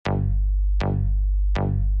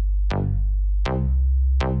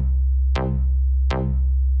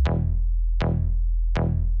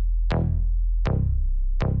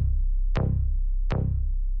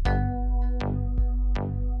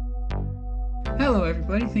Hello,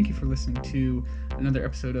 everybody. Thank you for listening to another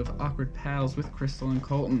episode of Awkward Pals with Crystal and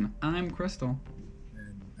Colton. I'm Crystal.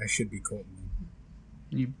 And I should be Colton.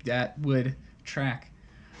 That would track.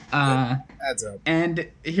 Adds up. And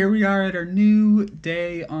here we are at our new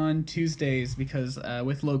day on Tuesdays because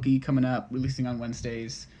with Loki coming up, releasing on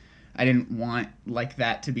Wednesdays, I didn't want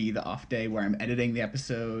that to be the off day where I'm editing the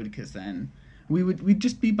episode because then we'd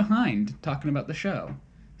just be behind talking about the show.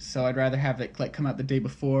 So I'd rather have it come out the day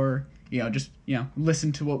before.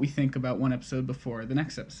 Listen to what we think about one episode before the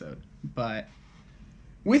next episode. But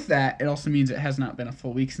with that, it also means it has not been a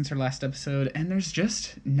full week since our last episode, and there's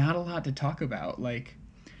just not a lot to talk about. I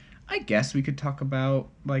guess we could talk about,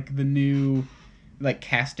 the new,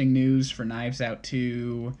 casting news for Knives Out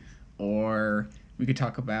 2, or we could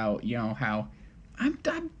talk about, how I'm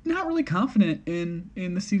not really confident in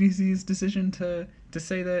the CDC's decision to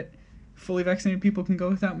say that fully vaccinated people can go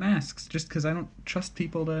without masks, just because I don't trust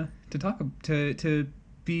people to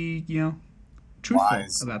be truthful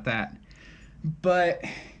Wise about that. But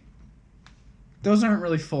those aren't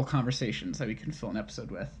really full conversations that we can fill an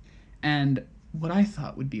episode with. And what I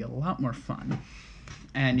thought would be a lot more fun,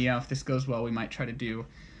 and if this goes well, we might try to do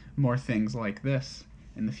more things like this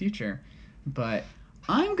in the future. But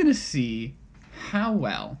I'm gonna see how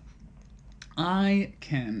well I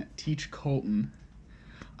can teach Colton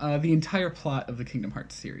the entire plot of the Kingdom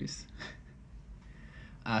Hearts series.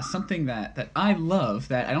 Something that I love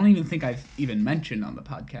that I don't even think I've even mentioned on the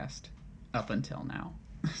podcast up until now.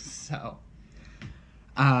 So,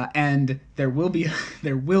 and there will be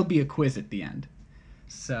a quiz at the end.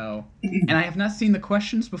 So, and I have not seen the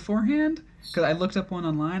questions beforehand because I looked up one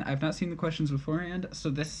online. I've not seen the questions beforehand, so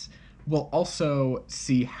this will also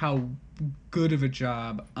see how good of a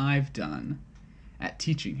job I've done at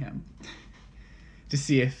teaching him. To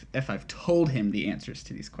see if I've told him the answers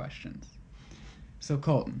to these questions. So,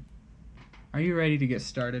 Colton, are you ready to get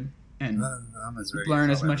started and I'm as ready learn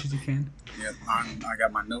as much as you can? Yep, I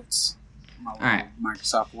got my notes, my right.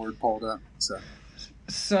 Microsoft Word pulled up.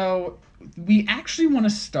 So we actually want to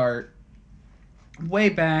start way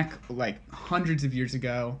back, hundreds of years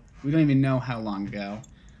ago. We don't even know how long ago.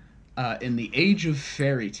 In the age of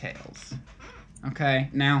fairy tales. Okay,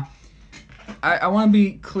 now I want to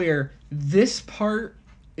be clear. This part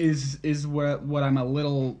is what I'm a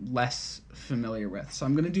little less familiar with, so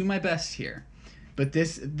I'm gonna do my best here. But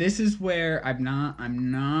this is where I'm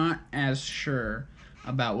not as sure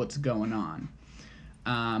about what's going on.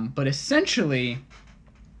 But essentially,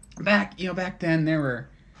 back then there were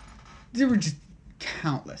just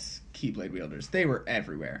countless Keyblade wielders. They were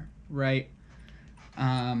everywhere, right?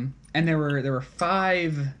 And there were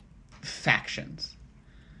 5 factions.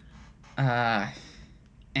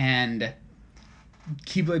 And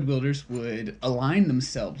Keyblade wielders would align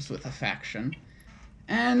themselves with a faction,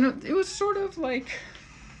 and it was sort of it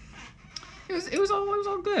was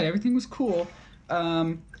all good. Everything was cool,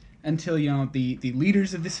 until the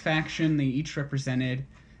leaders of this faction, they each represented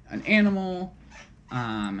an animal,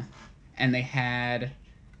 and they had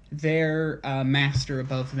their master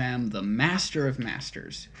above them, the Master of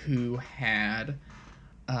Masters, who had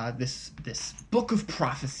this book of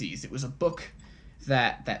prophecies. It was a book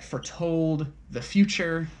that foretold the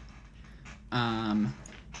future, and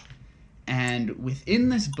within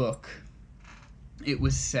this book, it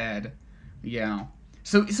was said,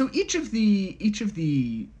 So each of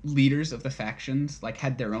the leaders of the factions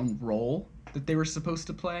had their own role that they were supposed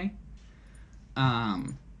to play.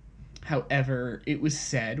 However, it was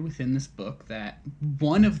said within this book that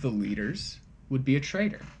one of the leaders would be a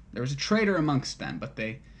traitor. There was a traitor amongst them, but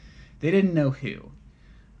they didn't know who.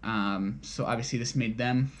 So obviously this made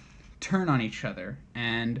them turn on each other.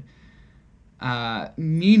 And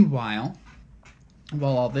meanwhile,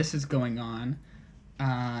 while all this is going on,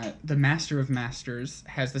 the Master of Masters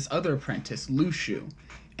has this other apprentice, Lushu.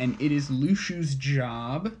 And it is Lushu's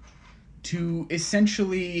job to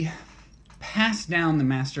essentially pass down the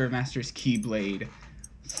Master of Masters Keyblade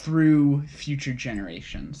through future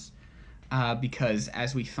generations. Because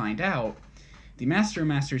as we find out, the Master of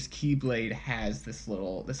Masters Keyblade has this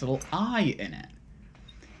little eye in it.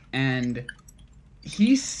 And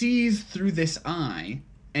he sees through this eye,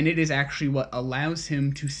 and it is actually what allows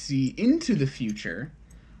him to see into the future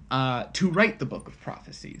to write the Book of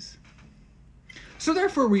Prophecies. So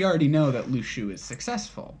therefore we already know that Lushu is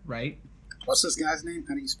successful, right? What's this guy's name?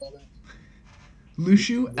 How do you spell that?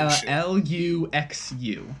 Lushu, Luxu.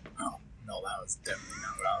 Oh, no, that was definitely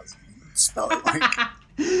not what I was going to spell it like.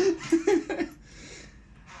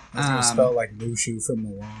 I was going to spell it like Mushu from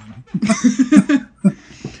Mulan.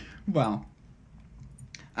 Well,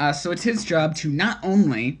 so it's his job to not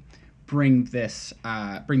only bring this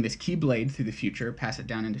Keyblade through the future, pass it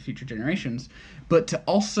down into future generations, but to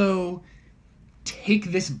also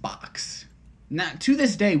take this box. Now, to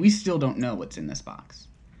this day, we still don't know what's in this box.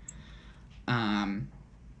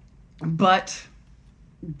 But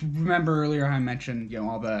remember earlier I mentioned,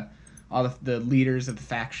 all the leaders of the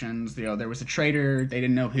factions. There was a traitor. They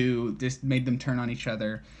didn't know who. This made them turn on each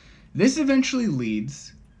other. This eventually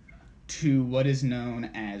leads to what is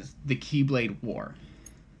known as the Keyblade War.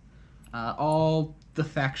 All the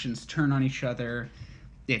factions turn on each other.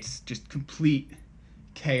 It's just complete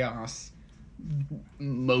chaos.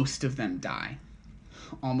 Most of them die.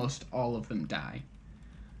 Almost all of them die.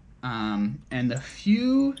 And the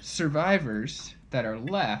few survivors that are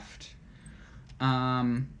left,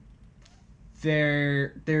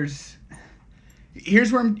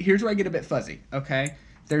 here's where I get a bit fuzzy, okay?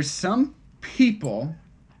 There's some people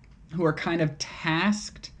who are kind of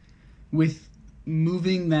tasked with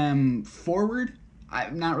moving them forward.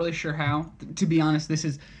 I'm not really sure how. To be honest, this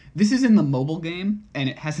is in the mobile game, and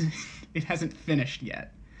it hasn't finished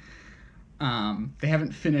yet. They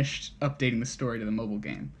haven't finished updating the story to the mobile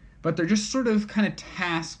game, but they're just sort of kind of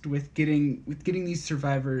tasked with getting these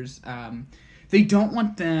survivors. They don't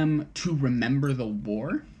want them to remember the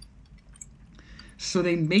war, so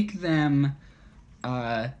they make them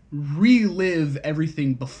relive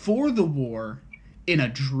everything before the war in a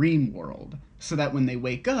dream world, so that when they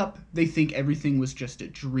wake up, they think everything was just a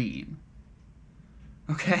dream.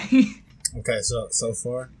 Okay? Okay, so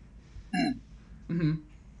far, mm-hmm.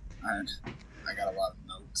 I got a lot of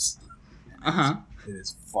notes. Uh-huh. It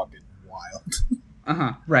is fucking wild.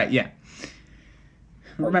 Uh-huh. Right, yeah.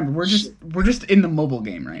 Remember, we're just in the mobile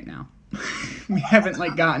game right now. We haven't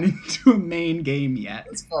gotten into a main game yet.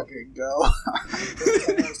 Let's fucking go. That's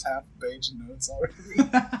almost half a page of notes already.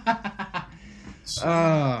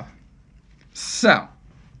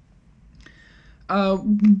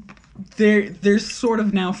 There's sort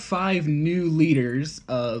of now 5 new leaders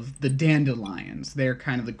of the Dandelions. They're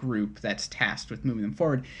kind of the group that's tasked with moving them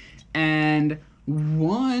forward. And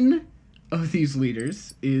one of these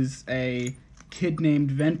leaders is a kid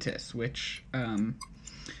named Ventus, which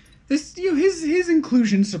his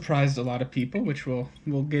inclusion surprised a lot of people, which we'll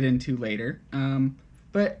get into later.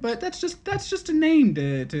 But that's just a name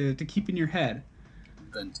to keep in your head.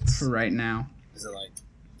 Ventus. For right now. Is it like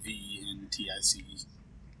VENTICE?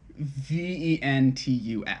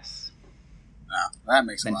 VENTUS. Ah, that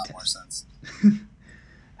makes Ventus. A lot more sense.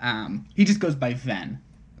 He just goes by Ven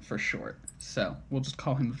for short, so we'll just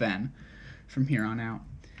call him Ven from here on out.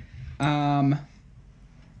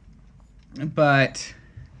 But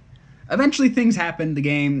eventually things happen. The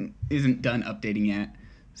game isn't done updating yet,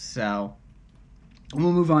 so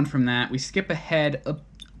we'll move on from that. We skip ahead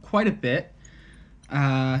quite a bit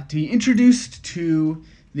to be introduced to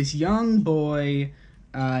this young boy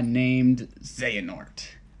named Xehanort,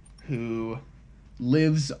 who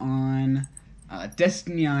lives on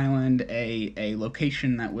Destiny Island, a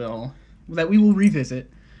location that we will revisit.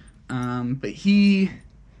 But he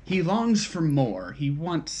longs for more. He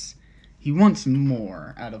wants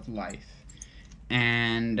more out of life,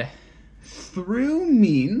 and through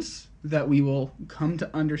means that we will come to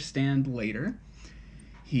understand later,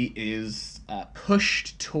 he is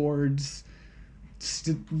pushed towards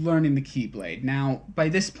learning the Keyblade. Now, by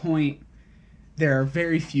this point, there are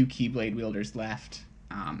very few Keyblade wielders left.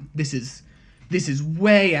 This is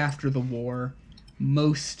way after the war.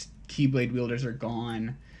 Most Keyblade wielders are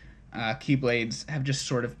gone. Keyblades have just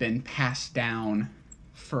sort of been passed down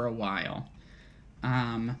for a while.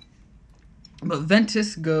 But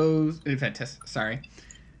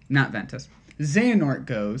Xehanort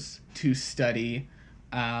goes to study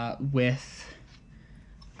with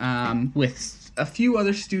a few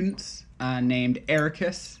other students named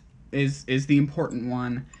Ericus is the important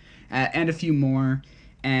one, and a few more,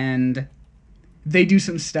 and they do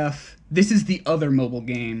some stuff. This is the other mobile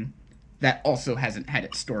game that also hasn't had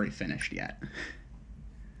its story finished yet.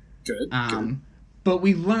 Good. But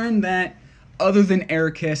we learn that other than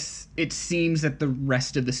Ericus, it seems that the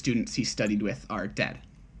rest of the students he studied with are dead.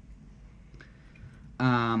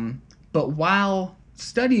 But while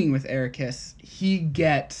studying with Ericus, he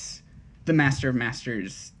gets the Master of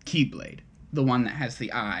Masters Keyblade, the one that has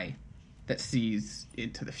the eye that sees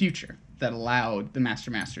into the future, that allowed the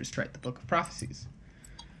Master Masters to write the Book of Prophecies.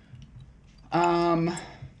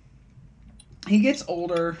 He gets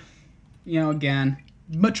older, again,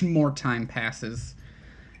 much more time passes,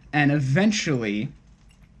 and eventually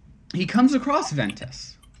he comes across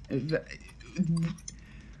Ventus. I'm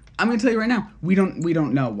going to tell you right now, we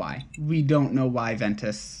don't know why. We don't know why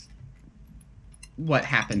Ventus what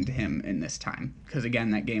happened to him in this time. Because,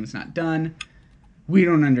 again, that game's not done. We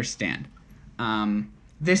don't understand.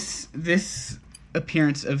 This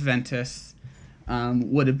appearance of Ventus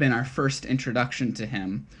would have been our first introduction to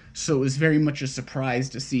him. So it was very much a surprise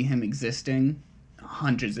to see him existing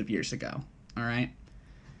hundreds of years ago. All right?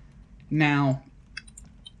 Now,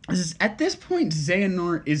 at this point,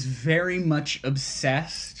 Xehanort is very much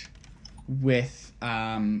obsessed with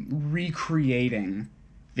recreating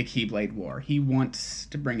the Keyblade War. He wants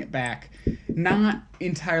to bring it back, not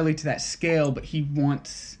entirely to that scale, but he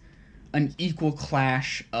wants an equal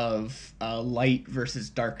clash of light versus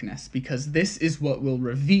darkness, because this is what will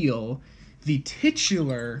reveal the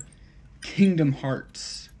titular Kingdom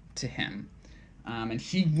Hearts to him. And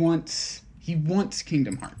he wants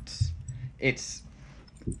Kingdom Hearts. It's...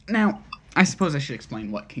 Now, I suppose I should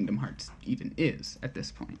explain what Kingdom Hearts even is at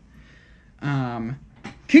this point.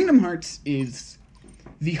 Kingdom Hearts is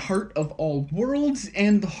the heart of all worlds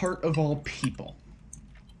and the heart of all people.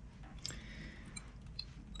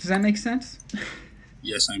 Does that make sense?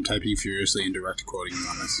 Yes, I'm typing furiously and direct quoting you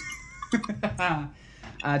on this.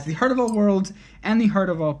 It's the heart of all worlds and the heart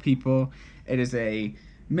of all people. It is a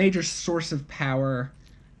major source of power.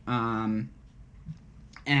 And...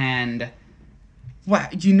 Wow,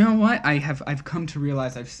 you know what? I've come to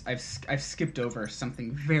realize I've skipped over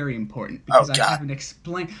something very important because I haven't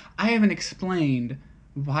explained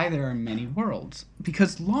why there are many worlds.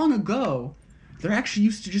 Because long ago, there actually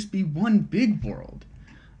used to just be one big world,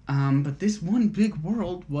 but this one big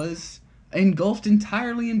world was engulfed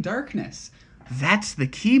entirely in darkness. That's the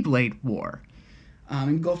Keyblade War,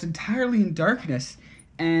 engulfed entirely in darkness,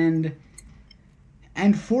 and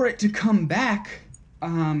for it to come back,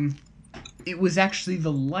 it was actually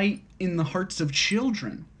the light in the hearts of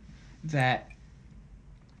children that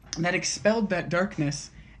expelled that darkness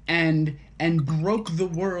and broke the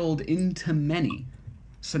world into many.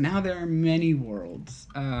 So now there are many worlds,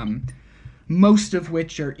 most of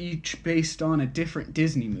which are each based on a different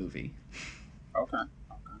Disney movie. Okay.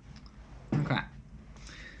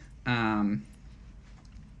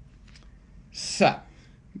 So,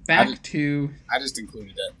 back to... I just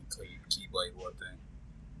included that Keyblade War thing.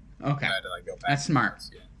 Okay. I had to, go back. That's smart.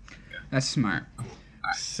 Yeah. That's smart. Cool.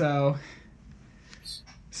 Right.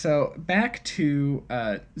 So back to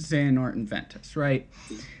Xehanort and Ventus, right?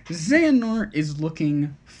 Xehanort is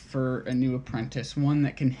looking for a new apprentice, one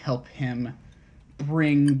that can help him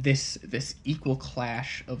bring this equal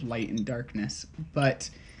clash of light and darkness,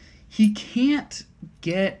 but he can't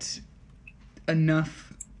get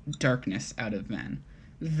enough darkness out of Ven.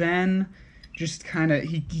 Ven just kind of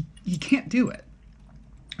he can't do it.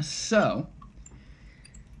 So,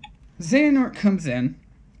 Xehanort comes in,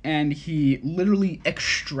 and he literally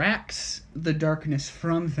extracts the darkness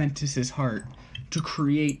from Ventus's heart to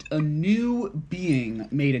create a new being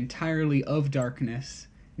made entirely of darkness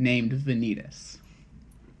named Vanitas.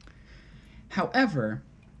 However,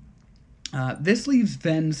 this leaves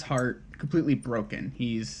Ven's heart completely broken.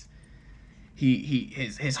 His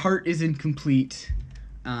heart is incomplete.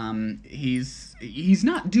 He's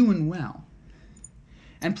not doing well.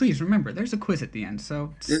 And please remember, there's a quiz at the end,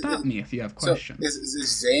 so stop me if you have questions. So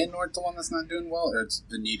is Xehanort the one that's not doing well, or it's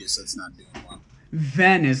Vanitas that's not doing well?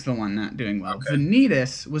 Ven is the one not doing well. Okay.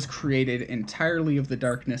 Vanitas was created entirely of the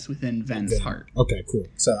darkness within Ven's heart. Okay, cool.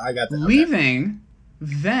 So I got that. Leaving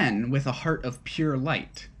Ven with a heart of pure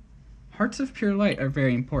light. Hearts of pure light are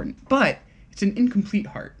very important, but it's an incomplete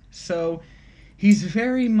heart. So he's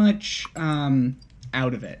very much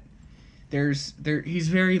out of it. He's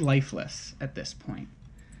very lifeless at this point.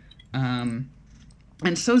 And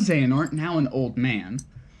so Xehanort, now an old man,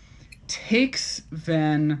 takes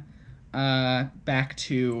Ven back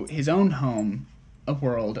to his own home, a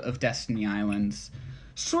world of Destiny Islands,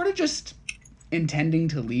 sort of just intending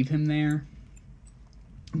to leave him there.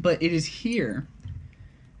 But it is here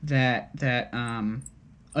that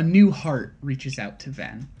a new heart reaches out to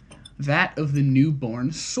Ven. That of the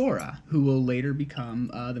newborn Sora, who will later become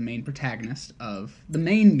the main protagonist of the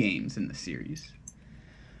main games in the series.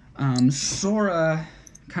 Sora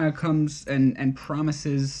kind of comes and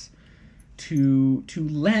promises to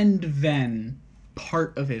lend Ven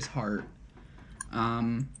part of his heart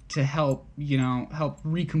to help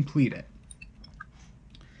recomplete it.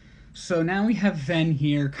 So now we have Ven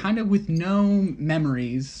here, kind of with no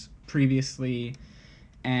memories previously,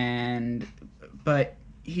 but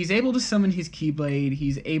he's able to summon his Keyblade.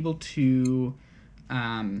 He's able to,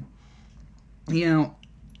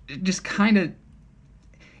 just kind of...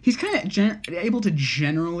 He's kind of able to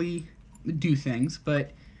generally do things, but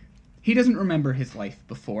he doesn't remember his life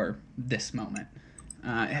before this moment.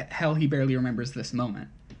 Hell, he barely remembers this moment.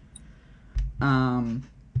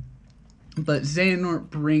 But Xehanort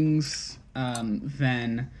brings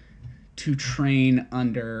Ven to train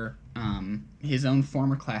under his own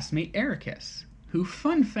former classmate Ericus, who,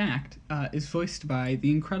 fun fact, is voiced by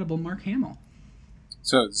the incredible Mark Hamill.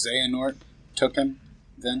 So Xehanort took him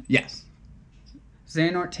then? Yes.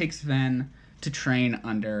 Xehanort takes Ven to train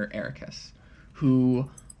under Ericus, who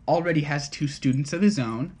already has 2 students of his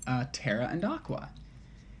own, Terra and Aqua.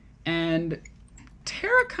 And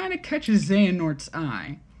Terra kind of catches Xehanort's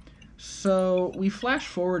eye. So we flash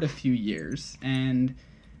forward a few years, and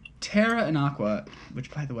Terra and Aqua,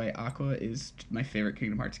 which, by the way, Aqua is my favorite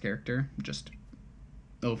Kingdom Hearts character, just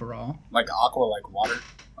overall. Like Aqua, like water?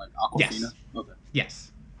 Like Aquafina? Yes. Okay.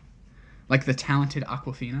 Yes. Like the talented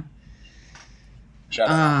Aquafina. Shout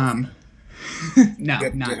out. No,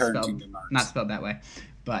 Get not her in spelled, Kingdom Hearts. not spelled that way.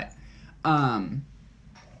 But,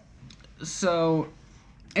 so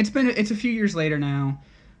it's a few years later now.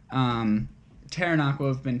 Terra and Aqua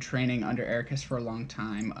have been training under Ericus for a long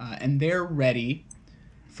time, and they're ready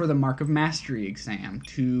for the Mark of Mastery exam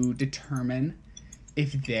to determine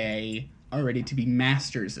if they are ready to be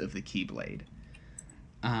masters of the Keyblade.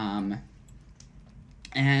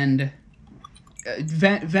 And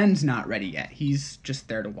Ven's not ready yet. He's just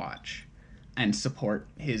there to watch and support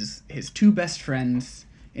his 2 best friends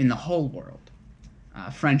in the whole world.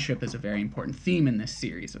 Friendship is a very important theme in this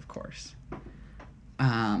series, of course.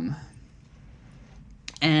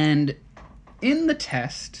 And in the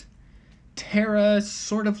test, Terra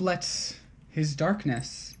sort of lets his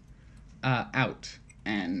darkness out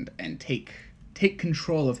and take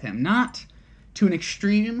control of him. Not to an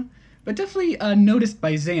extreme, but definitely noticed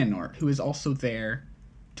by Xehanort, who is also there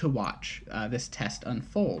to watch this test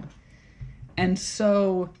unfold. And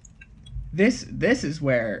so this is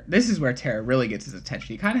where Terra really gets his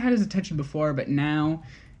attention. He kind of had his attention before, but now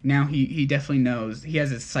he definitely knows. He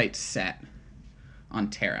has his sights set on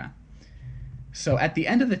Terra. So at the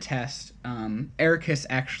end of the test, Ericus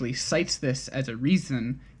actually cites this as a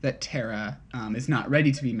reason that Terra is not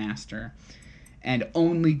ready to be master, and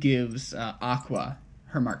only gives Aqua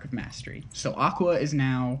her Mark of Mastery. So Aqua is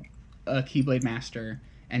now a Keyblade Master,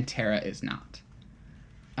 and Terra is not.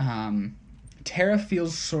 Terra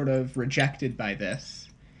feels sort of rejected by this,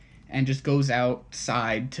 and just goes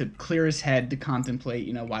outside to clear his head to contemplate,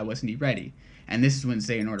 why wasn't he ready? And this is when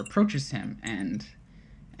Xehanort approaches him and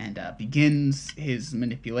begins his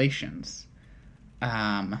manipulations.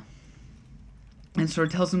 And sort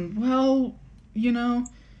of tells him, well,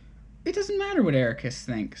 it doesn't matter what Ericus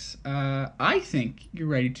thinks. I think you're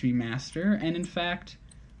ready to be master, and in fact,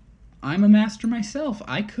 I'm a master myself.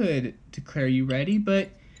 I could declare you ready, but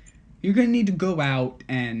you're going to need to go out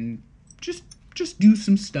and just do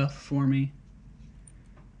some stuff for me.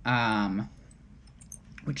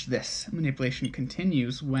 Which this manipulation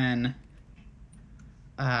continues when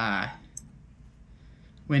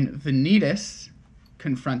Vanitas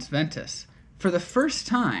confronts Ventus for the first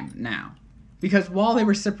time now. Because while they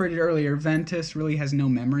were separated earlier, Ventus really has no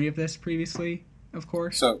memory of this previously, of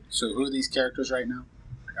course. So who are these characters right now?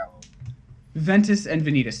 Ventus and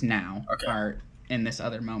Vanitas now Okay. are in this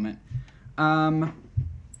other moment.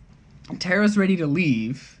 Terra's ready to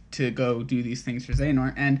leave to go do these things for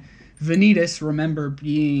Xehanort, and Vanitas, remember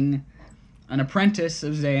being an apprentice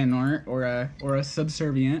of Xehanort, or a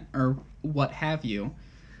subservient, or what have you,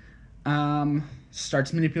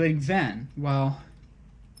 starts manipulating Ven. Well,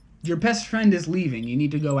 your best friend is leaving. You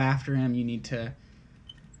need to go after him. You need to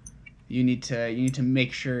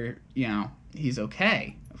make sure he's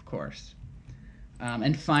okay, of course.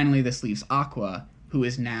 And finally, this leaves Aqua, who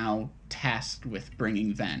is now tasked with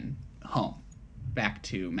bringing Ven home, back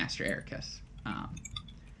to Master Ericus,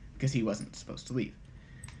 because he wasn't supposed to leave.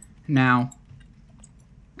 Now,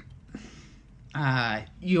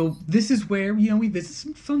 this is where we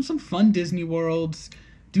visit some fun Disney worlds,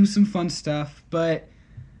 do some fun stuff, but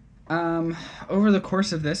over the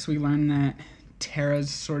course of this, we learn that Terra's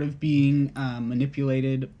sort of being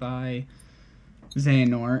manipulated by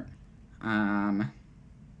Xehanort.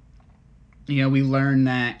 We learn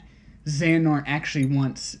that Xehanort actually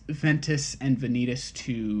wants Ventus and Vanitas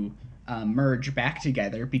to merge back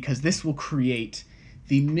together because this will create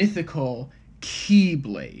the mythical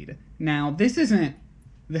Keyblade. Now, this isn't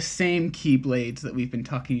the same Keyblades that we've been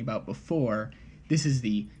talking about before. This is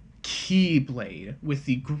the Keyblade with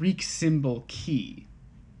the Greek symbol key.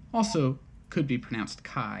 Also could be pronounced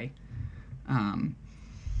Kai.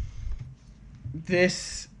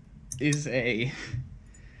 This is the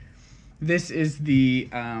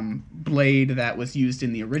blade that was used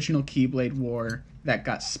in the original Keyblade War that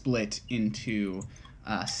got split into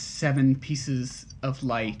 7 pieces of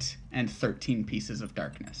light and 13 pieces of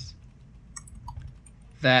darkness.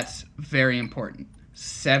 That's very important.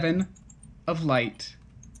 7 of light,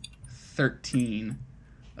 13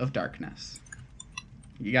 of darkness.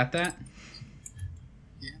 You got that?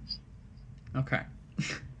 Yes. Okay.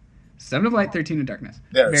 7 of light, 13 of darkness.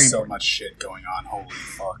 There's so much shit going on. Holy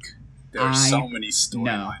fuck. There's so many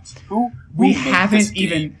storylines. Who we haven't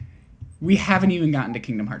even gotten to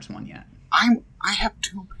Kingdom Hearts 1 yet. I have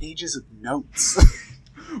 2 pages of notes.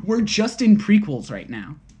 We're just in prequels right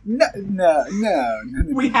now. No.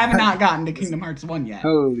 We have not gotten to Kingdom Hearts 1 yet.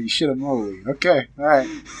 Holy shit, moly. Okay, alright.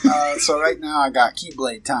 So right now I got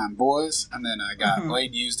Keyblade time, boys. And then I got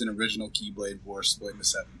Blade used in original Keyblade War split into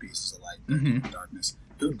 7 pieces of light and darkness.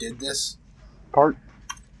 Who did this part?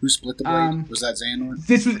 Who split the blade? Was that Xehanort?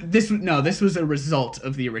 This was a result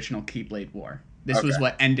of the original Keyblade War. This was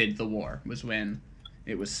what ended the war, was when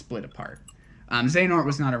it was split apart. Xehanort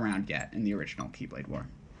was not around yet in the original Keyblade War.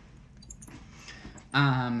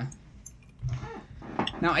 Now,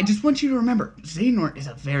 I just want you to remember, Xehanort is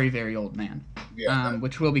a very, very old man,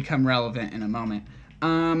 which will become relevant in a moment.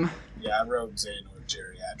 Yeah, I wrote Xehanort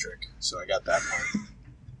geriatric, so I got that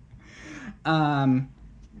part.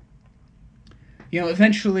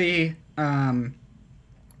 Eventually,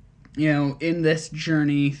 in this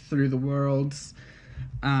journey through the worlds,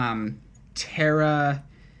 Terra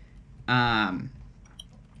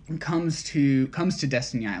comes to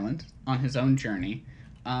Destiny Island on his own journey,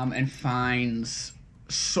 and finds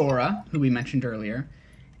Sora, who we mentioned earlier,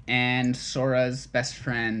 and Sora's best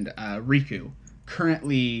friend, Riku,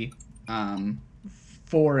 currently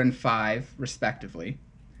 4 and 5, respectively.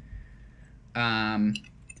 And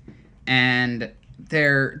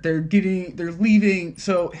they're leaving.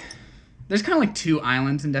 So there's kind of like 2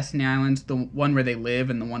 islands in Destiny Islands, the one where they live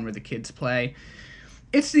and the one where the kids play.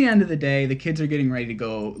 It's the end of the day. The kids are getting ready to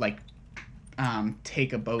go,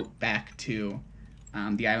 take a boat back to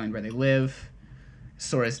the island where they live.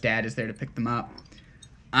 Sora's dad is there to pick them up.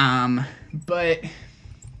 But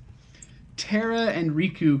Terra and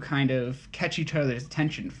Riku kind of catch each other's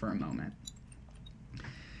attention for a moment.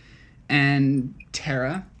 And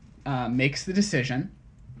Terra makes the decision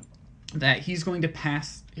that he's going to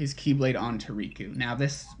pass his Keyblade on to Riku. Now,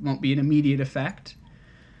 this won't be an immediate effect,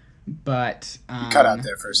 but... You cut out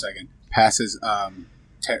there for a second.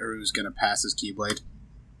 Terra's going to pass his Keyblade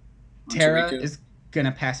Terra is going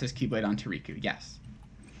to pass his Keyblade on to Riku, yes.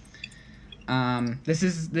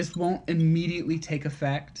 This won't immediately take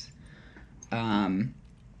effect,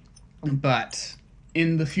 but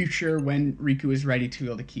in the future, when Riku is ready to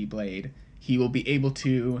wield a Keyblade, he will be able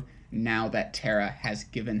to, now that Terra has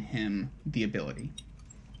given him the ability.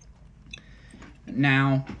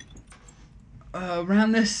 Now,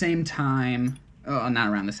 around this same time, not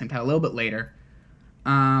around the same time, a little bit later,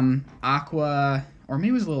 Aqua, or maybe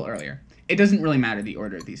it was a little earlier. It doesn't really matter the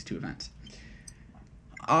order of these 2 events.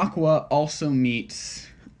 Aqua also meets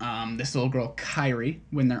this little girl, Kairi,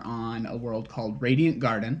 when they're on a world called Radiant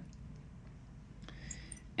Garden.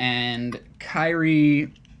 And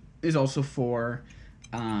Kairi is also 4.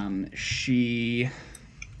 She's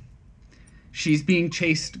being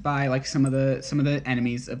chased by some of the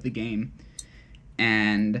enemies of the game,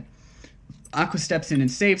 and Aqua steps in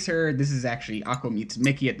and saves her. This is actually Aqua meets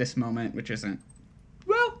Mickey at this moment, which isn't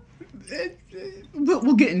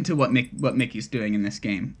we'll get into what Mickey's doing in this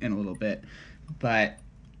game in a little bit. But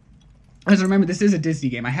as remember, this is a Disney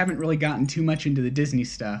game. I haven't really gotten too much into the Disney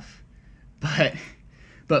stuff, but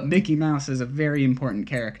Mickey Mouse is a very important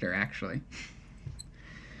character, actually.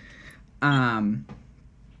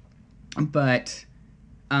 But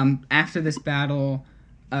after this battle,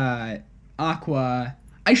 Aqua...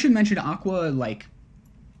 I should mention Aqua,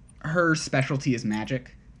 her specialty is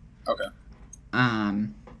magic. Okay.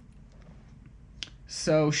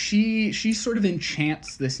 So she sort of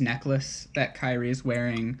enchants this necklace that Kairi is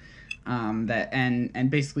wearing, and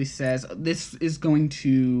basically says, this is going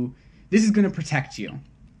to protect you.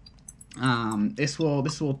 This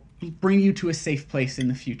will bring you to a safe place in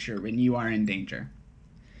the future when you are in danger.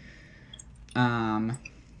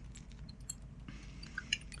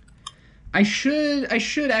 I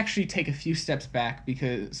should actually take a few steps back,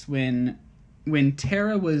 because when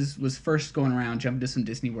Terra was first going around jumping to some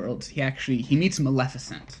Disney worlds, he meets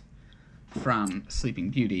Maleficent from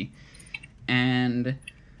Sleeping Beauty, and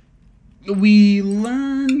we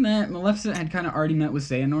learn that Maleficent had kind of already met with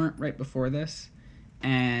Xehanort right before this,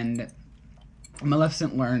 and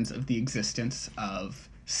Maleficent learns of the existence of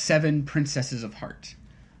 7 princesses of heart.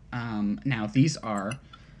 Now, these are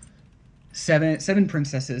seven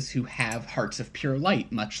princesses who have hearts of pure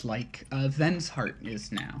light, much like Ven's heart is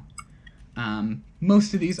now.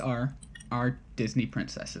 Most of these are Disney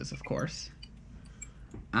princesses, of course.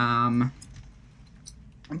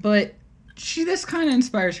 But this kind of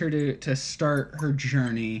inspires her to start her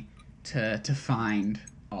journey to find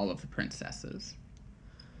all of the princesses.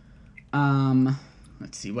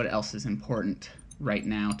 Let's see, what else is important right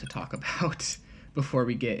now to talk about before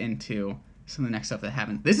we get into some of the next stuff that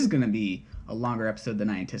happened. This is going to be a longer episode than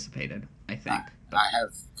I anticipated, I think. I have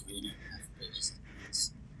 3.5 pages.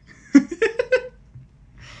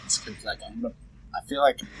 It's like I feel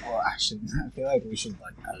like we should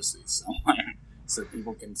like post these somewhere so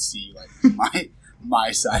people can see like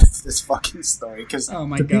my side of this fucking story, because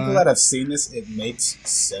people that have seen this, it makes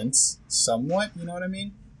sense somewhat. You know what I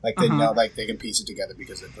mean? Like they know, like they can piece it together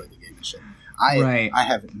because they played the game and shit. I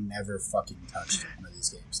have never fucking touched one of these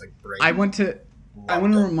games. Like I want to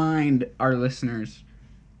remind our listeners,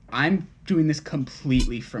 I'm doing this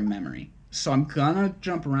completely from memory. So I'm gonna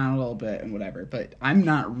jump around a little bit and whatever, but I'm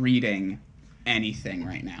not reading anything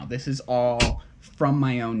right now. This is all from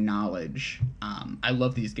my own knowledge. I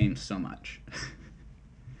love these games so much.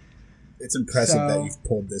 It's impressive that you've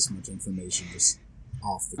pulled this much information just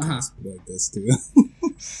off the cusp like this too.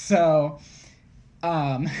 So,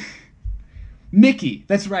 Mickey,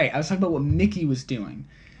 that's right. I was talking about what Mickey was doing.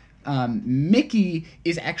 Mickey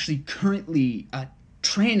is actually currently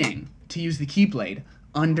training to use the Keyblade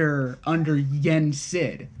under Yen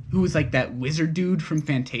Sid, who was like that wizard dude from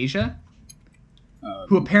Fantasia,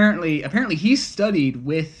 who apparently he studied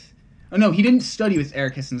with. Oh no, he didn't study with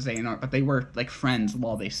Ericus and Xehanort, but they were like friends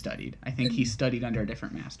while they studied. I think he studied under a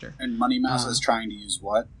different master. And Money Mouse is trying to use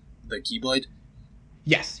what? The Keyblade?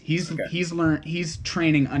 Yes, he's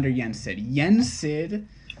training under Yen Sid. Yen Sid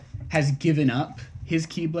has given up his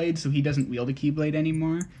Keyblade, so he doesn't wield a Keyblade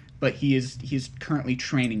anymore, but he is currently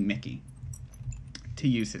training Mickey to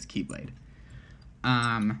use his Keyblade.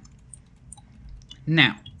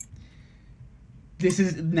 Now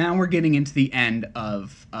we're getting into the end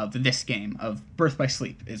of this game, of Birth by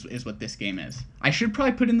Sleep is what this game is. I should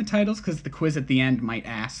probably put in the titles because the quiz at the end might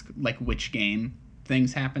ask like which game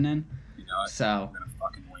things happen in. You know, so I'm gonna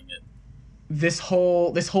fucking wing it. This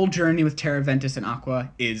whole journey with Terra, Ventus, and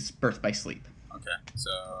Aqua is Birth by Sleep. Okay, so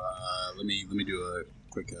let me do a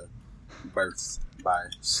quick Birth by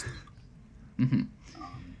Sleep. Mm-hmm. Let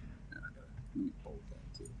me hold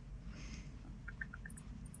that too.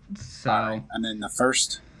 So, right. And then the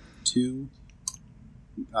first two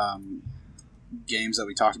games that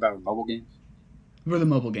we talked about were mobile games? Were the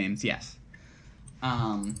mobile games, yes.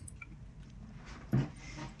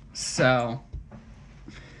 So,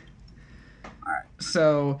 alright.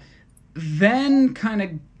 So, then kind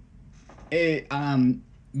of it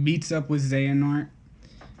meets up with Xehanort.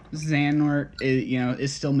 Xehanort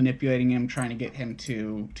is still manipulating him, trying to get him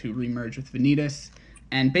to remerge with Vanitas,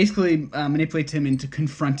 and basically manipulates him into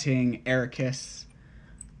confronting Ericus.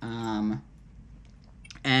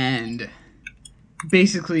 And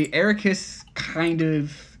basically Ericus kind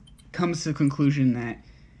of comes to the conclusion that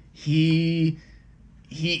he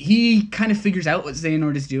kind of figures out what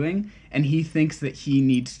Xehanort is doing, and he thinks that he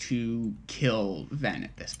needs to kill Ven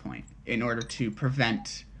at this point in order to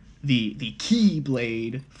prevent the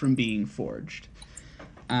Keyblade from being forged.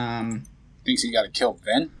 Thinks he got to kill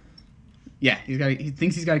Ven? Yeah, he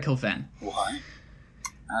thinks he's got to kill Ven. Why?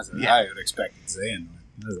 I would expect Xehanort.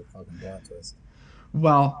 That's a fucking plot twist.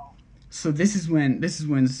 Well, so this is when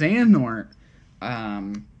Xehanort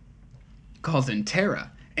calls in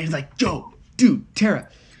Terra, and he's like, "Yo, dude, Terra,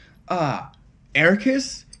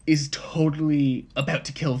 Ericus is totally about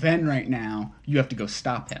to kill Ven right now. You have to go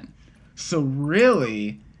stop him." So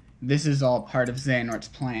really, this is all part of Xehanort's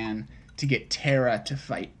plan to get Terra to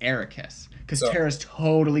fight Ericus. Because Terra's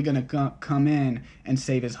totally going to come in and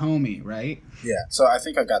save his homie, right? Yeah, so I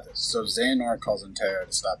think I got this. So Xehanort calls in Terra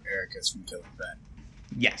to stop Ericus from killing Ven.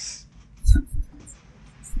 Yes.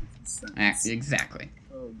 Exactly.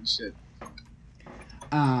 Holy shit.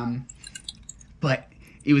 But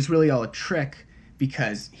it was really all a trick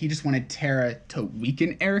because he just wanted Terra to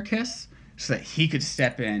weaken Ericus so that he could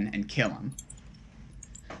step in and kill him.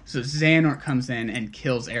 So Xehanort comes in and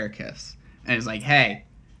kills Ericus and is like, "Hey,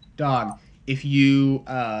 dog, if you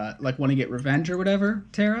want to get revenge or whatever,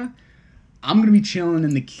 Terra, I'm gonna be chilling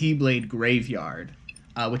in the Keyblade graveyard,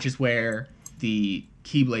 which is where the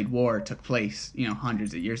Keyblade War took place,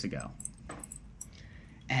 hundreds of years ago."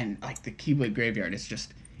 And like the Keyblade graveyard is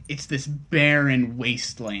it's this barren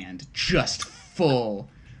wasteland just full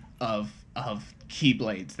of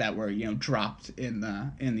Keyblades that were dropped in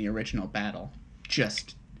the original battle,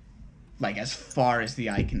 just like as far as the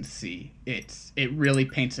eye can see. It really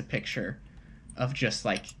paints a picture of just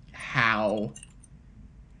like how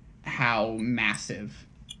massive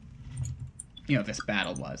this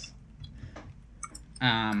battle was.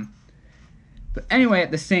 But anyway,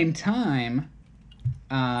 at the same time,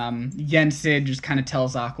 Yensid just kind of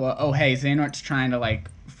tells Aqua, "Oh, hey, Xehanort's trying to like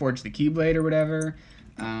forge the Keyblade or whatever.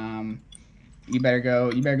 You better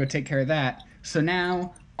go. You better go take care of that." So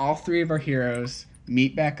now all three of our heroes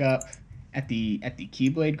meet back up at the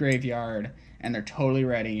Keyblade graveyard, and they're totally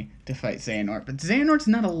ready to fight Xehanort. But Xehanort's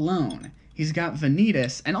not alone. He's got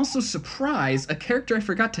Vanitas, and also, surprise, a character I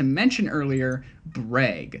forgot to mention earlier,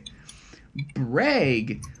 Breg.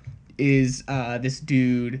 Breg is this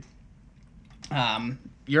dude.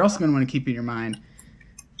 You're also going to want to keep in your mind,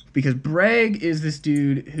 because Breg is this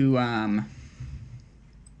dude who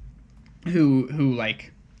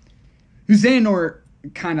Xehanort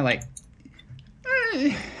kind of like.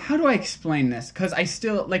 How do I explain this? Because I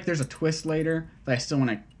still like. There's a twist later that I still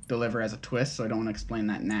want to deliver as a twist, so I don't want to explain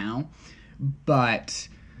that now. But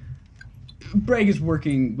Breg is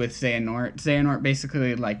working with Xehanort. Xehanort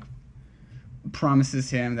basically like promises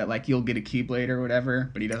him that like you'll get a Keyblade or whatever,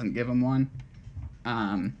 but he doesn't give him one.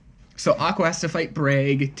 So Aqua has to fight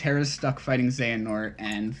Breg. Terra's stuck fighting Xehanort,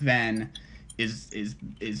 and Ven is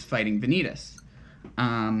fighting Vanitas.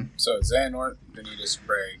 So Xehanort, Vanitas,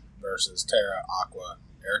 Breg versus Terra, Aqua,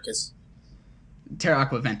 Ericus. Terra,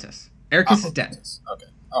 Aqua, Ventus. Ericus is dead. Ventus. Okay.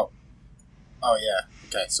 Oh yeah.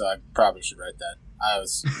 Okay, so I probably should write that. I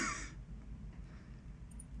was.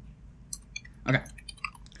 Okay.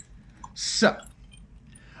 So,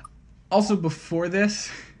 also before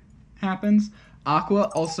this happens,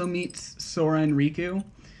 Aqua also meets Sora and Riku,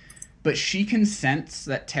 but she can sense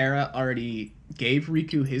that Terra already gave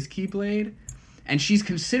Riku his Keyblade, and she's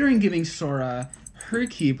considering giving Sora her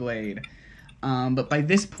Keyblade. But by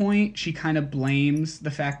this point, she kind of blames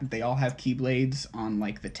the fact that they all have Keyblades on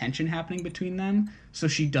like the tension happening between them. So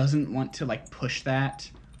she doesn't want to like push that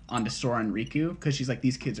onto Sora and Riku, because she's like,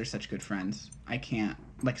 these kids are such good friends. I can't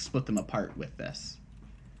like split them apart with this.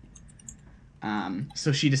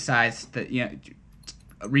 So she decides that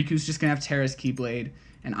Riku's just gonna have Terra's Keyblade,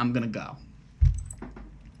 and I'm gonna go.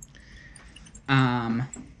 Now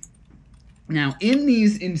in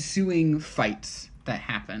these ensuing fights that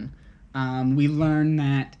happen, we learn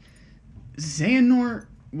that Xehanort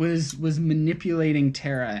was manipulating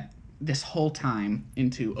Terra this whole time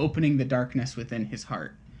into opening the darkness within his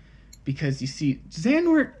heart. Because you see,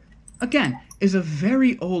 Xehanort, again, is a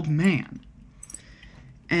very old man.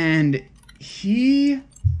 And he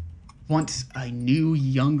wants a new,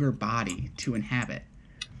 younger body to inhabit.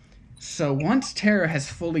 So once Terra has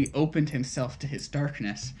fully opened himself to his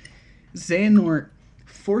darkness, Xehanort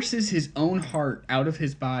forces his own heart out of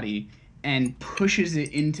his body and pushes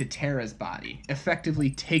it into Terra's body, effectively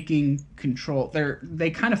taking control. They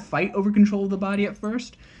kind of fight over control of the body at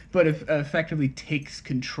first, but effectively takes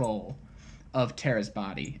control of Terra's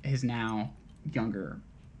body, his now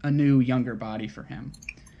a new younger body for him.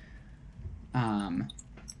 And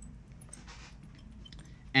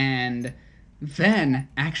then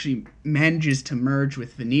actually manages to merge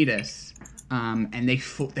with Vanitas, and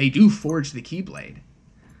they do forge the Keyblade.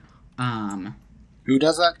 Who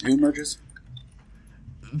does that? Who merges?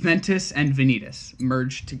 Ventus and Vanitas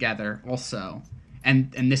merge together also,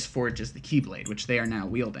 and this forges the Keyblade, which they are now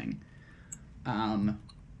wielding.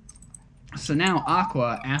 So now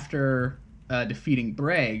Aqua, after defeating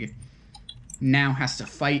Breg, now has to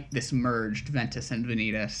fight this merged Ventus and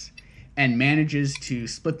Vanitas, and manages to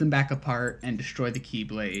split them back apart and destroy the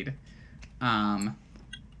Keyblade.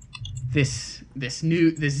 This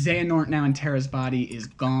Xehanort now in Terra's body is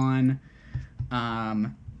gone.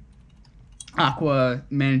 Aqua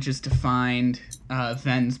manages to find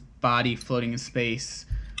Ven's body floating in space,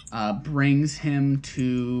 brings him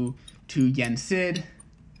to Yensid,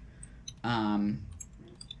 and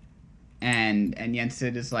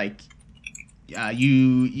Yensid is like,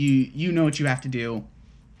 you know what you have to do.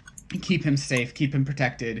 Keep him safe, keep him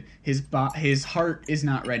protected. His heart is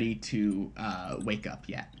not ready to wake up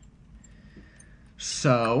yet.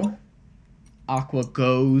 So Aqua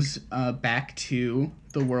goes back to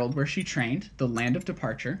the world where she trained, the land of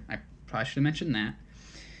departure. I probably should have mentioned that.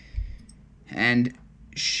 And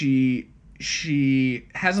she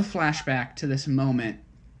has a flashback to this moment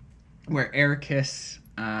where Ericus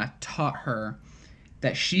taught her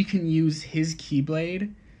that she can use his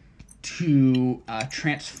Keyblade to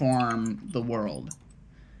transform the world.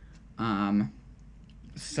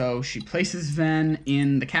 So she places Ven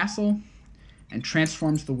in the castle and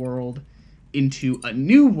transforms the world into a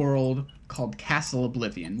new world called Castle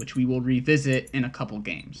Oblivion, which we will revisit in a couple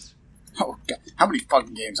games. Oh, God. How many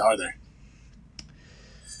fucking games are there?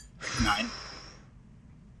 9?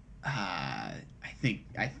 I think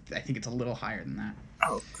it's a little higher than that.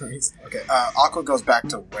 Oh, crazy. Okay. Aqua goes back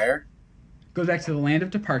to where? goes back to the land of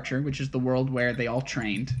departure, which is the world where they all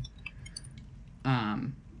trained,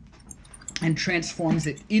 and transforms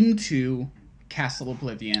it into Castle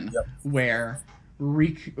Oblivion, where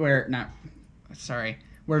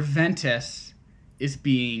Ventus is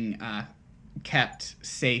being kept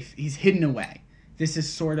safe. He's hidden away. This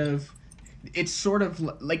is it's sort of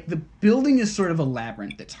like the building is sort of a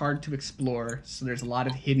labyrinth. It's hard to explore, so there's a lot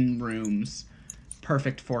of hidden rooms,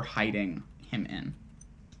 perfect for hiding him in.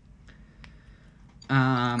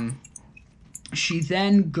 She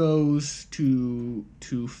then goes to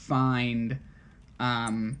find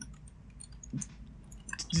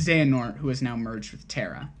Xehanort, who is now merged with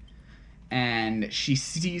Terra. And she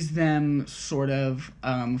sees them sort of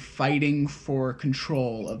fighting for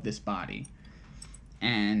control of this body.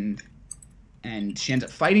 And she ends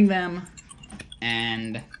up fighting them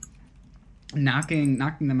and knocking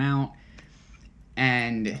them out.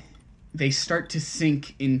 And they start to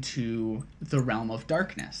sink into the realm of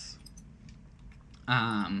darkness.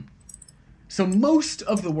 So most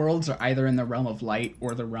of the worlds are either in the realm of light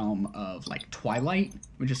or the realm of like twilight,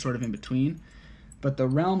 which is sort of in between. But the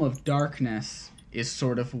realm of darkness is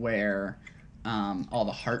sort of where all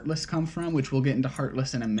the Heartless come from, which we'll get into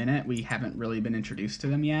Heartless in a minute. We haven't really been introduced to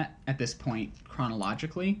them yet at this point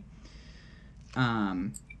chronologically.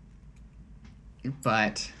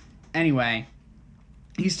 But anyway,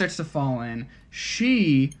 he starts to fall in.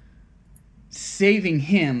 She, saving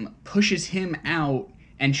him, pushes him out,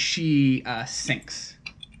 and she sinks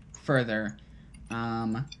further.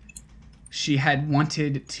 She had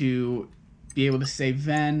wanted to be able to save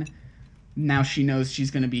Ven. Now she knows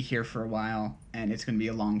she's going to be here for a while, and it's going to be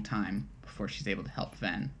a long time before she's able to help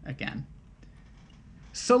Ven again.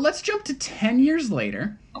 So let's jump to 10 years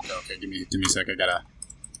later. Okay. Give me a sec. I gotta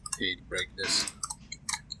pay to break this.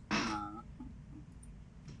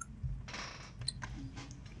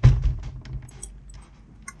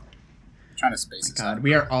 Trying to space this out.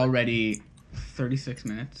 We are already 36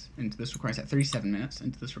 minutes into this recording session. 37 minutes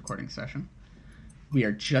into this recording session. We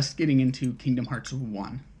are just getting into Kingdom Hearts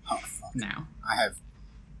 1 now. I have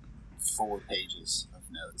 4 pages of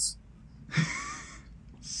notes.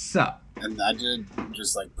 So. And I did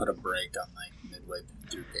just like put a break on like midway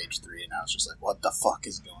through page 3, and I was just like, what the fuck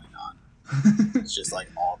is going on? It's just like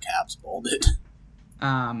all caps bolded.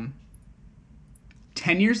 10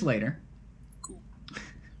 years later. Cool.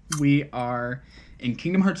 We are in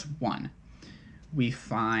Kingdom Hearts 1. We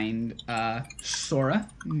find Sora,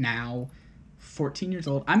 now 14 years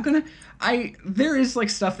old. There is like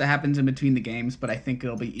stuff that happens in between the games, but I think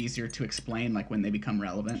it'll be easier to explain like when they become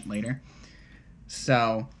relevant later.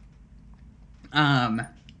 So,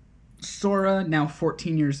 Sora, now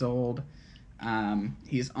 14 years old.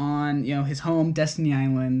 He's on, his home, Destiny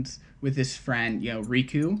Island, with his friend,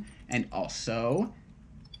 Riku, and also,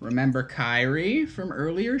 remember Kairi from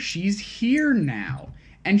earlier? She's here now,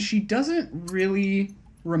 and she doesn't really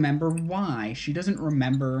remember why. She doesn't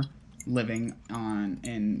remember living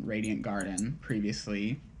in Radiant Garden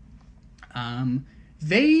previously.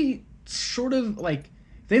 They sort of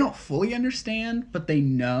they don't fully understand, but they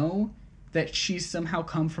know that she's somehow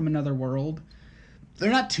come from another world. They're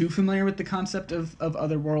not too familiar with the concept of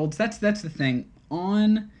other worlds. That's the thing.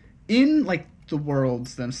 In the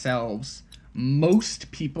worlds themselves,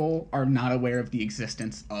 most people are not aware of the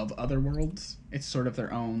existence of other worlds. It's sort of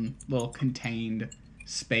their own little contained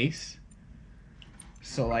space.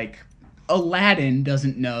 So Aladdin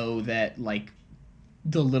doesn't know that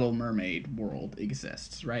the Little Mermaid world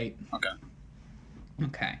exists, right?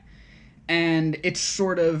 Okay. And it's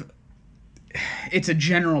a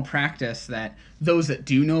general practice that those that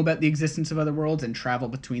do know about the existence of other worlds and travel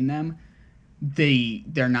between them,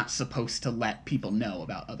 they're not supposed to let people know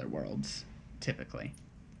about other worlds, typically.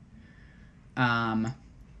 But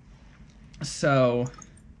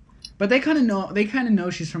they kind of know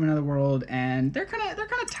she's from another world, and they're kind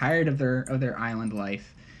of tired of their island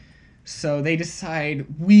life. So they decide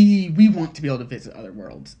we want to be able to visit other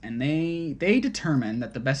worlds, and they determine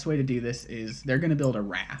that the best way to do this is they're going to build a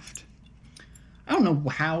raft. I don't know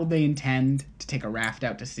how they intend to take a raft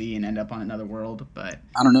out to sea and end up on another world, but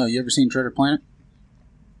I don't know. You ever seen Treasure Planet?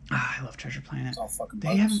 I love Treasure Planet. It's all fucking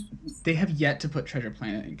They have yet to put Treasure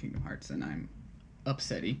Planet in Kingdom Hearts, and I'm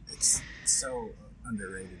upsetty. It's so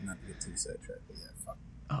underrated, not to get too sidetracked, but yeah, fuck.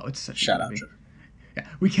 Oh, it's such Shout a out, movie. Treasure. Yeah,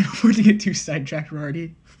 we can't afford to get too sidetracked. We're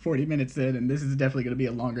already 40 minutes in, and this is definitely going to be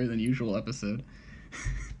a longer than usual episode.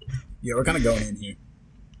 Yeah, we're kind of going in here.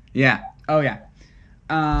 Yeah. Oh, yeah.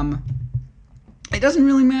 It doesn't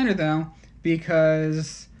really matter, though,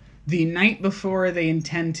 because the night before they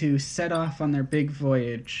intend to set off on their big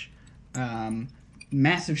voyage,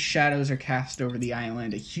 massive shadows are cast over the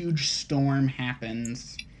island. A huge storm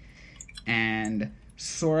happens, and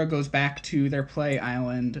Sora goes back to their play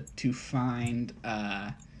island to find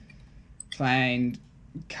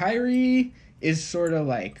Kairi is sort of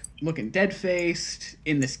like looking dead-faced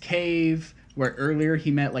in this cave where earlier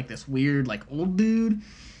he met like this weird like old dude.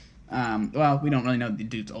 Well, we don't really know the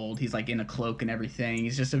dude's old. He's like in a cloak and everything.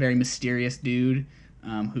 He's just a very mysterious dude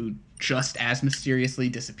who just as mysteriously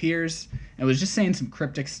disappears. And was just saying some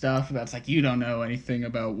cryptic stuff about, it's like, you don't know anything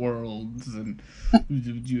about worlds and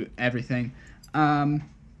everything.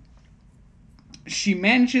 She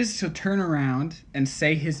manages to turn around and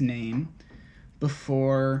say his name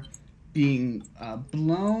before being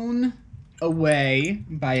blown away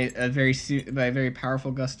by a very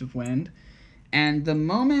powerful gust of wind. And the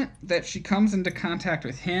moment that she comes into contact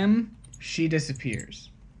with him, she disappears.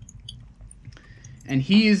 And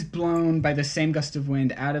he is blown by the same gust of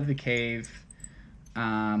wind out of the cave.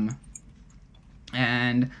 And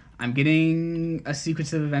I'm getting a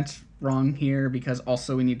sequence of events wrong here because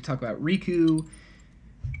also we need to talk about Riku.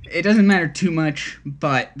 It doesn't matter too much,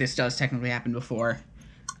 but this does technically happen before.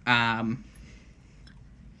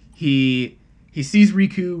 He sees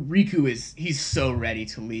Riku. He's so ready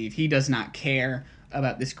to leave. He does not care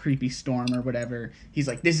about this creepy storm or whatever. He's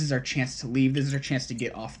like, this is our chance to leave. This is our chance to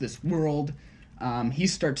get off this world. He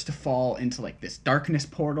starts to fall into like this darkness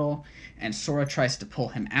portal, and Sora tries to pull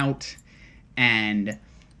him out. And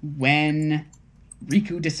when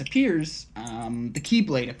Riku disappears, the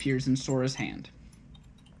Keyblade appears in Sora's hand.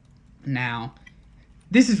 Now,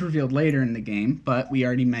 this is revealed later in the game, but we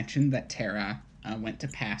already mentioned that Terra went to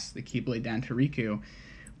pass the Keyblade down to Riku.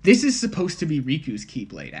 This is supposed to be Riku's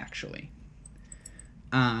Keyblade, actually.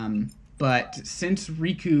 But since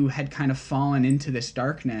Riku had kind of fallen into this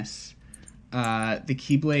darkness, the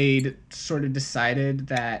Keyblade sort of decided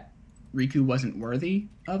that Riku wasn't worthy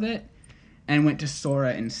of it and went to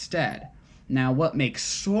Sora instead. Now, what makes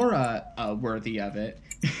Sora worthy of it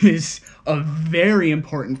is a very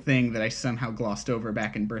important thing that I somehow glossed over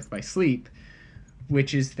back in Birth by Sleep,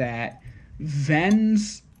 which is that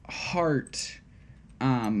Ven's heart,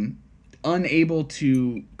 unable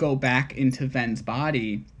to go back into Ven's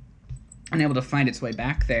body, unable to find its way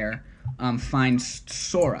back there, finds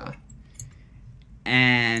Sora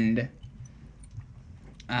and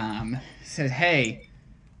says, "Hey,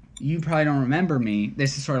 you probably don't remember me."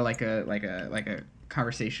 This is sort of like a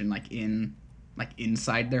conversation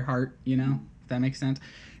inside their heart, you know, if that makes sense.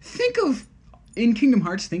 In Kingdom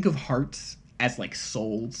Hearts, think of hearts as like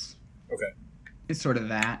souls. Okay. It's sort of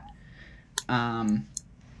that.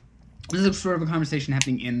 This is sort of a conversation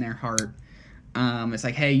happening in their heart. It's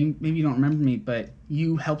like, hey, maybe you don't remember me, but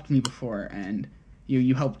you helped me before, and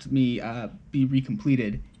you helped me be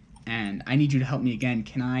recompleted, and I need you to help me again.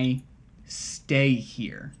 Can I stay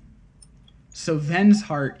here? So Ven's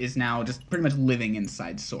heart is now just pretty much living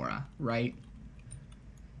inside Sora, right?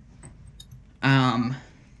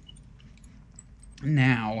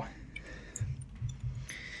 Now,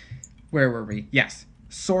 where were we? Yes,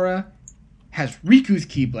 Sora has Riku's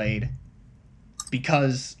Keyblade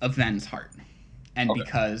because of Ven's heart, and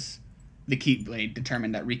because the Keyblade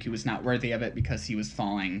determined that Riku was not worthy of it because he was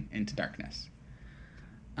falling into darkness.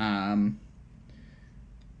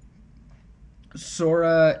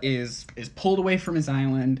 Sora is pulled away from his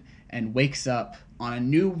island and wakes up on a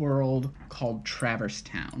new world called Traverse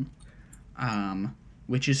Town,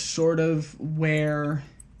 which is sort of where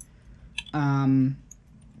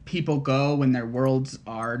people go when their worlds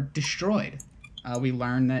are destroyed. We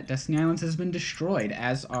learn that Destiny Islands has been destroyed,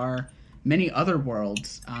 as are many other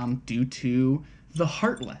worlds, due to the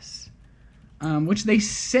Heartless, which they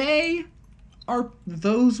say are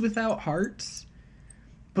those without hearts,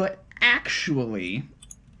 but actually,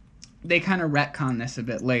 they kind of retcon this a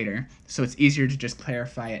bit later, so it's easier to just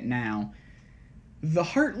clarify it now. The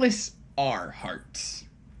Heartless are hearts.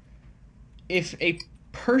 If a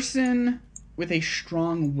person with a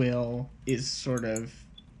strong will is sort of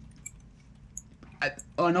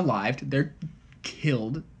unalived, they're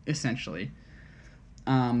killed, essentially,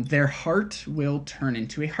 their heart will turn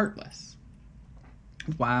into a Heartless.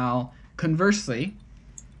 While, conversely,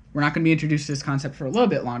 we're not going to be introduced to this concept for a little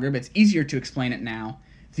bit longer, but it's easier to explain it now.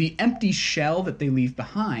 The empty shell that they leave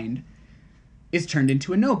behind is turned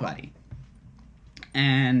into a nobody.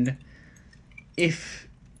 And if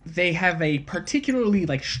they have a particularly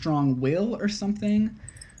strong will or something,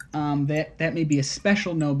 that may be a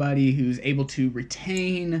special nobody who's able to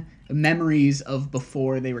retain memories of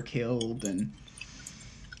before they were killed and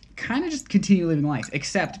kind of just continue living life.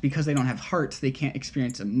 Except because they don't have hearts, they can't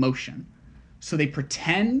experience emotion. So they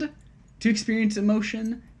pretend to experience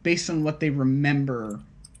emotion based on what they remember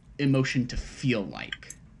emotion to feel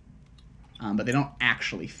like. But they don't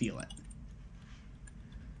actually feel it.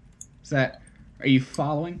 Are you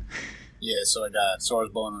following? Yeah, so I got Sora's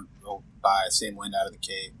blown by the same wind out of the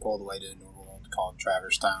cave, pulled away to a new world called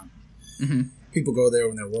Traverse Town. Mm-hmm. People go there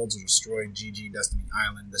when their worlds are destroyed. GG, Destiny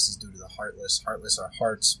Island. This is due to the Heartless. Heartless are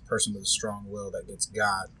hearts, person with a strong will that gets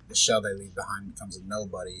got. The shell they leave behind becomes a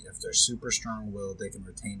nobody. If they're super strong-willed, they can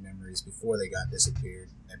retain memories before they got disappeared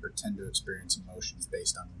and pretend to experience emotions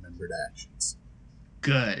based on remembered actions.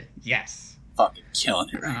 Good. Yes. Fucking killing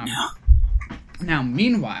it right now. Now,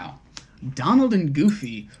 meanwhile, Donald and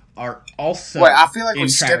Goofy are also. Wait, I feel like we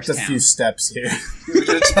Traverse skipped a Town. few steps here. We're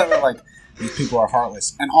just like, these people are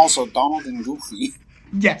heartless. And also, Donald and Goofy.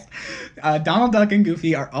 Yes. Donald Duck and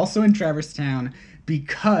Goofy are also in Traverse Town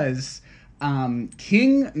because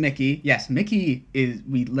King Mickey, yes, Mickey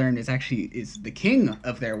we learned is the king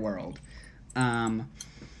of their world.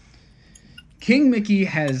 King Mickey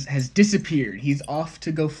has disappeared. He's off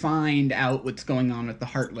to go find out what's going on with the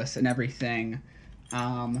Heartless and everything.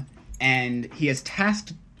 And he has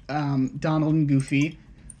tasked Donald and Goofy,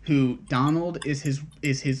 who Donald is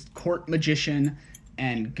his court magician,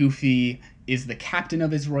 and Goofy is the captain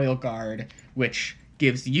of his royal guard, which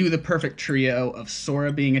gives you the perfect trio of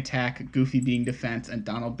Sora being attack, Goofy being defense, and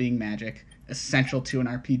Donald being magic, essential to an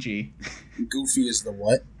RPG. Goofy is the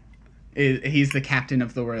what? He's the captain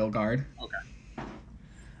of the royal guard. Okay.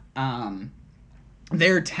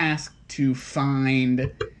 They're tasked to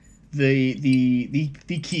find the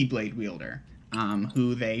Keyblade wielder,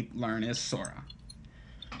 who they learn is Sora.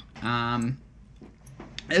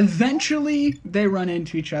 Eventually, they run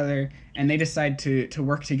into each other, and they decide to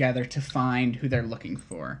work together to find who they're looking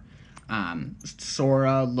for.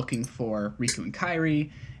 Sora looking for Riku and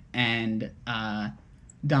Kairi, and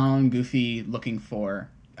Donald and Goofy looking for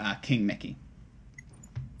King Mickey.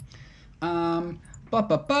 Jump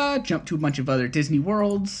to a bunch of other Disney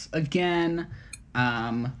worlds again.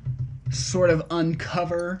 Sort of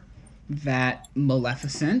uncover that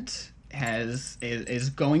Maleficent is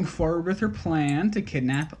going forward with her plan to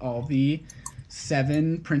kidnap all the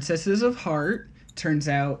 7 princesses of heart. Turns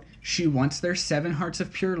out she wants their 7 hearts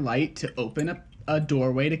of pure light to open a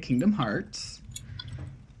doorway to Kingdom Hearts.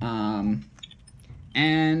 And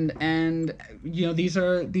you know, these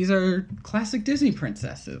are classic Disney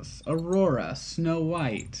princesses: Aurora, Snow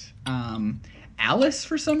White, Alice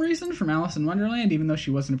for some reason from Alice in Wonderland, even though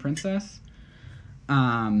she wasn't a princess.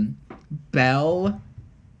 Belle,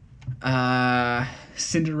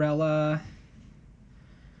 Cinderella,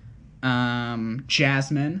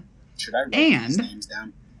 Jasmine. Should I write these names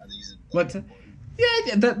down? Are these what's it?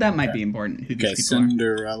 Yeah, that might be important. Who these people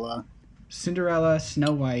Cinderella. Cinderella,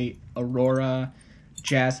 Snow White, Aurora,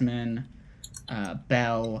 Jasmine,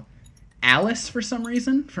 Belle, Alice for some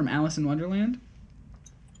reason from Alice in Wonderland,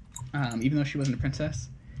 even though she wasn't a princess,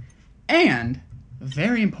 and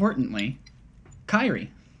very importantly, Kairi.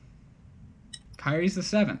 Kairi's the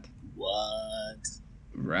 7th. What?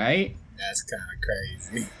 Right? That's kind of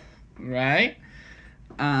crazy. Right?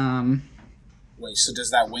 Wait, so does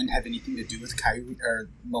that wind have anything to do with Kairi or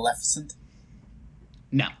Maleficent?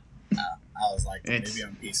 No. I was like, maybe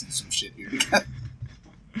I'm piecing some shit here.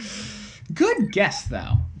 Good guess,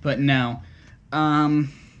 though, but no.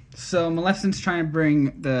 So Maleficent's trying to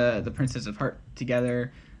bring the Princess of Heart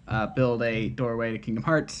together, build a doorway to Kingdom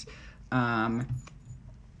Hearts.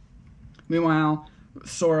 Meanwhile,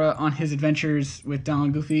 Sora on his adventures with Donald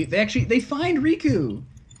and Goofy, they find Riku.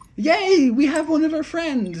 Yay, we have one of our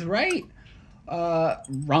friends, right?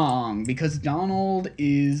 Wrong, because Donald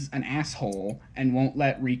is an asshole and won't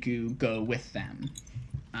let Riku go with them.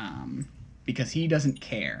 Because he doesn't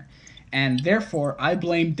care. And therefore, I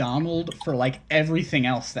blame Donald for, everything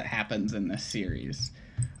else that happens in this series.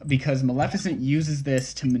 Because Maleficent uses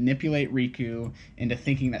this to manipulate Riku into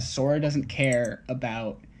thinking that Sora doesn't care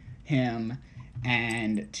about him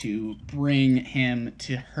and to bring him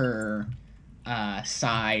to her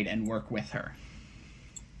side and work with her.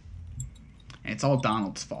 And it's all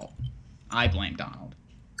Donald's fault. I blame Donald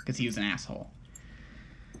because he was an asshole.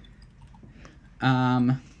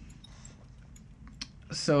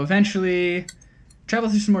 So eventually, travel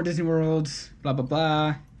through some more Disney worlds, blah, blah,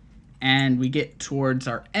 blah, and we get towards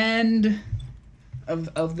our end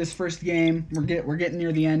of this first game. We're getting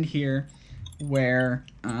near the end here, where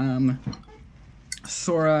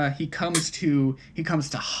Sora, he comes to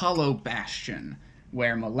Hollow Bastion,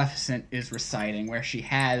 where Maleficent is residing, where she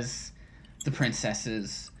has the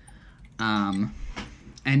princesses, and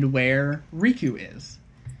where Riku is.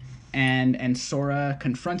 And Sora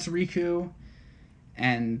confronts Riku,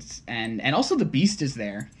 and also the Beast is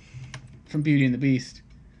there from Beauty and the Beast.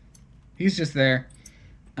 he's just there.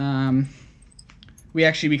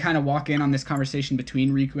 We kind of walk in on this conversation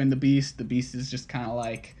between Riku and the Beast. The Beast is just kind of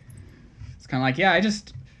like, yeah,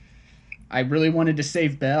 I really wanted to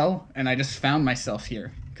save Belle, and I just found myself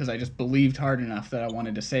here because I just believed hard enough that I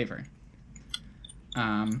wanted to save her.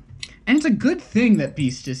 And it's a good thing that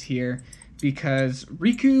Beast is here because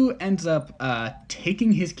Riku ends up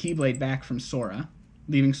taking his Keyblade back from Sora,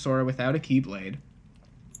 leaving Sora without a Keyblade.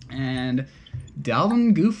 And Dalton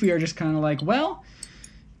and Goofy are just kind of like, well,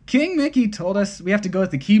 King Mickey told us we have to go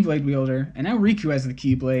with the Keyblade wielder, and now Riku has the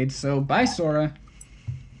Keyblade, so bye, Sora.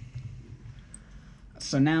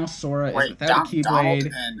 So now Sora is without a Keyblade. Donald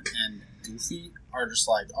and Goofy are just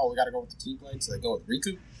like, oh, we gotta go with the Keyblade, so they go with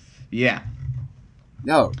Riku? Yeah.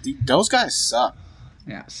 Yo, those guys suck.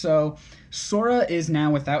 Yeah, so Sora is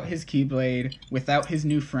now without his Keyblade, without his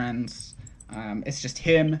new friends. It's just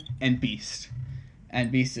him and Beast.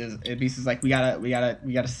 And Beast is like, we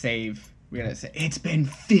gotta save. It's been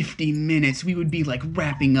 50 minutes. We would be like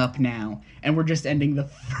wrapping up now, and we're just ending the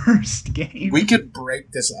first game. We could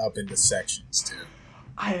break this up into sections too.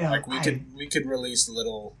 I know. Like we could release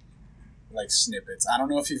little like snippets. I don't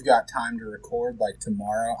know if you've got time to record like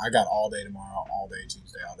tomorrow. I got all day tomorrow, all day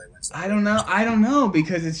Tuesday, all day Wednesday. I don't know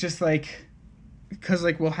because it's just like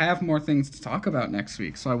we'll have more things to talk about next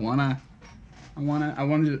week. So I wanna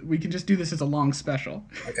we can just do this as a long special.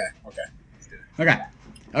 Okay. Let's do it.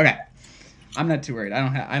 Okay. I'm not too worried. I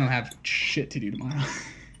don't have shit to do tomorrow.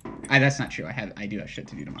 That's not true. I do have shit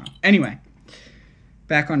to do tomorrow. Anyway,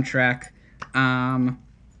 back on track.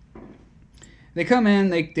 They come in.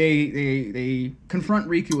 They confront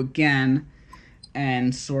Riku again,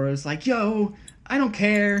 and Sora's like, "Yo, I don't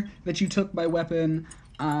care that you took my weapon.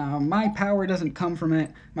 My power doesn't come from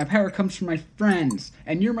it. My power comes from my friends,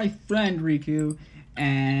 and you're my friend, Riku."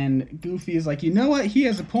 And Goofy is like, "You know what? He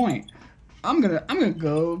has a point. I'm gonna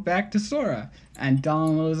go back to Sora." And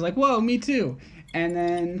Donald is like, "Whoa, me too." And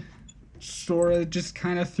then Sora just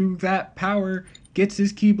kind of through that power gets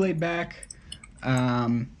his Keyblade back,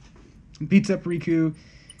 beats up Riku,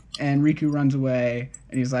 and Riku runs away.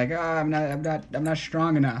 And he's like, I'm not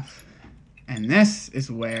strong enough." And this is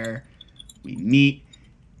where we meet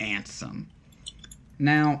Ansem.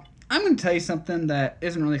 Now, I'm gonna tell you something that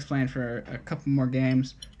isn't really explained for a couple more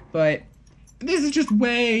games, but this is just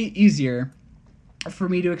way easier for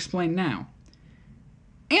me to explain now.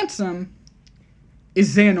 Ansem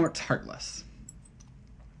is Xehanort's Heartless.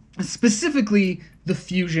 Specifically, the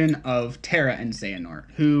fusion of Terra and Xehanort,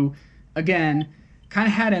 who, again, kind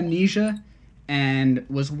of had amnesia and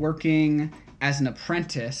was working as an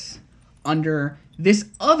apprentice under this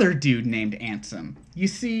other dude named Ansem. You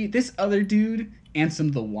see, this other dude,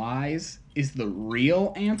 Ansem the Wise, is the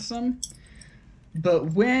real Ansem.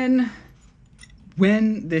 But when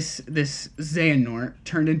this Xehanort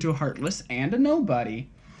turned into a Heartless and a nobody,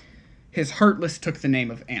 his Heartless took the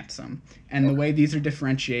name of Ansem. And the way these are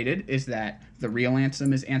differentiated is that the real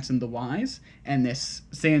Ansem is Ansem the Wise, and this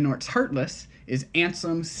Xehanort's Heartless is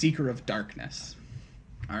Ansem, Seeker of Darkness.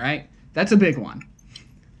 Alright? That's a big one.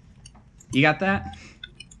 You got that?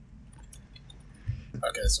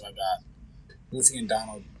 Okay, so I got Goofy and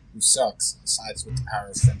Donald, who sucks, sides with the power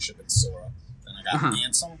of friendship and Sora. Then I got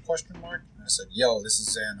Ansem, ? And I said, yo, this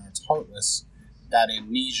is Xehanort's Heartless. That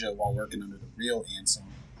amnesia while working under the real Ansem,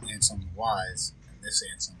 Ansem the Wise. And this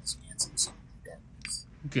Ansem is Ansem, Seeker of Darkness.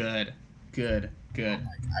 Good. I'm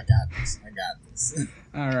like, I got this.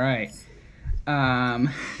 All right.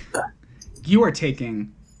 You are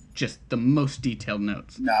taking just the most detailed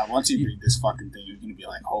notes. Nah, once you read this fucking thing, you're gonna be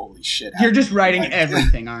like, holy shit. You're just writing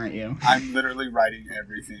everything, aren't you? I'm literally writing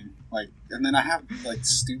everything. Like, and then I have, like,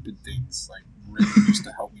 stupid things, like, written just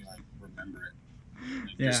to help me, like, remember it.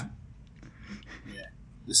 Like, yeah.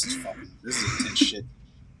 This is intense shit.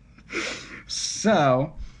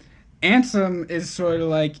 So, Ansem is sort of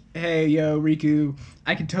like, hey, yo, Riku,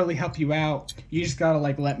 I can totally help you out. You just gotta,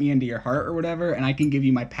 like, let me into your heart or whatever, and I can give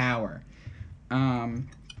you my power.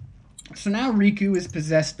 So now Riku is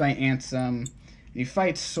possessed by Ansem. He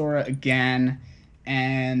fights Sora again,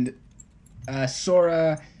 and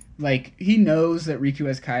Sora, like, he knows that Riku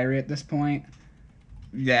has Kairi at this point.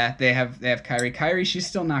 Yeah, they have Kairi. Kairi, she's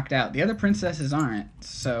still knocked out. The other princesses aren't.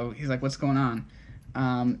 So he's like, what's going on?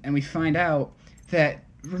 And we find out that,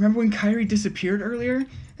 remember when Kairi disappeared earlier?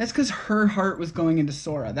 That's because her heart was going into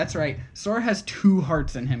Sora. That's right. Sora has 2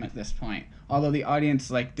 hearts in him at this point. Although the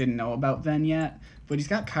audience, like, didn't know about Ven yet. But he's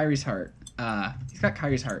got Kairi's heart. He's got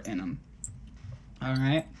Kairi's heart in him.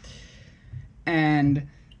 Alright? And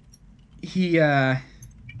Riku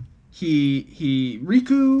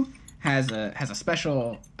has a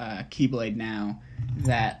special Keyblade now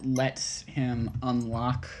that lets him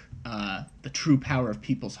unlock the true power of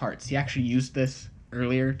people's hearts. He actually used this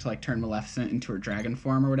earlier to like turn Maleficent into her dragon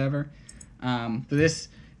form or whatever. But this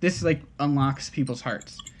like unlocks people's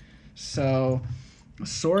hearts. So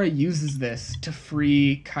Sora uses this to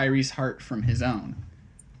free Kyrie's heart from his own.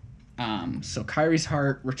 So Kyrie's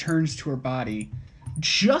heart returns to her body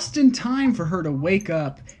just in time for her to wake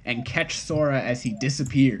up and catch Sora as he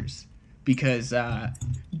disappears. Because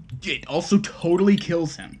it also totally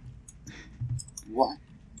kills him. What?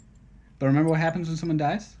 But remember what happens when someone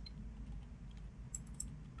dies?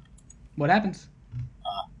 What happens?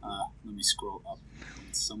 Let me scroll up.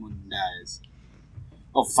 When someone dies.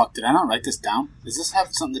 Oh fuck! Did I not write this down? Does this have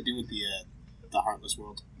something to do with the Heartless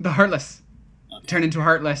world? The Heartless. Okay. Turn into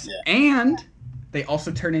Heartless. Yeah. And they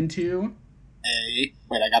also turn into... Wait,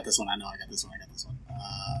 I got this one. I know I got this one.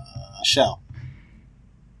 A shell.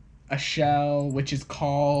 A shell, which is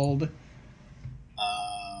called...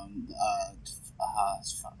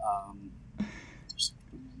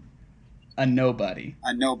 a nobody.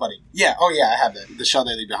 A nobody. Yeah. Oh yeah, I have that. The shell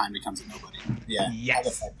they leave behind becomes a nobody. Yeah. Yes. How the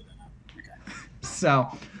fuck did I know? Okay. So,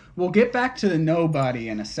 we'll get back to the nobody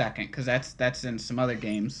in a second, because that's in some other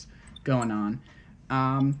games going on.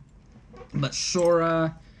 But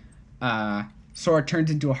Sora turns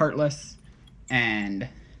into a Heartless, and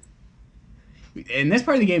in this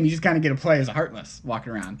part of the game, you just kind of get to play as a Heartless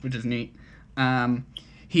walking around, which is neat.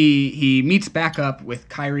 He meets back up with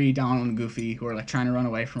Kyrie, Donald, and Goofy, who are like trying to run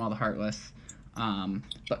away from all the Heartless.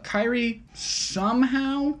 But Kyrie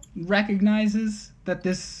somehow recognizes that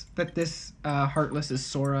this Heartless is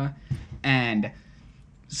Sora, and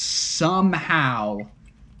somehow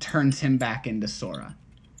turns him back into Sora.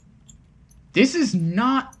 This is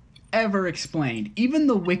not ever explained. Even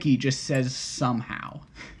the wiki just says somehow.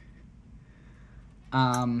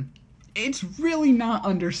 It's really not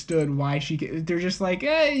understood why they're just like,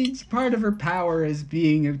 hey, it's part of her power as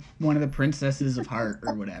being one of the princesses of heart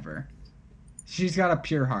or whatever. She's got a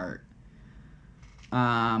pure heart.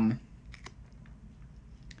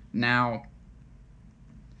 Now,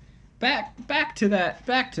 back to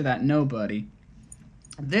that nobody.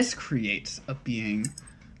 This creates a being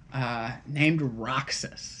named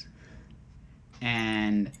Roxas,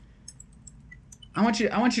 and I want you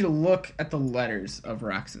to look at the letters of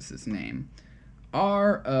Roxas's name.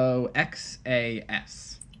 Roxas.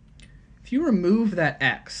 If you remove that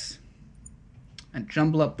X and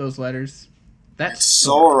jumble up those letters, that's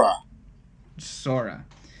Sora. Sora.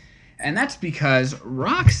 And that's because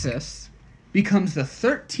Roxas becomes the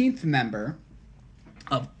 13th member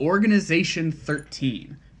of Organization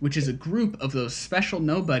 13, which is a group of those special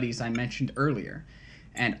nobodies I mentioned earlier.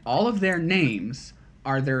 And all of their names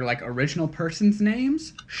are their like original person's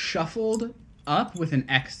names shuffled up with an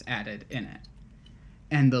X added in it.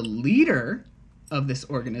 And the leader of this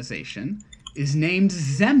organization is named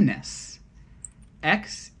Xemnas.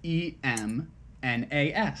 Xemnas.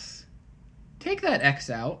 Take that X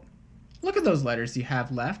out. Look at those letters you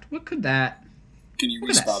have left. What could that... Can you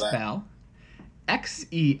respell that? Spell? Xemnas.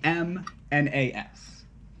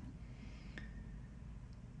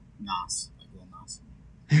 Nas. Like Lil Nas.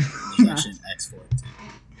 There's actually an X for it, too.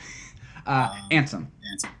 Ansem.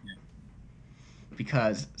 Ansem, yeah.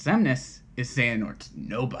 Because Xemnas is Xehanort's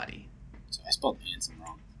nobody. So I spelled Ansem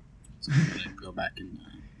wrong. So I'm going to go back and...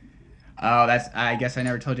 Oh, I guess I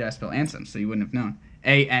never told you I spelled Ansem, so you wouldn't have known.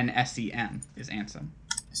 Ansem is Ansem.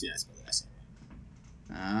 See, I spelled S.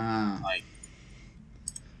 Ah. Like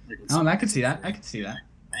oh, I could see that. I could see that.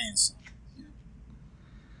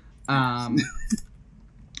 Ansem.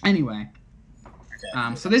 Anyway.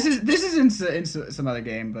 Okay. So this is in some other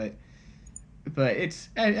game, but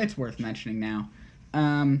it's worth mentioning now.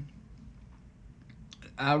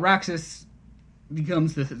 Roxas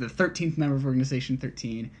becomes the 13th member of Organization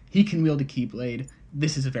 13. He can wield a Keyblade.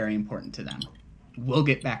 This is very important to them. We'll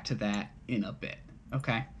get back to that in a bit.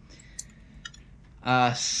 Okay.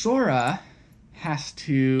 Sora has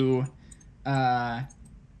to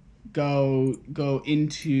go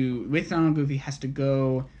into with Donald Goofy has to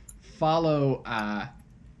go follow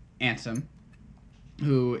Ansem,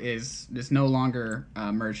 who is no longer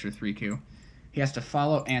merged with Riku. He has to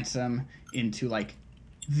follow Ansem into like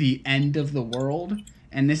the end of the world,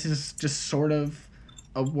 and this is just sort of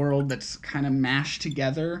a world that's kind of mashed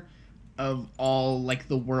together of all like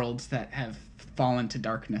the worlds that have fallen to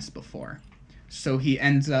darkness before. So he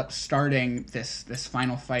ends up starting this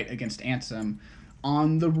final fight against Ansem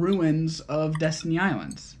on the ruins of Destiny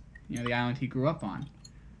Islands, the island he grew up on.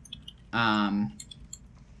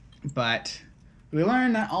 But we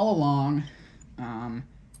learned that all along,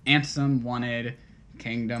 Ansem wanted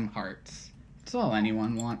Kingdom Hearts. It's all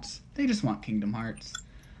anyone wants. They just want Kingdom Hearts.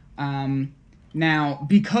 Now,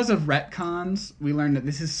 because of retcons, we learned that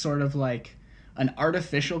this is sort of like an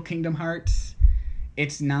artificial Kingdom Hearts.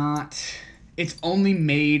 It's not. It's only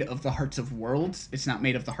made of the hearts of worlds. It's not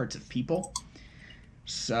made of the hearts of people.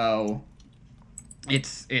 So,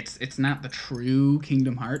 it's not the true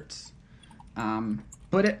Kingdom Hearts.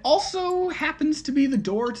 But it also happens to be the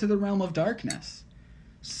door to the realm of darkness.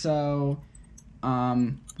 So,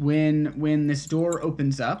 when this door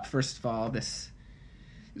opens up, first of all, this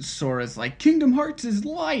Sora's like, Kingdom Hearts is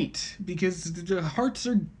light because the hearts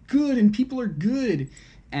are good and people are good,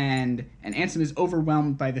 and Ansem is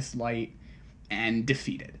overwhelmed by this light and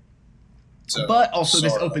defeated. So, but also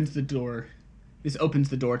Sora. This opens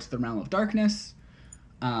the door to the realm of darkness.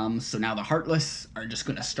 So now the Heartless are just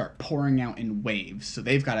going to start pouring out in waves. So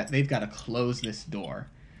they've got to close this door.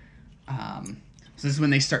 So this is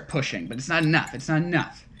when they start pushing, but it's not enough. It's not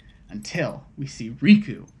enough until we see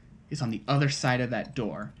Riku is on the other side of that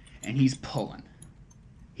door, and he's pulling.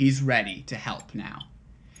 He's ready to help now.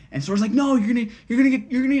 And Sora's like, "No, you're gonna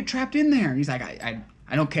get trapped in there." And he's like, "I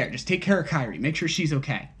don't care. Just take care of Kairi. Make sure she's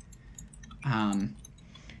okay." And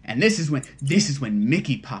this is when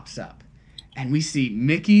Mickey pops up. And we see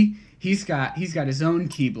Mickey. He's got his own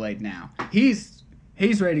Keyblade now. He's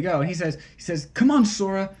ready to go. And he says, "Come on,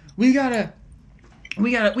 Sora. We gotta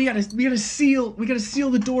seal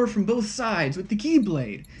the door from both sides with the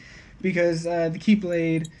Keyblade, because the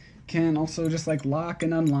Keyblade can also just like lock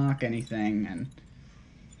and unlock anything."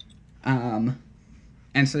 And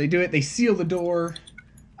so they do it. They seal the door.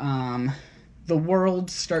 The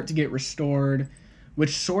worlds start to get restored,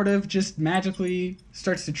 which sort of just magically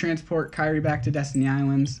starts to transport Kairi back to Destiny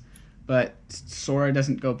Islands, but Sora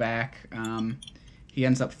doesn't go back. He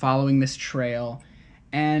ends up following this trail,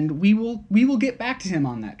 and we will get back to him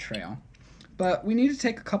on that trail. But we need to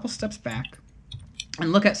take a couple steps back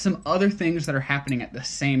and look at some other things that are happening at the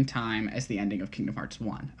same time as the ending of Kingdom Hearts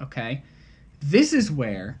 1, okay? This is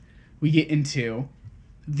where we get into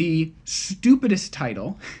the stupidest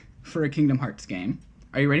title for a Kingdom Hearts game.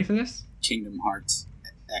 Are you ready for this? Kingdom Hearts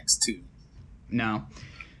X2. No.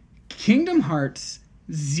 Kingdom Hearts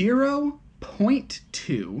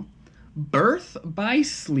 0.2 Birth by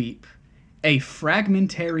Sleep, a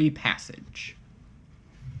Fragmentary Passage.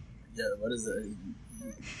 Yeah, what is that?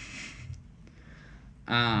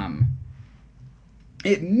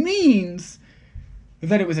 It means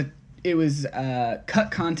that it was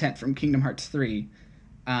cut content from Kingdom Hearts 3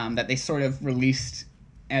 that they sort of released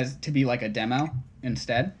as to be like a demo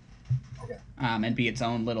instead. Okay. And be its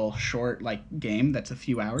own little short like game that's a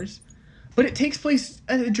few hours. But it takes place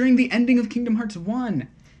during the ending of Kingdom Hearts 1.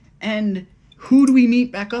 And who do we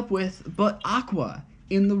meet back up with but Aqua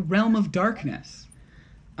in the Realm of Darkness?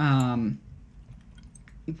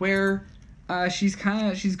 Where she's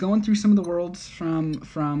going through some of the worlds from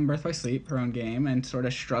Birth by Sleep, her own game, and sort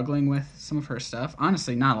of struggling with some of her stuff.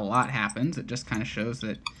 Honestly, not a lot happens. It just kind of shows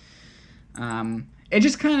that it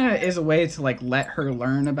just kind of is a way to like let her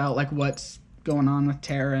learn about like what's going on with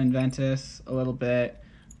Terra and Ventus a little bit.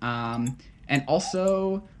 And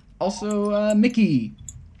also Mickey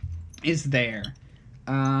is there.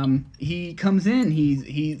 He comes in.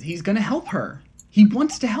 He's gonna help her. He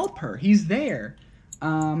wants to help her. He's there.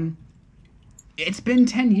 It's been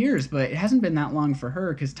 10 years, but it hasn't been that long for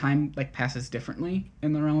her because time like passes differently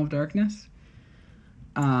in the Realm of Darkness.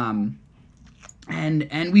 And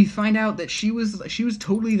we find out that she was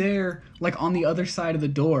totally there, like on the other side of the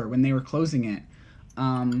door when they were closing it.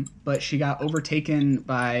 But she got overtaken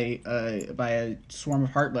by a swarm of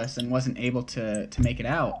Heartless and wasn't able to make it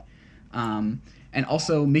out. And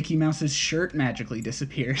also Mickey Mouse's shirt magically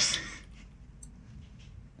disappears.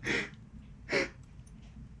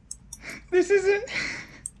 This is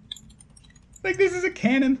a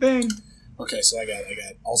canon thing. Okay, so I got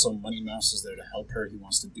also Money Mouse is there to help her. He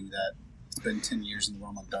wants to do that. It's been 10 years in the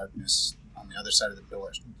Realm of Darkness on the other side of the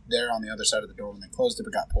door. There on the other side of the door when they closed it,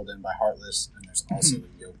 but got pulled in by Heartless, and there's also a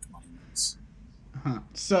yoked Money Mouse.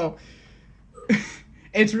 So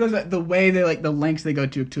it's really the way they like the lengths they go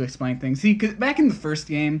to explain things. See, because back in the first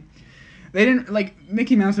game, they didn't like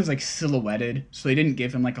Mickey Mouse was like silhouetted, so they didn't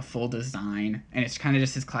give him like a full design, and it's kind of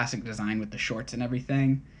just his classic design with the shorts and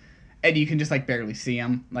everything, and you can just like barely see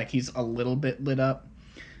him, like he's a little bit lit up.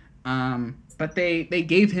 But they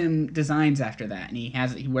gave him designs after that, and he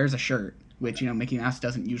wears a shirt, which Mickey Mouse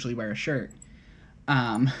doesn't usually wear a shirt.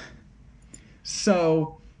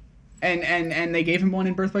 So, and they gave him one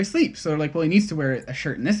in Birth by Sleep, so they're like, well, he needs to wear a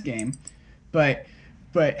shirt in this game, but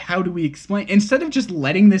how do we explain? Instead of just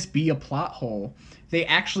letting this be a plot hole, they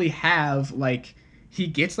actually have like he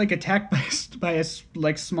gets like attacked by a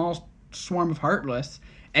like small swarm of Heartless,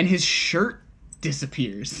 and his shirt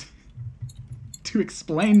disappears. to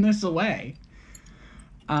explain this away,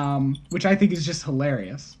 which I think is just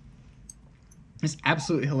hilarious. It's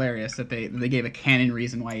absolutely hilarious that they gave a canon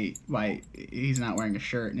reason why he's not wearing a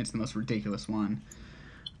shirt, and it's the most ridiculous one.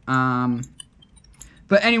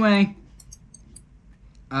 But anyway,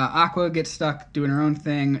 Aqua gets stuck doing her own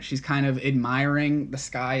thing. She's kind of admiring the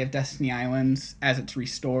sky of Destiny Islands as it's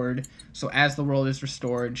restored. So as the world is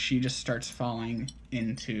restored, she just starts falling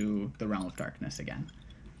into the realm of darkness again.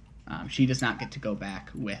 She does not get to go back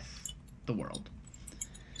with the world.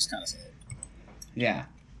 It's kind of sad. Yeah.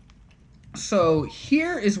 So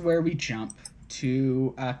here is where we jump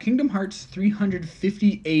to Kingdom Hearts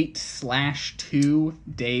 358/2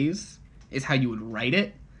 days is how you would write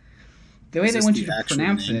it. The way they want you to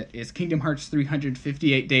pronounce it is Kingdom Hearts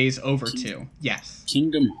 358 days over 2. Yes.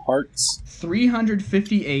 Kingdom Hearts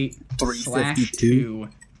 358/2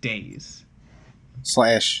 days.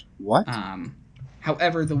 Slash what?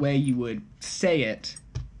 However, the way you would say it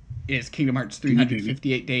is Kingdom Hearts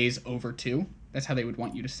 358 days over 2. That's how they would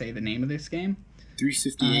want you to say the name of this game.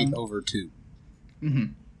 358 over 2. Mm-hmm.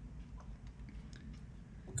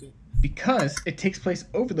 Okay. Because it takes place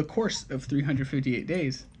over the course of 358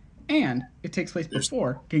 days. And it takes place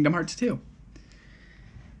before Kingdom Hearts 2.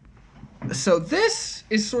 So this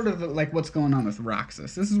is sort of like what's going on with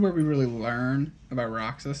Roxas. This is where we really learn about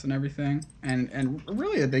Roxas and everything. And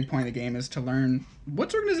really a big point of the game is to learn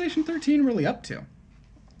what's Organization 13 really up to.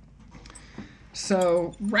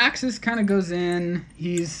 So Roxas kind of goes in.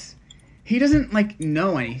 He doesn't like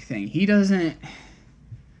know anything. He doesn't,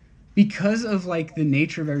 because of like the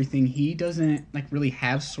nature of everything, he doesn't like really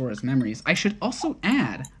have Sora's memories. I should also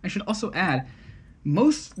add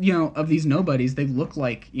most, of these nobodies, they look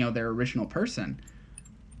like, their original person.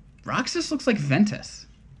 Roxas looks like Ventus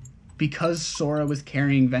because Sora was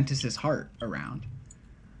carrying Ventus's heart around.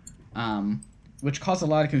 Which caused a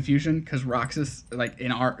lot of confusion because Roxas,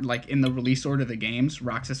 in the release order of the games,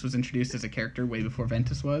 Roxas was introduced as a character way before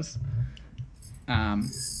Ventus was.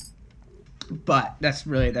 But that's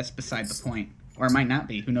beside the point. Or it might not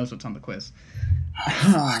be. Who knows what's on the quiz.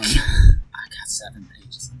 I got 7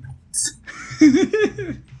 pages of notes.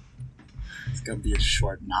 It's going to be a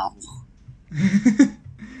short novel.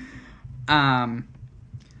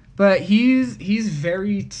 But he's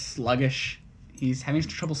very sluggish. He's having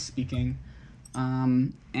trouble speaking.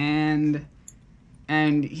 And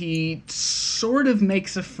he sort of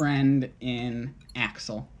makes a friend in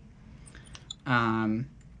Axel.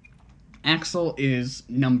 Axel is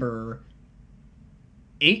number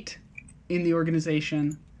 8 in the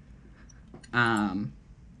organization.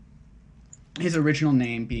 His original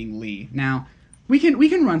name being Lee. Now, we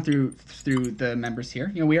can run through the members here.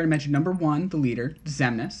 We already mentioned number 1, the leader,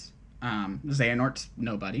 Xemnas. Xehanort's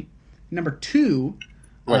nobody. Number 2,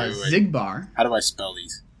 wait. Zigbar. How do I spell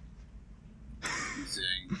these?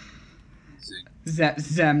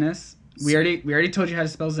 Xemnas. We already told you how to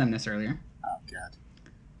spell Xemnas earlier. Oh God.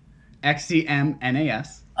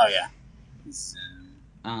 Xemnas. Oh yeah.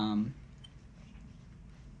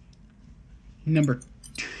 Number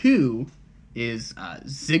 2 is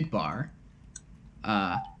Zigbar.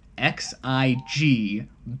 Xigbar.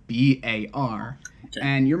 Okay.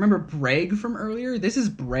 And you remember Bragg from earlier? This is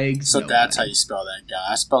Bragg's. So that's how you spell that guy.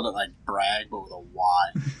 I spelled it like Bragg, but with a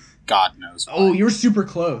Y. God knows why. Oh, you're super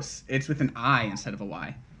close. It's with an I instead of a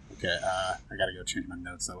Y. Okay, I gotta go change my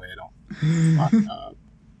notes that way I don't.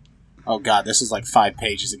 Oh God, this is like 5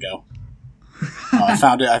 pages ago. I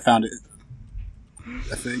found it. I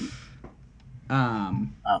think. Oh,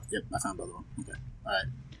 yep, I found the other one. Okay, all right.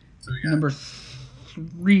 So we got number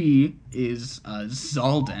 3 is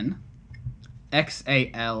Xaldin.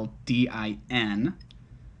 Xaldin.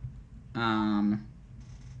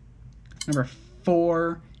 Number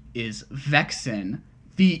 4 is Vexen.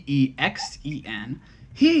 Vexen.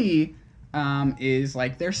 He is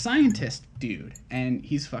like their scientist dude, and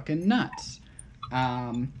he's fucking nuts.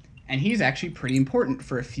 And he's actually pretty important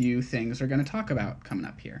for a few things we're going to talk about coming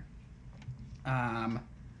up here.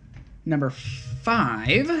 Number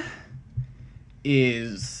 5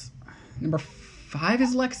 is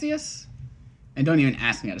Lexius. And don't even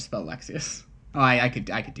ask me how to spell Lexius. Oh, I could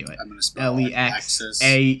do it. I'm gonna spell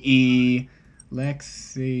Lexae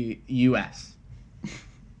Lexius.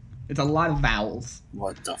 It's a lot of vowels.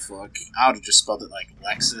 What the fuck? I would have just spelled it like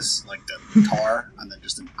Lexus, like the car, and then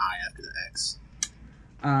just an I after the X.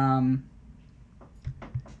 And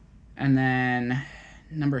then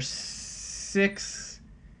number 6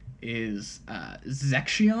 is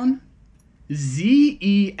Zexion.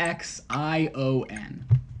 Zexion.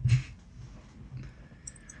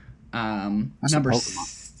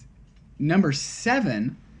 Number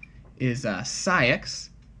 7 is Cyax.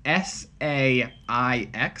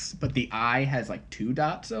 SAIX, but the I has like 2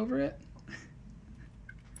 dots over it.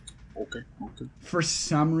 Okay. For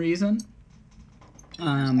some reason.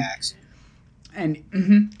 Axel. And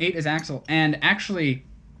 8 is Axel. And actually,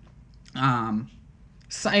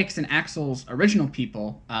 Sykes and Axel's original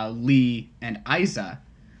people, Lee and Isa,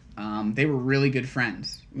 they were really good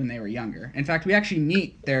friends when they were younger. In fact, we actually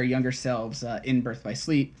meet their younger selves in Birth by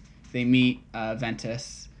Sleep. They meet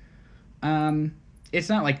Ventus. It's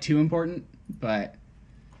not like too important, but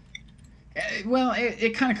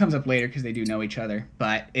it kind of comes up later because they do know each other,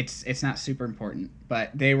 but it's not super important.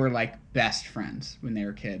 But they were like best friends when they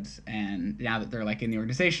were kids, and now that they're like in the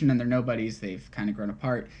organization and they're nobodies, they've kind of grown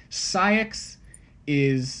apart. Sykes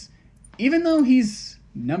is, even though he's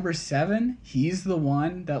number 7, he's the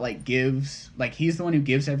one that he's the one who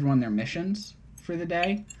gives everyone their missions for the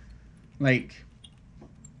day. Like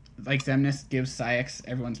Xemnas gives Sykes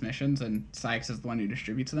everyone's missions, and Sykes is the one who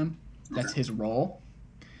distributes them. That's his role.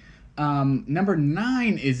 Number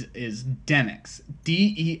 9 is Demyx,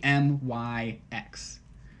 Demyx.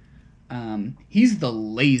 He's the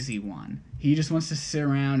lazy one. He just wants to sit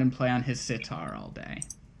around and play on his sitar all day.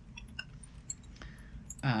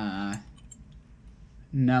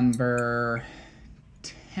 Number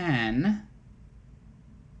 10.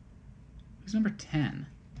 Who's number 10?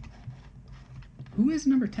 Who is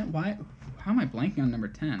number 10? Why? How am I blanking on number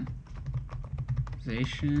 10?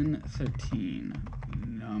 Organization 13.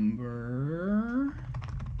 Number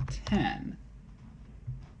 10.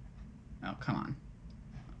 Oh, come on.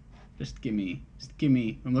 Just give me.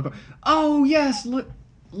 Oh, yes,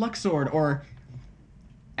 Luxord, or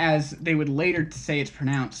as they would later say it's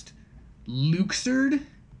pronounced, Luxord,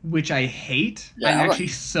 which I hate. Yeah, I'm actually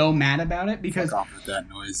so mad about it because fuck off with that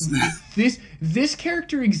noise. this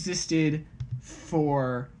character existed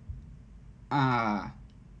for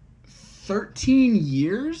 13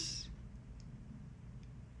 years?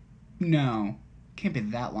 No, can't be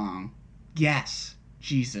that long. Yes,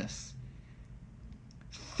 Jesus.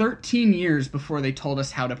 13 years before they told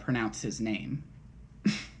us how to pronounce his name.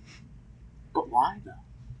 But why though?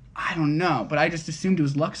 I don't know, but I just assumed it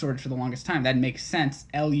was Luxord for the longest time. That makes sense.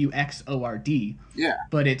 Luxord. Yeah.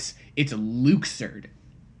 But it's Luxord.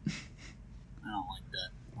 I don't like that.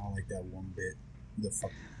 I don't like that one bit. The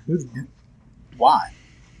fuck. Why?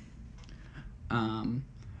 But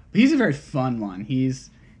he's a very fun one. He's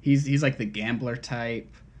like the gambler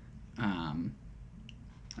type. I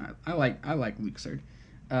like Luxord.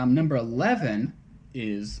 Number 11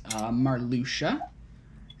 is Marluxia.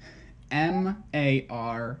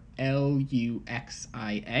 Marluxia.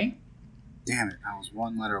 Damn it, I was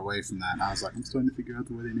one letter away from that. And I was like, I'm starting to figure out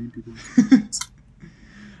the way they name people.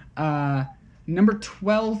 Number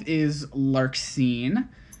 12 is Larxene.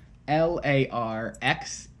 Larxene.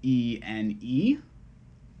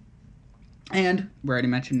 And we already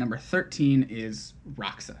mentioned number 13 is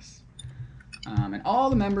Roxas. And all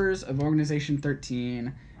the members of Organization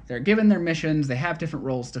 13, they're given their missions, they have different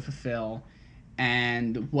roles to fulfill,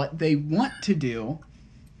 and what they want to do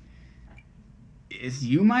is,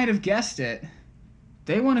 you might have guessed it,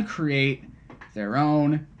 they want to create their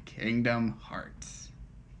own Kingdom Hearts.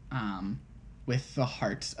 With the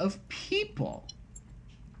hearts of people.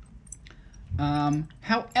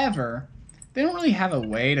 However, they don't really have a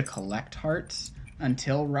way to collect hearts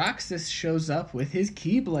until Roxas shows up with his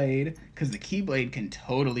Keyblade, because the Keyblade can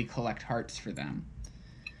totally collect hearts for them.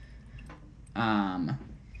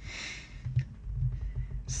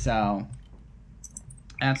 So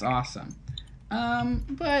that's awesome.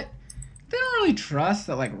 But they don't really trust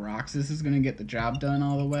that like Roxas is gonna get the job done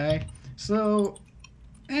all the way. So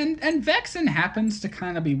and Vexen happens to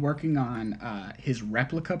kind of be working on his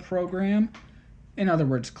replica program. In other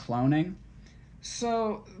words, cloning.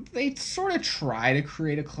 So they sort of try to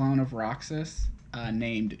create a clone of Roxas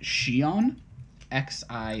named Xion,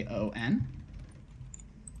 Xion.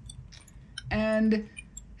 And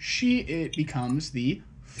it becomes the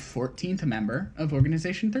 14th member of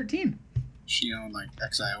Organization 13. Xion, like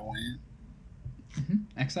Xion?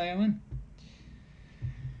 Mm-hmm. Xion.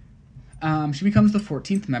 She becomes the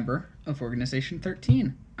 14th member of Organization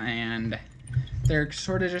 13. And they're just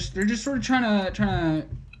sort of trying to,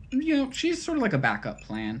 you know, she's sort of like a backup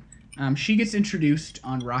plan. She gets introduced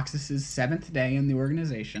on Roxas's 7th day in the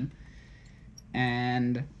organization.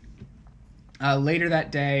 And later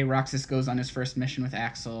that day, Roxas goes on his first mission with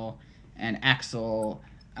Axel. And Axel,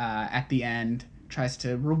 at the end, tries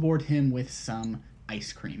to reward him with some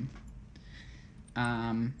ice cream.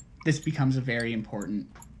 This becomes a very important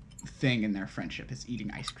thing in their friendship, is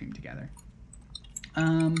eating ice cream together.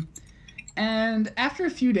 And And after a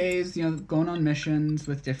few days, going on missions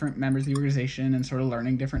with different members of the organization and sort of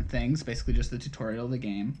learning different things, basically just the tutorial of the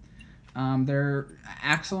game,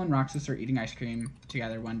 Axel and Roxas are eating ice cream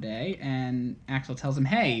together one day, and Axel tells him,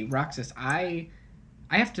 "Hey, Roxas, I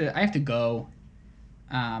have to go.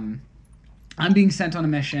 I'm being sent on a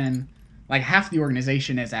mission. Like half the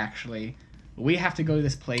organization is actually. We have to go to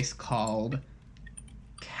this place called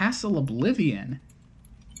Castle Oblivion.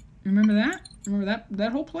 Remember that? Remember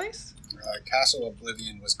that whole place? Castle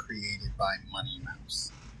Oblivion was created by Money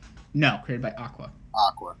Mouse. No, created by Aqua.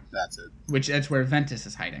 Aqua, that's it. That's where Ventus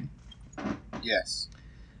is hiding. Yes,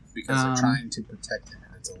 because they're trying to protect him,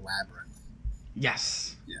 and it's a labyrinth.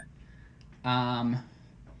 Yes. Yeah.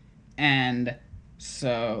 And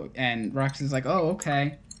Roxas is like, "Oh,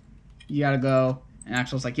 okay, you gotta go." And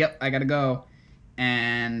Axel's like, "Yep, I gotta go."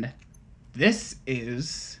 And this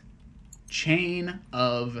is Chain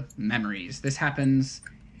of Memories. This happens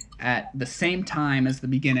at the same time as the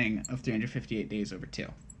beginning of 358 Days Over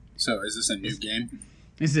 2. So is this a new game?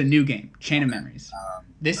 This is a new game, Chain of Memories.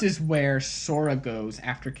 This is where Sora goes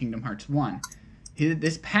after Kingdom Hearts 1.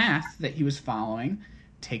 This path that he was following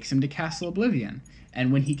takes him to Castle Oblivion.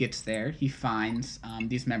 And when he gets there, he finds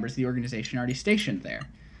these members of the organization already stationed there.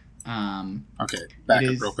 Okay, back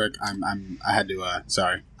up real quick. I had to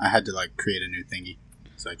like create a new thingy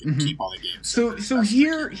so I can keep all the games. So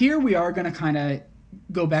here we are going to kind of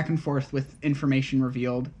go back and forth with information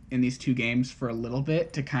revealed in these two games for a little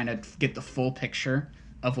bit to kind of get the full picture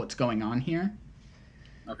of what's going on here.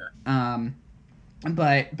 Okay.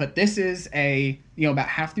 But this is about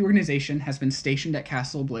half the organization has been stationed at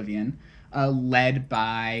Castle Oblivion, led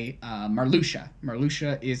by Marluxia.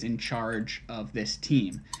 Marluxia is in charge of this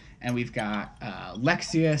team. And we've got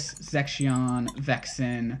Lexius, Zexion,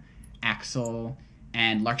 Vexen, Axel,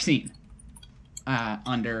 and Larxene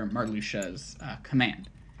under Marluxia's command.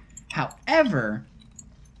 However,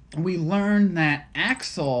 we learn that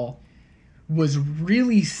Axel was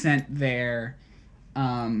really sent there,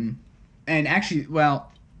 and actually,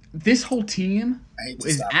 this whole team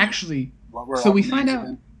is actually. So we find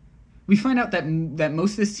out. We find out that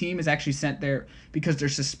most of this team is actually sent there because they're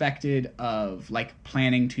suspected of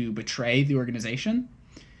planning to betray the organization,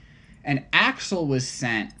 and Axel was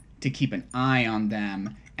sent to keep an eye on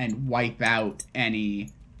them and wipe out any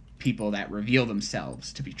people that reveal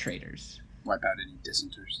themselves to be traitors. Wipe out any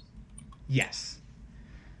dissenters. Yes.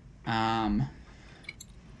 And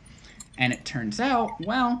it turns out,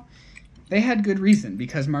 they had good reason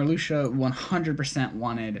because Marluxia 100%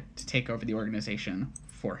 wanted to take over the organization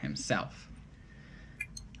for himself.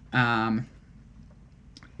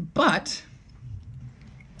 But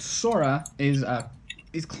Sora is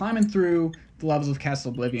climbing through the levels of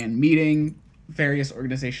Castle Oblivion, meeting various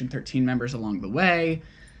Organization 13 members along the way,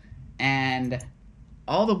 and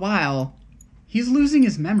all the while, he's losing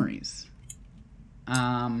his memories.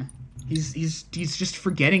 He's just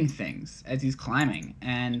forgetting things as he's climbing,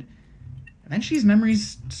 and eventually his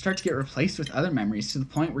memories start to get replaced with other memories to the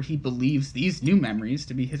point where he believes these new memories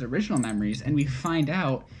to be his original memories, and we find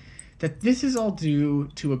out that this is all due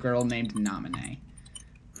to a girl named Naminé,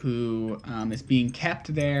 who is being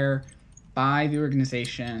kept there by the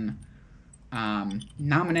organization.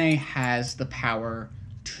 Naminé has the power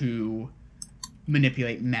to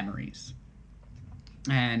manipulate memories.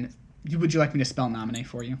 And would you like me to spell Naminé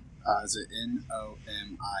for you? Is it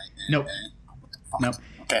Nomina? Nope. Nope.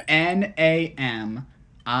 Okay. Namin,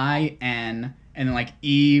 and then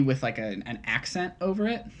E with an accent over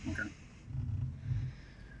it. Okay.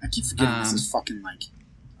 I keep forgetting this is fucking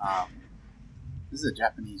this is a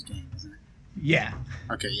Japanese game, isn't it? Yeah.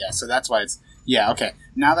 Okay, yeah, so that's why it's... Yeah, okay.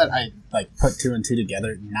 Now that I, put two and two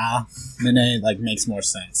together, Naminé, makes more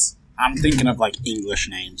sense. I'm thinking of, English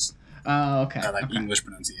names. Oh, okay. Or, okay. English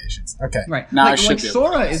pronunciations. Okay. Right. Now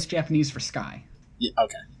Sora is Japanese for sky. Yeah,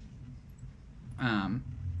 okay.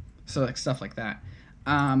 So, stuff like that.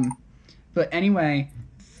 But anyway,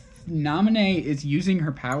 Naminé is using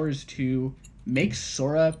her powers to make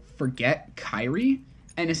Sora forget Kairi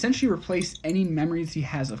and essentially replace any memories he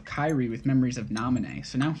has of Kairi with memories of Naminé.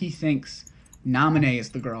 So now he thinks Naminé is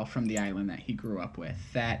the girl from the island that he grew up with,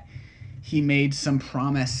 that he made some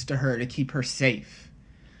promise to her to keep her safe.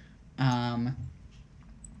 And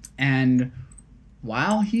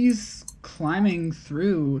while he's climbing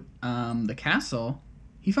through the castle,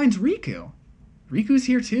 he finds Riku. Riku's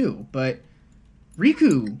here too, but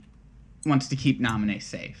Riku wants to keep Naminé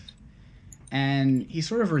safe. And he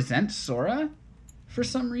sort of resents Sora for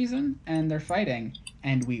some reason, and they're fighting.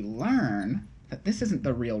 And we learn that this isn't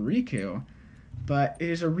the real Riku, but it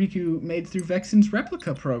is a Riku made through Vexen's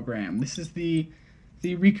replica program. This is the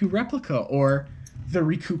Riku replica, or the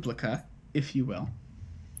Rikuplica, if you will.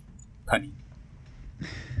 Punny.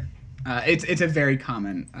 It's a very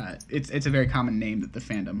common it's a very common name that the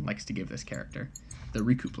fandom likes to give this character, the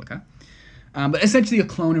Rikuplica. But essentially a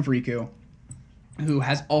clone of Riku, who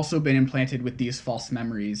has also been implanted with these false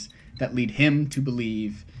memories that lead him to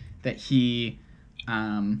believe that he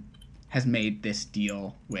has made this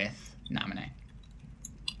deal with Namine.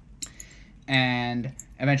 And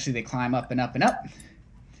eventually they climb up and up and up.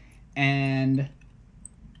 And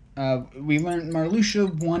we learned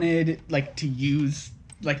Marluxia wanted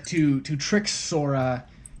to trick Sora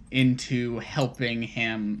into helping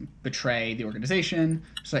him betray the organization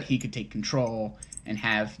so that he could take control and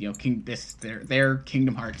have their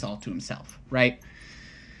Kingdom Hearts all to himself, right?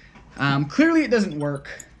 Clearly it doesn't work.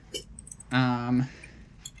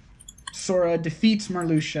 Sora defeats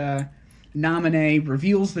Marluxia. Namine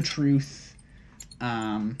reveals the truth.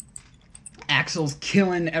 Axel's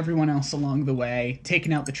killing everyone else along the way,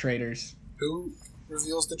 taking out the traitors. Who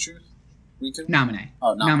reveals the truth? Riku? Namine.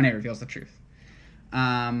 Oh, Namine reveals the truth.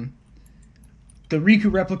 The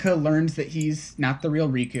Riku replica learns that he's not the real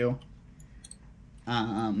Riku.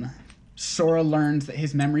 Sora learns that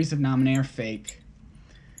his memories of Namine are fake.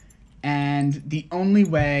 And the only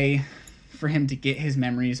way for him to get his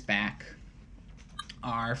memories back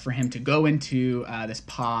are for him to go into this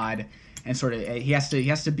pod and sort of he has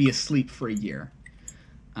to be asleep for a year.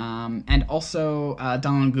 And also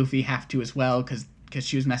Donald and Goofy have to as well because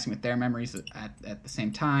she was messing with their memories at the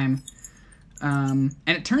same time. And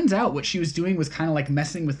it turns out what she was doing was kind of like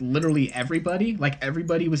messing with literally everybody. Like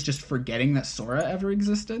everybody was just forgetting that Sora ever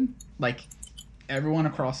existed. Like everyone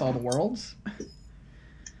across all the worlds.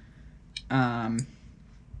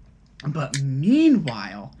 But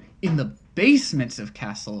meanwhile, in the basements of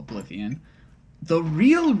Castle Oblivion, the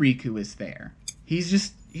real Riku is there. He's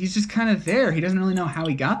just kind of there. He doesn't really know how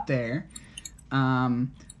he got there.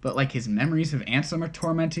 But like his memories of Ansem are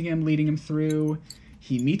tormenting him, leading him through.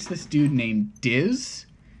 He meets this dude named Diz,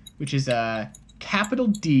 which is a capital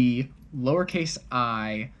D, lowercase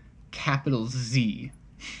I, capital Z.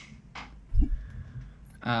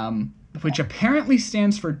 Which apparently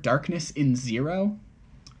stands for Darkness in Zero.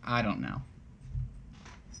 I don't know.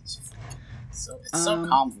 So it's so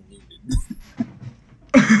convoluted.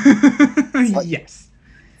 Yes.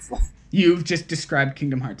 You've just described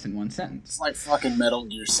Kingdom Hearts in one sentence. It's like fucking Metal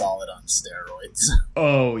Gear Solid on steroids.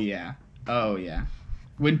 Oh, yeah. Oh, yeah.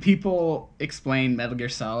 When people explain Metal Gear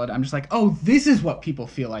Solid, I'm just like, oh, this is what people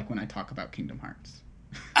feel like when I talk about Kingdom Hearts.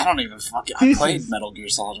 I don't even fucking... I played Metal Gear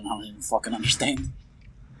Solid and I don't even fucking understand.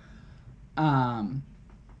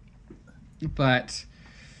 But...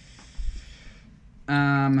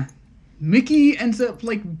 Mickey ends up,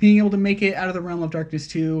 like, being able to make it out of the Realm of Darkness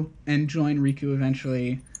too, and join Riku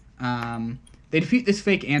eventually. They defeat this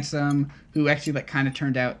fake Ansem, who actually, like, kind of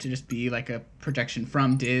turned out to just be, like, a projection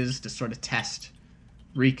from Diz to sort of test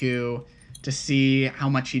Riku, to see how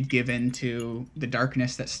much he'd given to the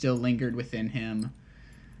darkness that still lingered within him,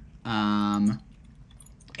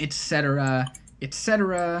 etc.,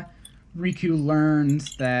 etc. Riku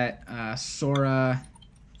learns that Sora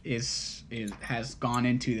has gone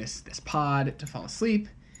into this pod to fall asleep,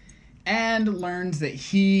 and learns that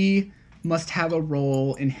he must have a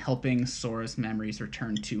role in helping Sora's memories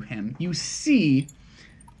return to him. You see,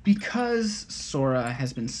 because Sora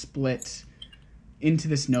has been split into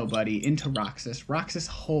this nobody, into Roxas, Roxas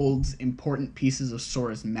holds important pieces of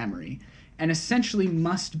Sora's memory, and essentially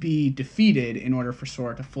must be defeated in order for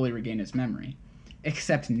Sora to fully regain his memory.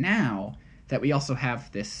 Except now that we also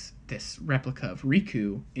have this replica of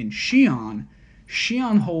Riku in Xion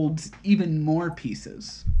holds even more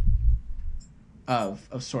pieces of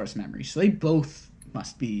Sora's memory. So they both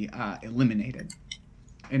must be eliminated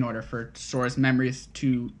in order for Sora's memories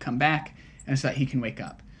to come back and so that he can wake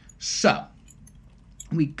up. So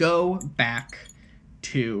we go back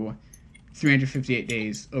to 358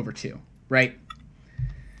 days over 2, right?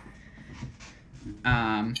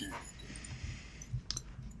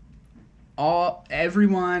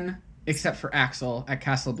 Everyone except for Axel at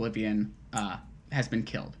Castle Oblivion has been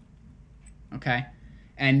killed. Okay?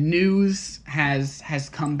 And news has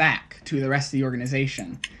come back to the rest of the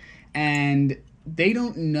organization. And they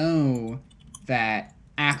don't know that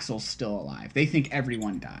Axel's still alive. They think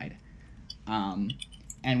everyone died.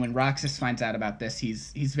 And when Roxas finds out about this,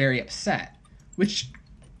 he's very upset. Which,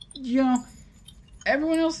 you know,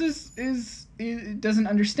 everyone else doesn't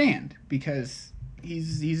understand, because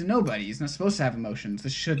he's a nobody. He's not supposed to have emotions.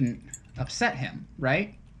 This shouldn't upset him,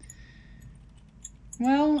 right?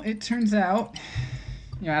 Well, it turns out,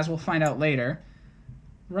 you know, as we'll find out later,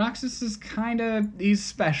 Roxas is he's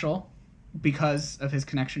special because of his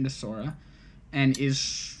connection to Sora, and is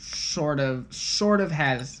sort of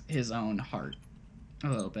has his own heart a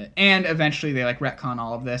little bit. And eventually they like retcon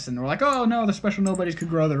all of this and they're like, oh no, the special nobodies could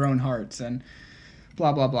grow their own hearts and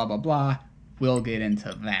blah blah blah blah blah. We'll get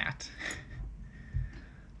into that.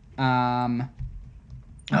 I'm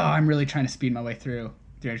really trying to speed my way through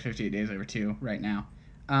 358 Days Over 2 right now.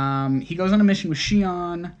 He goes on a mission with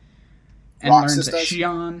Shion and learns that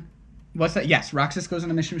Shion... What's that? Yes, Roxas goes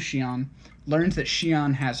on a mission with Shion, learns that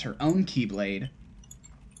Shion has her own Keyblade,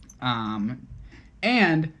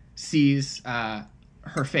 and sees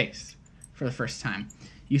her face for the first time.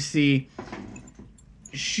 You see,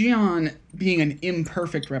 Shion, being an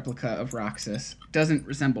imperfect replica of Roxas, doesn't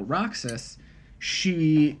resemble Roxas.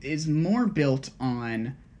 She is more built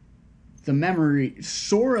on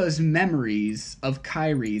Sora's memories of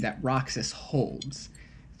Kairi that Roxas holds.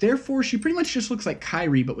 Therefore, she pretty much just looks like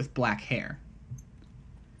Kairi, but with black hair.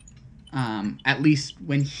 At least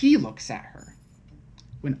when he looks at her.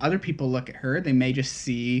 When other people look at her, they may just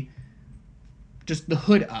see just the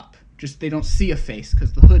hood up. Just they don't see a face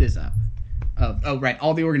because the hood is up. Oh, right.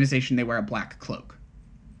 All the organization, they wear a black cloak.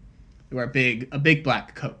 They wear a big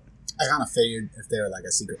black coat. I kind of figured if they were like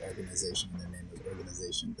a secret organization and their name was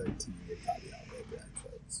Organization 13, they'd probably all wear black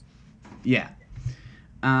clothes. Yeah.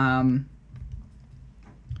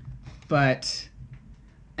 But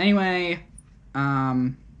anyway,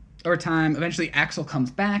 over time, eventually Axel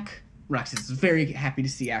comes back. Roxas is very happy to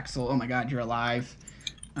see Axel. Oh my god, you're alive.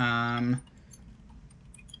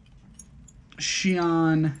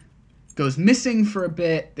 Shion goes missing for a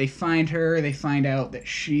bit. They find her. They find out that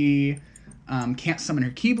she can't summon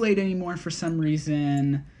her Keyblade anymore for some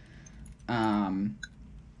reason.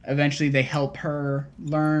 Eventually, they help her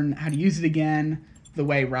learn how to use it again. The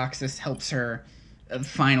way Roxas helps her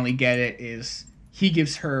finally get it is he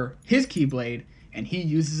gives her his Keyblade, and he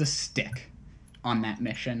uses a stick on that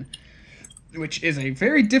mission, which is a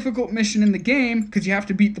very difficult mission in the game because you have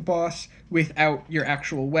to beat the boss without your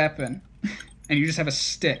actual weapon. And you just have a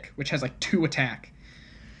stick, which has like 2 attack.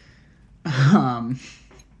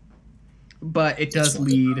 But it does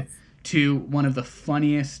lead to one of the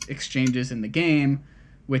funniest exchanges in the game,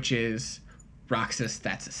 which is Roxas,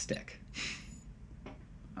 that's a stick.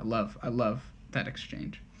 I love that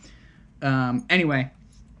exchange. Anyway,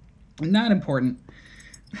 not important.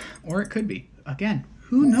 Or it could be. Again,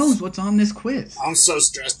 who knows what's on this quiz? I'm so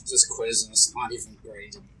stressed with this quiz and it's not even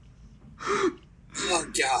graded. Oh,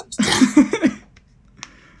 God.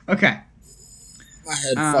 Okay. My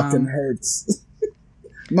head fucking hurts.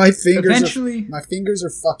 My fingers are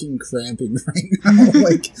fucking cramping right now.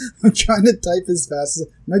 Like, I'm trying to type as fast as...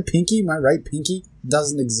 My right pinky,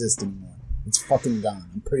 doesn't exist anymore. It's fucking gone.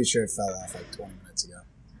 I'm pretty sure it fell off like 20 minutes ago.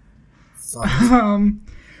 Fuck.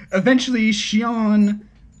 Eventually, Shion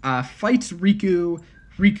fights Riku.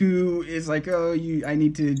 Riku is like, oh, I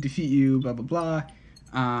need to defeat you, blah, blah,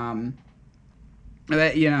 blah.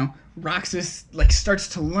 Roxas like starts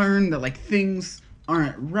to learn that like things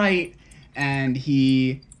aren't right, and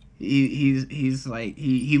he leaves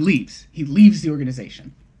the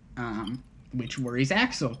organization, which worries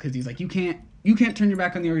Axel because he's like, you can't turn your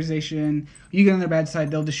back on the organization. You get on their bad side,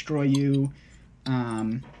 they'll destroy you.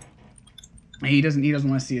 And he doesn't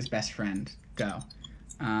want to see his best friend go.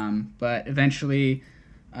 But eventually,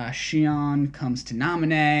 Shion comes to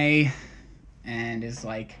Naminé and is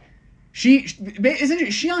like,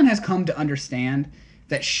 Shion has come to understand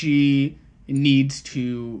that she needs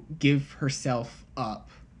to give herself up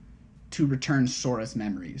to return Sora's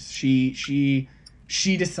memories. She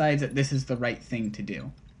decides that this is the right thing to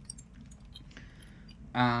do.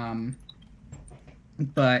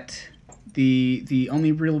 But the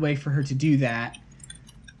only real way for her to do that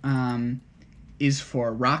is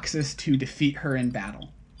for Roxas to defeat her in battle,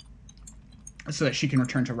 so that she can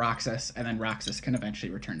return to Roxas, and then Roxas can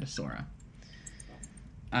eventually return to Sora.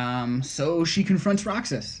 So she confronts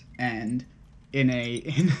Roxas, and in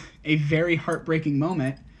a very heartbreaking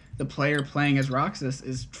moment, the player playing as Roxas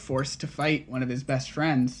is forced to fight one of his best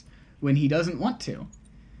friends when he doesn't want to.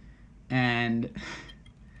 And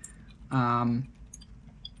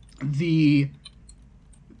the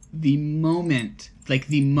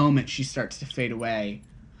moment she starts to fade away,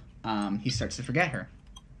 he starts to forget her.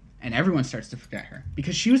 And everyone starts to forget her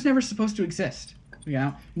because she was never supposed to exist.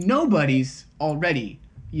 Nobody's already,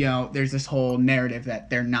 there's this whole narrative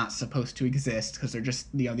that they're not supposed to exist because they're just,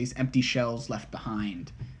 these empty shells left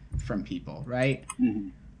behind from people, right? Mm-hmm.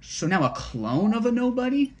 So now a clone of a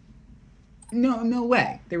nobody? No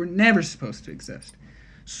way. They were never supposed to exist.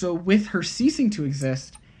 So with her ceasing to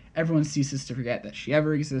exist, everyone ceases to forget that she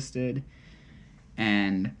ever existed.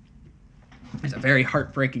 And it's a very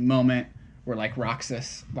heartbreaking moment where,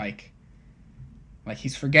 Roxas, Like,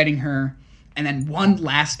 he's forgetting her. And then one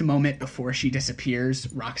last moment before she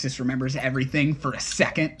disappears, Roxas remembers everything for a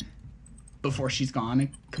second before she's gone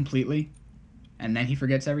completely. And then he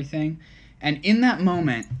forgets everything. And in that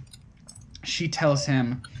moment, she tells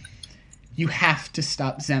him, you have to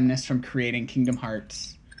stop Xemnas from creating Kingdom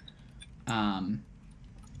Hearts. You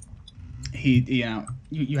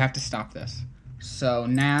have to stop this. So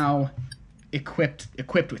now, equipped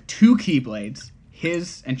with 2 Keyblades,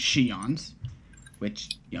 his and Shion's,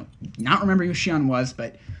 which, not remembering who Shion was,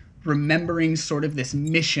 but remembering sort of this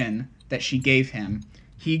mission that she gave him,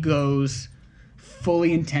 he goes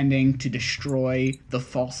fully intending to destroy the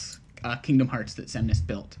false Kingdom Hearts that Xemnas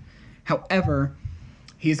built. However,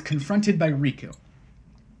 he is confronted by Riku,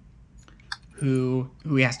 who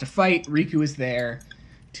he has to fight. Riku is there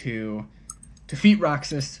to defeat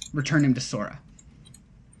Roxas, return him to Sora.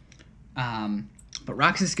 But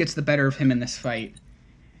Roxas gets the better of him in this fight,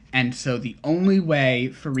 and so the only way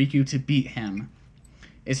for Riku to beat him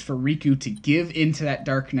is for Riku to give into that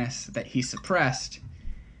darkness that he suppressed,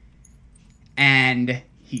 and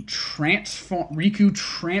Riku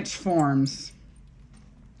transforms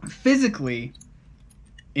physically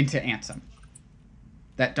into Ansem.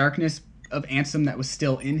 That darkness of Ansem that was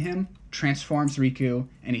still in him transforms Riku,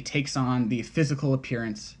 and he takes on the physical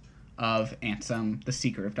appearance of Ansem, the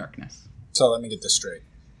Seeker of Darkness. So let me get this straight.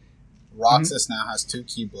 Roxas now has 2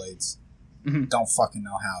 Keyblades. Don't fucking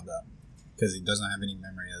know how, though, because he doesn't have any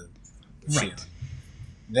memory of Shion. Right.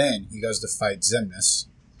 Then he goes to fight Xemnas,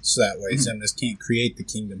 so that way Xemnas can't create the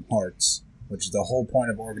Kingdom Hearts, which is the whole point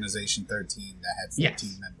of Organization 13 that had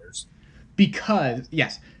 14 members. Because,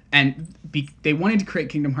 they wanted to create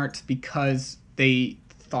Kingdom Hearts because they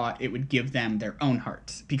thought it would give them their own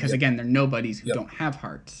hearts. Because, again, they're nobodies who don't have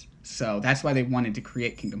hearts. So that's why they wanted to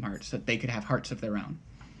create Kingdom Hearts, so that they could have hearts of their own.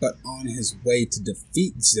 But on his way to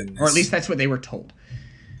defeat Xemnas... Or at least that's what they were told.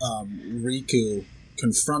 Riku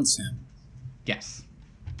confronts him. Yes.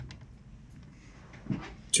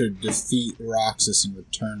 To defeat Roxas and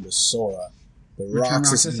return to Sora. But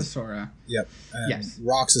Roxas to Sora. Yep. And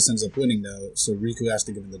Roxas ends up winning, though, so Riku has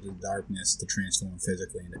to give him the darkness to transform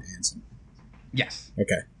physically into Ansem. Yes.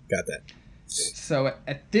 Okay, got that. So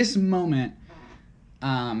at this moment,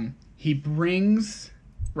 he brings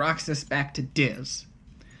Roxas back to Diz.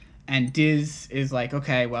 And Diz is like,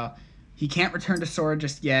 okay, well, he can't return to Sora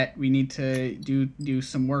just yet. We need to do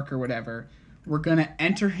some work or whatever. We're going to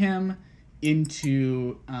enter him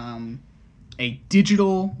into a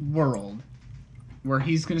digital world where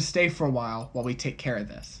he's going to stay for a while we take care of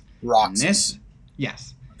this. Roxas.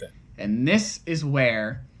 Yes. Okay. And this is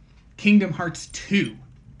where Kingdom Hearts 2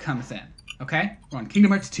 comes in. Okay? We're on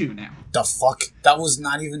Kingdom Hearts 2 now. The fuck? That was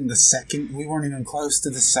not even the second... We weren't even close to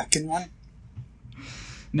the second one?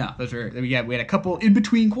 No, we had a couple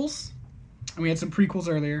in-betweenquels, and we had some prequels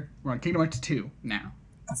earlier. We're on Kingdom Hearts 2 now.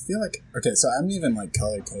 I feel like... Okay, so I'm even,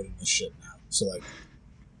 color-coding this shit now. So,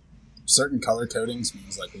 certain color codings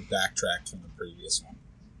means, we backtracked from the previous one.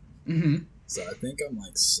 Mm-hmm. So I think I'm,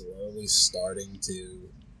 slowly starting to...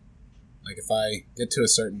 if I get to a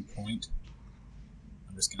certain point,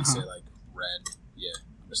 I'm just going to say, red. Yeah,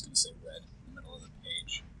 I'm just going to say red in the middle of the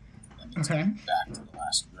page. That means I'm back to the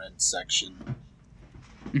last red section.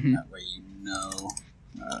 Mm-hmm. That way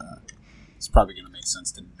it's probably going to make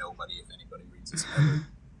sense to nobody if anybody reads this ever,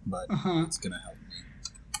 but it's going to help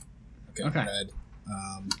me. Okay. Red.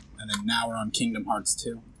 And then now we're on Kingdom Hearts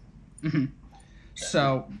 2. Mm-hmm. Okay.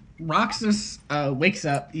 So Roxas wakes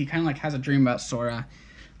up. He kind of has a dream about Sora.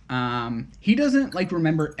 He doesn't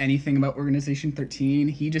remember anything about Organization 13.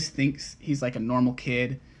 He just thinks he's a normal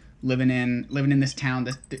kid living in this town.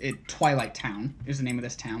 Twilight Town is the name of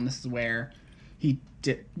this town. This is where he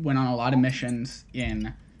went on a lot of missions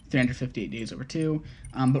in 358 Days Over 2.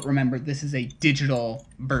 But remember, this is a digital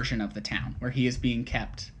version of the town where he is being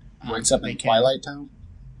kept. Wakes up in Twilight Town?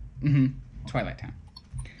 Mm-hmm. Twilight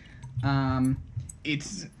Town.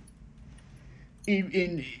 It's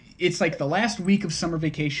the last week of summer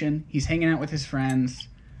vacation. He's hanging out with his friends.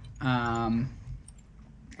 And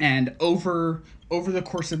over the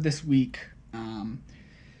course of this week,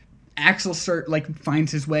 Axel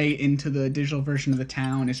finds his way into the digital version of the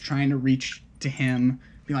town, is trying to reach to him,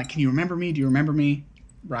 being like, can you remember me? Do you remember me?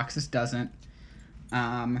 Roxas doesn't.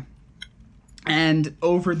 And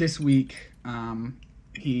over this week,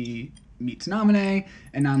 he meets Naminé,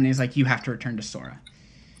 and Naminé's like, you have to return to Sora.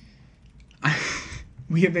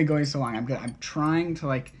 We have been going so long. I'm trying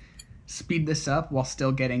to speed this up while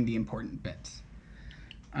still getting the important bits.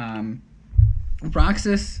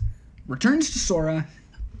 Roxas returns to Sora,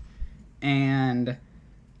 and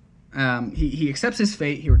he accepts his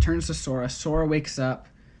fate. He returns to Sora. Sora wakes up.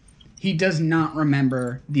 he does not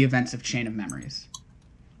remember the events of Chain of Memories.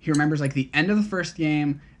 He remembers like the end of the first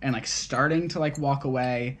game and like starting to like walk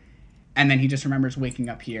away, and then he just remembers waking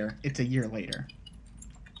up here. It's a year later.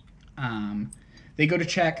 They go to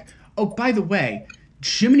check. Oh, by the way,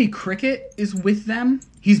 Jiminy Cricket is with them.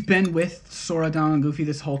 He's been with Sora, Donald, and Goofy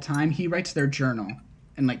this whole time. He writes their journal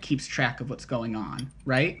and like keeps track of what's going on,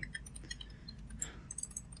 right?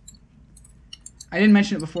 I didn't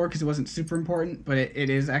mention it before because it wasn't super important, but it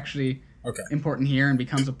is actually important here and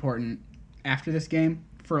becomes important after this game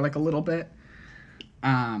for like a little bit.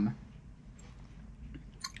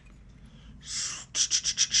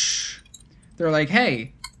 They're like,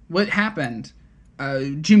 hey, what happened?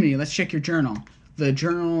 Jiminy, let's check your journal. The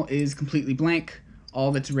journal is completely blank.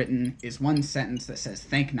 All that's written is one sentence that says,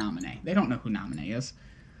 thank Nominee. They don't know who Nominee is.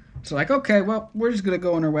 So like, okay, well, we're just going to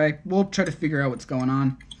go on our way. We'll try to figure out what's going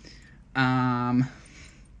on.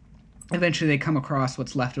 Eventually they come across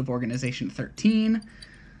what's left of Organization 13.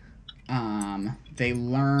 They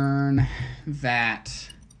learn that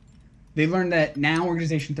now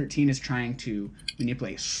Organization 13 is trying to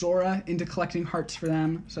manipulate Sora into collecting hearts for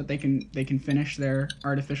them so that they can finish their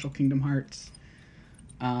artificial Kingdom Hearts.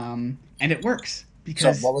 And it works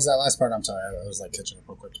because. So what was that last part? I'm sorry, I was like catching up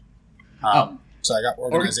real quick. So I got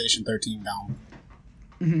Organization 13 down.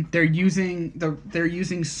 Mm-hmm. They're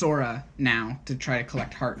using Sora now to try to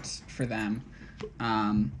collect hearts for them,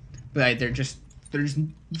 but they're just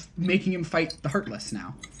making him fight the Heartless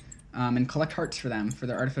now, and collect hearts for them for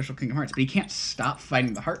their artificial Kingdom Hearts. But he can't stop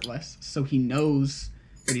fighting the Heartless, so he knows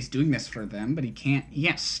that he's doing this for them, but he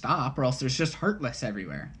can't stop, or else there's just Heartless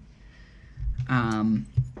everywhere.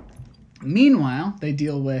 Meanwhile, they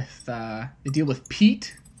deal with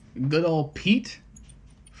Pete, good old Pete.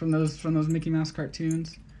 From those Mickey Mouse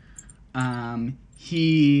cartoons.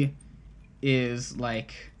 He is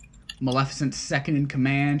like Maleficent's second in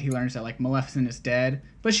command. He learns that like Maleficent is dead,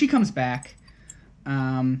 but she comes back.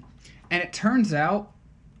 And it turns out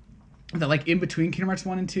that like in between Kingdom Hearts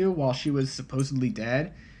 1 and 2, while she was supposedly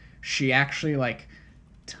dead, she actually like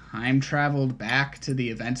time traveled back to the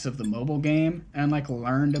events of the mobile game and like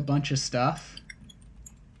learned a bunch of stuff.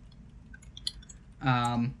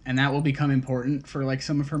 And that will become important for like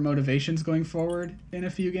some of her motivations going forward in a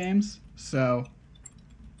few games. So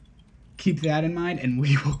keep that in mind, and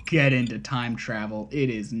we will get into time travel. It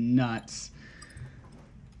is nuts.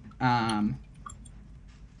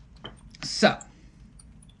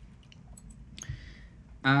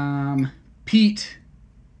 Pete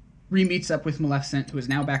re-meets up with Maleficent, who is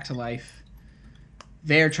now back to life.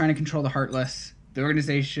 They are trying to control the Heartless. The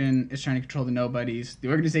organization is trying to control the Nobodies. The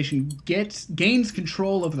organization gains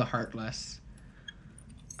control of the Heartless.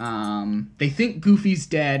 They think Goofy's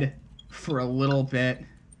dead for a little bit,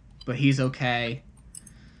 but he's okay.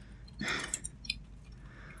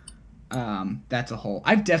 That's a whole...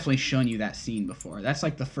 I've definitely shown you that scene before. That's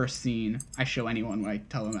like the first scene I show anyone when I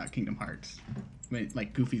tell them about Kingdom Hearts.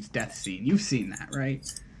 Like Goofy's death scene. You've seen that, right?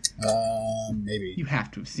 Maybe. You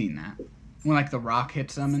have to have seen that. When like the rock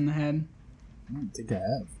hits them in the head. I don't think I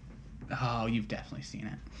have. Oh, you've definitely seen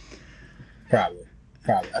it. Probably.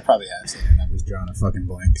 I probably have seen it. I was drawing a fucking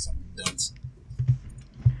blank. So I'm dense.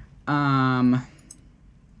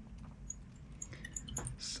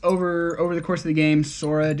 Over the course of the game,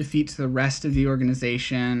 Sora defeats the rest of the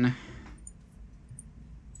organization,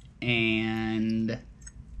 and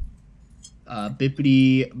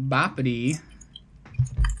Bippity Boppity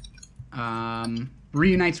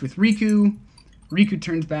reunites with Riku. Riku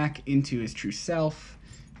turns back into his true self.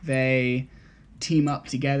 They team up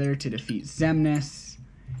together to defeat Xemnas.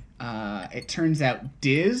 It turns out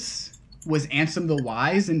Diz was Ansem the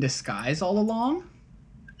Wise in disguise all along.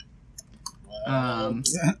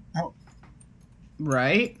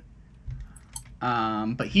 Right?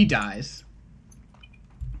 But he dies.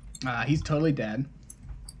 He's totally dead.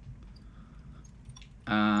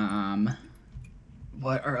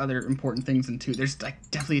 What are other important things in 2? There's like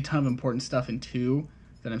definitely a ton of important stuff in 2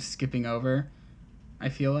 that I'm skipping over, I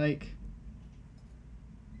feel like.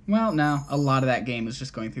 Well, no, a lot of that game is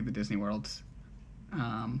just going through the Disney worlds.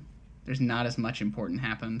 There's not as much important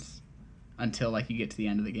happens until like you get to the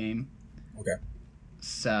end of the game. Okay.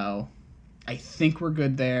 So, I think we're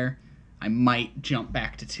good there. I might jump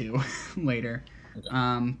back to 2 later.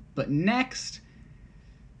 Okay. But next...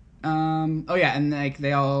 oh yeah, and like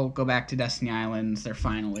they all go back to Destiny Islands. They're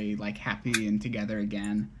finally like happy and together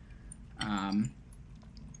again.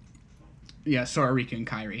 Yeah, Sora, Riku, and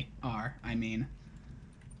Kairi are, I mean.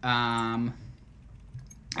 And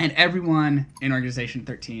everyone in Organization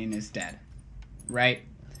 13 is dead, right?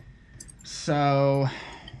 So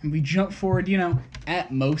we jump forward,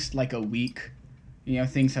 at most like a week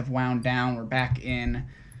things have wound down. We're back in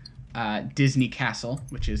Disney Castle,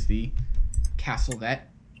 which is the castle that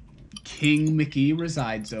King Mickey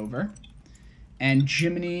resides over. And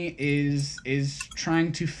Jiminy is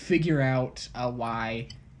trying to figure out why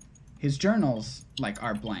his journals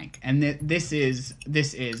are blank. And this is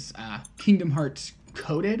Kingdom Hearts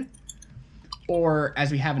coded, or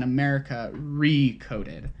as we have in America,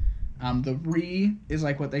 recoded. The re is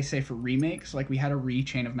what they say for remakes. We had a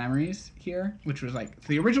Chain of Memories here, which was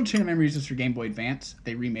the original Chain of Memories was for Game Boy Advance.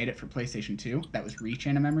 They remade it for PlayStation 2. That was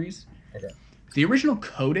Chain of Memories. Okay. The original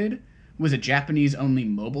coded was a Japanese-only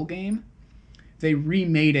mobile game. They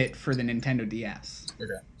remade it for the Nintendo DS. Okay,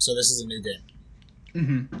 so this is a new game.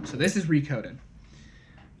 Mm-hmm. So this is recoded.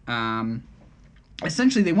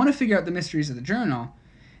 Essentially, they want to figure out the mysteries of the journal,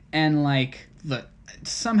 and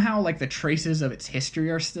somehow the traces of its history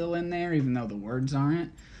are still in there, even though the words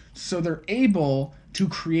aren't. So they're able to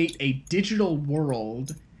create a digital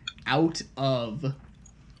world out of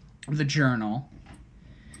the journal,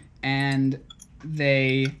 and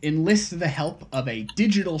they enlist the help of a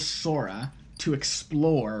digital Sora to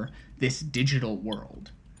explore this digital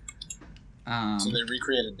world. So they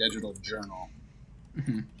recreate a digital journal.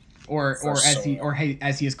 Mm-hmm. Or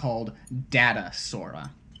as he is called, Data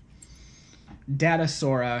Sora. Data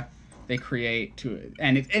Sora they create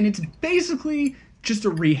and it's basically just a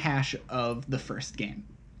rehash of the first game.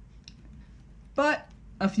 But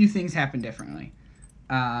a few things happen differently.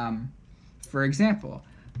 For example,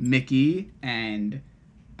 Mickey and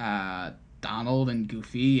Donald and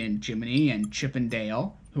Goofy and Jiminy and Chip and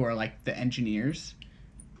Dale, who are the engineers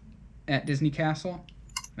at Disney Castle,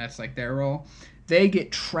 that's their role, they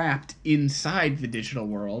get trapped inside the digital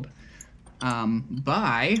world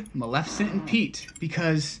by Maleficent and Pete,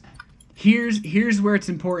 because here's where it's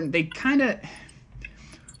important. They kind of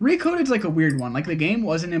Recoded's a weird one. The game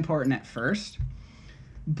wasn't important at first,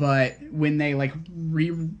 but when they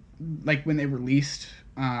when they released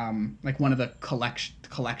one of the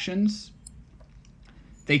collections,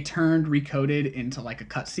 they turned Recoded into a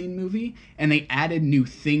cutscene movie, and they added new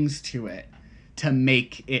things to it to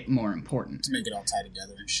make it more important. To make it all tie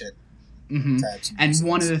together and shit. Mm-hmm. And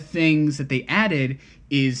one of the things that they added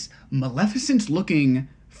is Maleficent's looking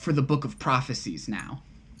for the Book of Prophecies now.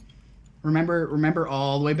 Remember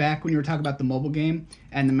all the way back when you were talking about the mobile game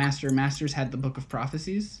and the Master of Masters had the Book of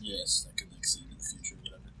Prophecies? Yes, I could see in the future,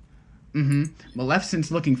 whatever. Mm-hmm.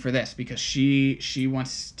 Maleficent's looking for this because she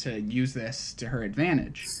wants to use this to her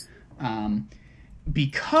advantage.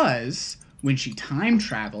 Because when she time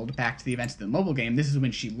traveled back to the events of the mobile game, this is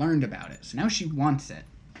when she learned about it. So now she wants it.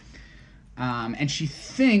 And she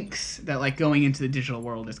thinks that going into the digital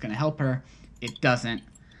world is going to help her. It doesn't.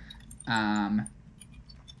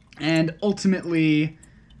 And ultimately,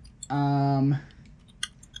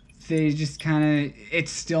 they just kind of,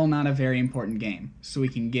 it's still not a very important game, so we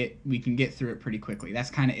can get through it pretty quickly. That's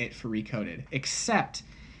kind of it for Recoded, except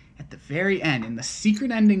at the very end, in the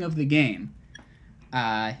secret ending of the game,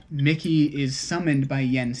 Mickey is summoned by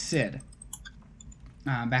Yen Sid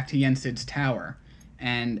back to Yen Sid's tower,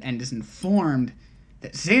 and is informed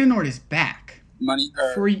that Xehanort is back. Money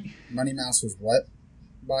Mouse was what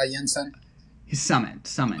by Yen Sid? He's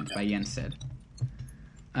summoned by Yen Sid.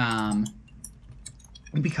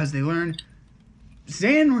 Because they learn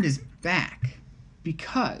Xehanort is back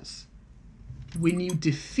because when you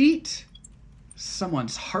defeat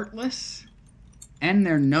someone's heartless and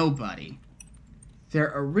their nobody,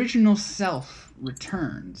 their original self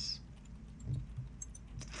returns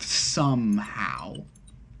somehow,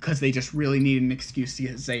 because they just really need an excuse to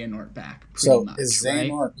get Xehanort back. So much, is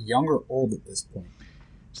Xehanort young or old at this point?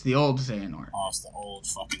 It's the old Xehanort. Oh, it's the old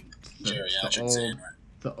fucking geriatric Xehanort.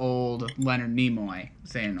 The old Leonard Nimoy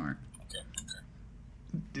Xehanort.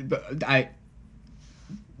 Okay. But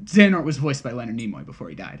Xehanort was voiced by Leonard Nimoy before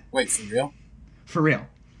he died. Wait, for real? For real.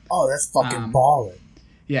 Oh, that's fucking baller.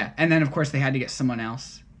 Yeah, and then of course they had to get someone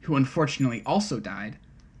else who unfortunately also died,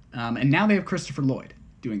 and now they have Christopher Lloyd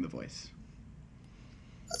doing the voice.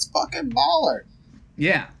 That's fucking baller.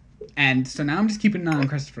 Yeah, and so now I'm just keeping an eye on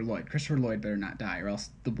Christopher Lloyd. Christopher Lloyd better not die, or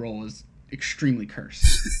else the role is extremely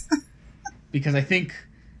cursed. Because I think,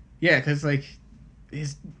 because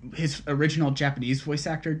his original Japanese voice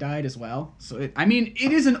actor died as well. So it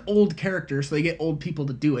is an old character, so they get old people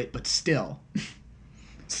to do it, but still.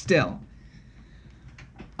 Still.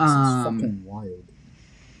 This is fucking wild.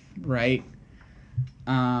 Right.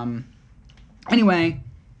 Anyway,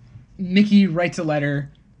 Mickey writes a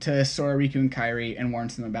letter to Sora, Riku, and Kairi and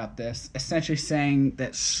warns them about this, essentially saying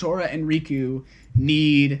that Sora and Riku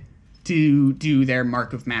need to do their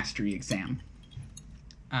Mark of Mastery exam.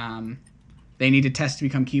 they need to test to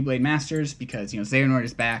become Keyblade Masters because, Xehanort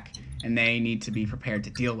is back, and they need to be prepared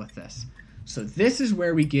to deal with this. So this is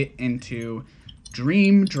where we get into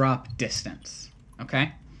Dream Drop Distance,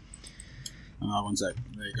 okay? One sec.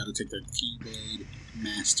 They got to take their Keyblade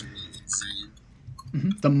Mastery exam. Mm-hmm.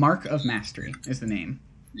 The Mark of Mastery is the name.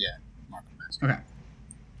 Yeah, Mark of Mastery. Okay.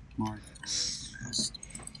 Mark of Mastery.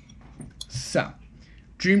 So,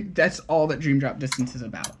 that's all that Dream Drop Distance is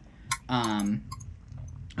about.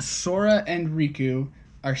 Sora and Riku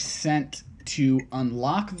are sent to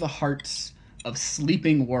unlock the hearts of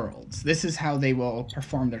sleeping worlds. This is how they will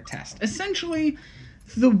perform their test. Essentially,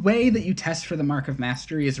 the way that you test for the Mark of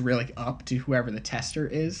Mastery is really up to whoever the tester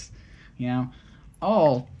is.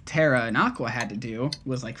 All Terra and Aqua had to do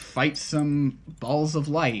was fight some balls of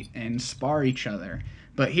light and spar each other.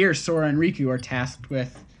 But here, Sora and Riku are tasked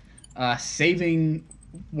with saving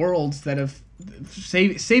worlds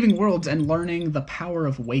saving worlds and learning the power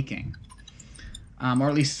of waking. Or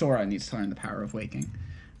at least Sora needs to learn the power of waking.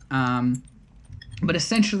 But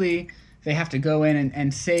essentially, they have to go in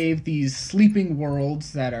and save these sleeping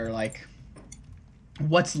worlds that are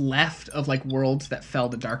what's left of worlds that fell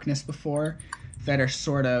to darkness before, that are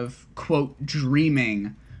sort of, quote,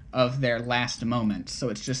 dreaming of their last moments. So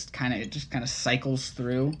it just kind of cycles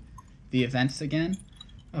through the events again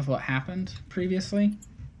of what happened previously.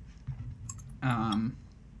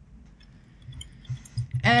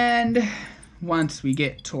 And once we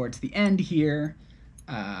get towards the end here,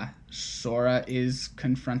 Sora is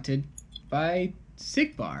confronted by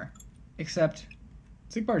Xigbar, except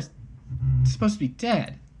Xigbar's supposed to be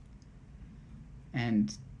dead.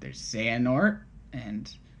 And there's Xehanort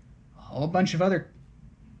and a whole bunch of other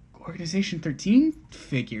Organization 13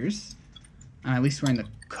 figures, at least wearing the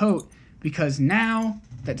coat, because now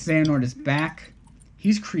that Xehanort is back,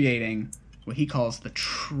 he's creating what he calls the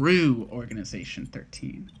true Organization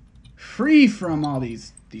 13. Free from all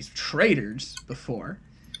these traitors before.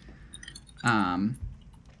 And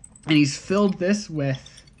he's filled this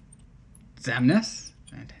with Xemnas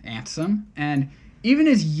and Ansem and even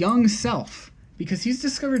his young self, because he's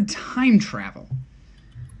discovered time travel.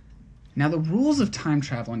 Now, the rules of time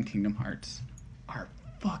travel in Kingdom Hearts are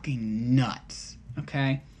fucking nuts,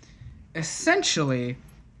 okay? Essentially,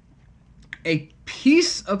 a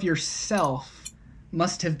piece of yourself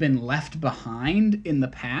must have been left behind in the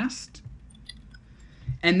past,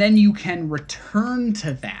 and then you can return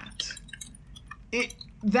to that.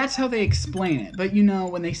 That's how they explain it. But,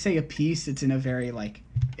 when they say a piece, it's in a very,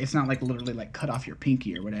 it's not, literally, cut off your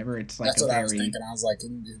pinky or whatever. It's, That's what I was thinking. I was like,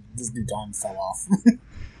 this dude's arm fell off.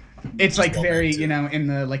 It's, very, in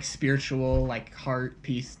the, spiritual, heart,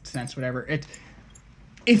 peace sense, whatever.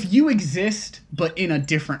 If you exist, but in a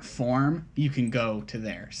different form, you can go to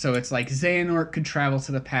there. So it's Xehanort could travel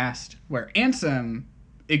to the past where Ansem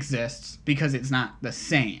exists because it's not the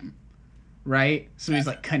same. Right? So he's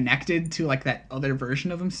connected to that other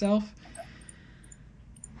version of himself.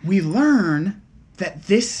 We learn that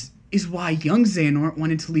this is why young Xehanort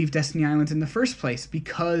wanted to leave Destiny Islands in the first place,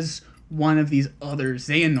 because one of these other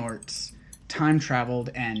Xehanorts time traveled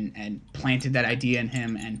and planted that idea in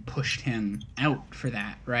him and pushed him out for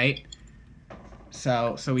that, right?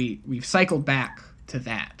 So we've cycled back to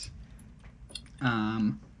that.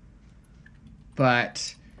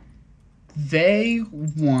 But they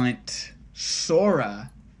want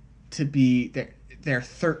Sora to be their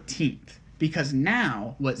 13th, because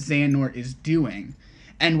now what Xehanort is doing,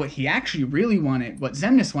 and what he actually really wanted, what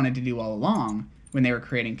Xemnas wanted to do all along when they were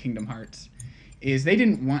creating Kingdom Hearts, is they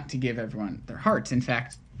didn't want to give everyone their hearts. In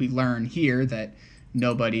fact, we learn here that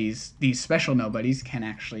these special nobodies can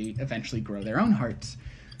actually eventually grow their own hearts.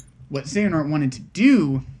 What Xehanort wanted to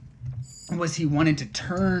do was he wanted to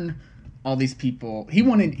turn all these people, he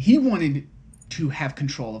wanted to have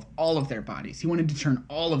control of all of their bodies. He wanted to turn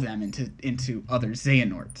all of them into other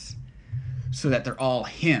Xehanorts, so that they're all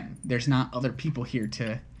him. There's not other people here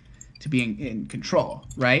to be in control,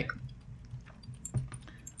 right?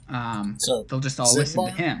 So they'll just all Xigbar listen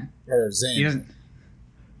to him. Or Xehanort? He doesn't.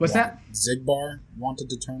 What's that? Xigbar wanted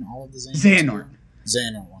to turn all of the Xehanorts?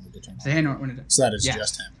 Xehanort wanted to turn all Xehanort wanted to. So that is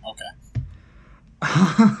just him. Okay.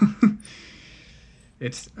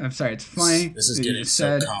 I'm sorry, it's funny. This is that getting you just so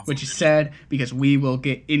said complicated. what you said, because we will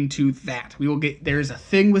get into that. There's a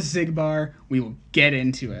thing with Xigbar. We will get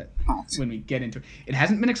into it when we get into it. It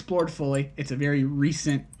hasn't been explored fully. It's a very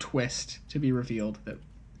recent twist to be revealed.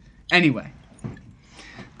 Anyway,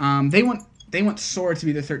 they want Sora to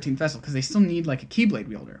be the 13th vessel because they still need a Keyblade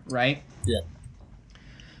wielder, right? Yeah.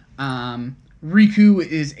 Riku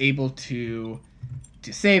is able to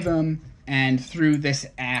save him, and through this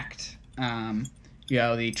act,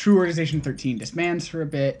 the True Organization 13 disbands for a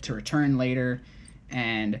bit to return later,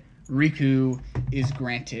 and Riku is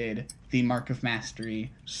granted the Mark of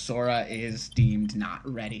Mastery. Sora is deemed not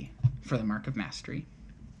ready for the Mark of Mastery.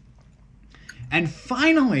 And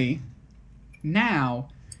finally, now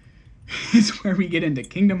is where we get into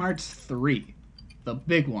Kingdom Hearts 3, the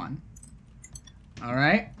big one. All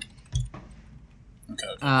right? Okay.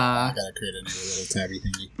 I gotta create a new little tabby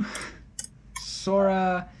thingy.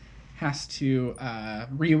 Sora has to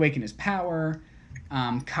reawaken his power.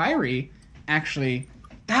 Kairi, actually,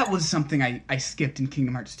 that was something I skipped in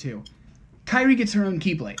Kingdom Hearts 2. Kairi gets her own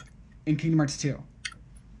Keyblade in Kingdom Hearts 2.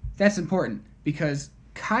 That's important because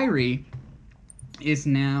Kairi is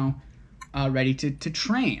now ready to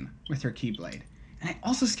train with her Keyblade. And I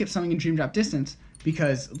also skipped something in Dream Drop Distance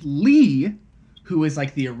because Lee, who is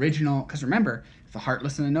like the original, because remember, if the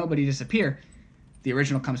Heartless and the Nobody disappear, the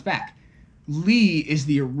original comes back. Lee is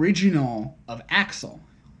the original of Axel.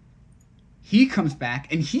 He comes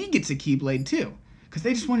back and he gets a Keyblade too, because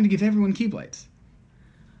they just wanted to give everyone Keyblades.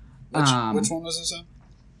 Which one was this on?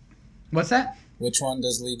 What's that? Which one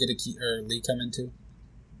does Lee get Lee come into?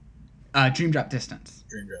 Dream Drop Distance.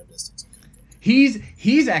 Dream Drop Distance. Okay.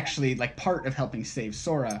 He's actually like part of helping save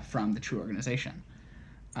Sora from the True Organization.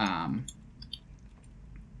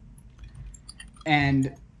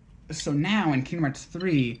 And so now in Kingdom Hearts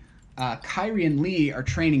 3, Kairi and Lee are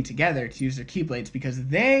training together to use their Keyblades because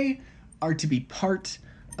they are to be part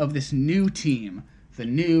of this new team, the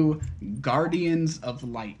new Guardians of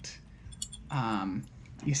Light.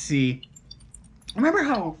 You see, remember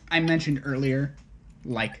how I mentioned earlier,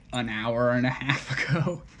 like an hour and a half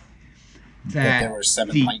ago, that there were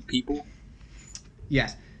 7 light people?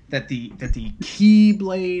 Yes, that the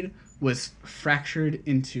Keyblade was fractured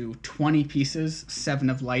into 20 pieces, 7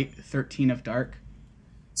 of light, 13 of dark.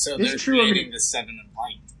 So they're creating the 7 of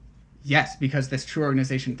light. Yes, because this True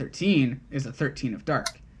Organization 13 is a 13 of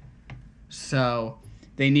dark. So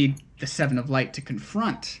they need the 7 of light to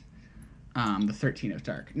confront the 13 of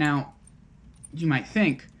dark. Now, you might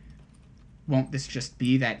think, won't this just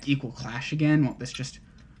be that equal clash again? Won't this just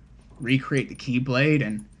recreate the Keyblade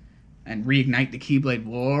and reignite the Keyblade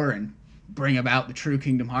War and bring about the true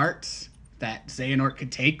Kingdom Hearts that Xehanort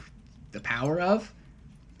could take the power of?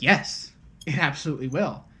 Yes, it absolutely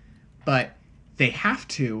will. But they have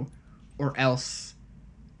to, or else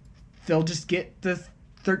they'll just get the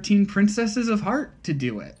 13 Princesses of Heart to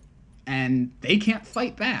do it. And they can't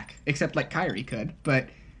fight back, except like Kairi could. But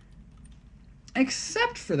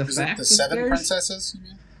except for the fact that the 7 princesses, you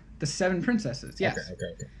mean? The 7 princesses, yes.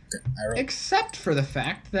 Okay. Except for the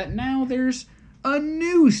fact that now there's a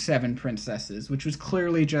new 7 princesses, which was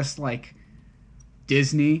clearly just like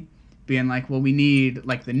Disney being like, well, we need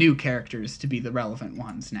like the new characters to be the relevant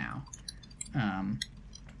ones now.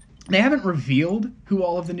 They haven't revealed who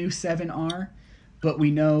all of the new 7 are, but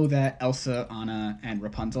we know that Elsa, Anna, and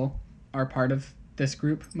Rapunzel are part of this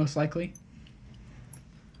group, most likely.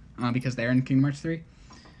 Because they're in Kingdom Hearts 3.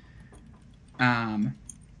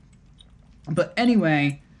 But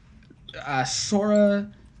anyway, Sora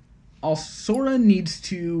needs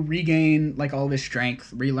to regain like all of his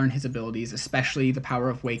strength, relearn his abilities, especially the power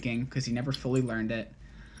of waking, because he never fully learned it.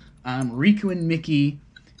 Riku and Mickey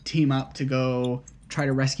team up to go try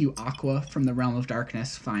to rescue Aqua from the Realm of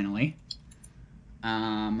Darkness, finally.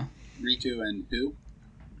 Riku and who?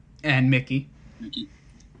 And Mickey. Mickey.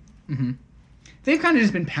 Mm-hmm. They've kind of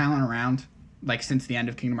just been palling around, like, since the end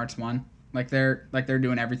of Kingdom Hearts 1. Like they're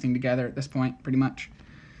doing everything together at this point, pretty much.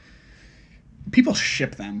 People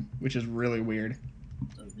ship them, which is really weird.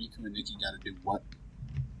 So Riku and Mickey gotta do what?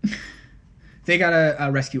 They gotta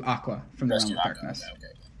rescue Aqua from the Realm of Darkness.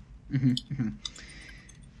 Okay. Mm-hmm, mm-hmm.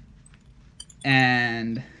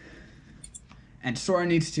 And Sora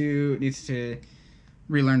needs to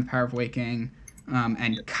relearn the power of waking.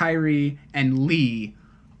 And Kairi and Lee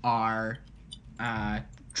are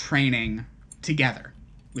training together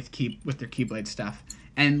with their Keyblade stuff.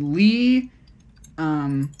 And Lee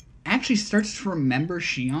actually starts to remember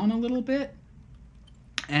Xion a little bit.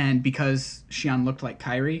 And because Xion looked like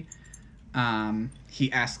Kairi,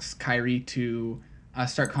 he asks Kairi to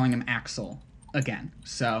start calling him Axel again.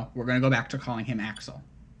 So we're going to go back to calling him Axel.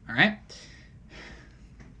 All right?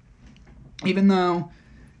 Even though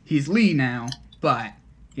he's Lee now, but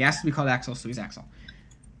he has to be called Axel, so he's Axel.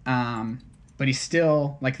 But he's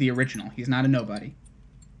still like the original. He's not a nobody.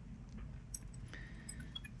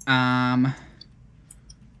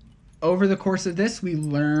 Over the course of this, we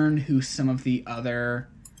learn who some of the other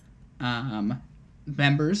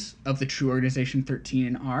members of the True Organization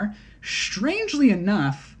 13 are. Strangely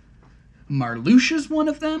enough, Marluxia's one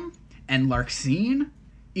of them, and Larxene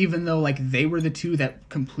even though like they were the two that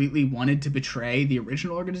completely wanted to betray the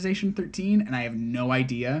original Organization 13, and I have no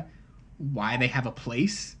idea why they have a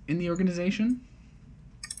place in the organization.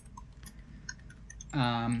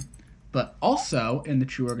 But also in the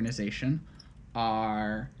true organization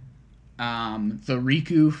are the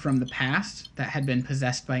Riku from the past that had been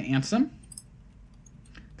possessed by Ansem,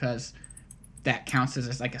 because that counts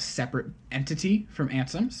as like a separate entity from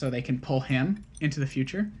Ansem, so they can pull him into the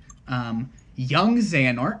future. Young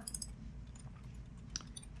Xehanort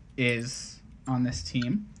is on this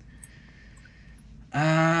team.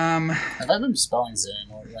 Have I been spelling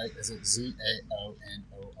Xehanort right? Is it Zaonort?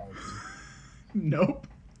 Nope.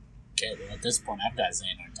 Okay, well at this point I've got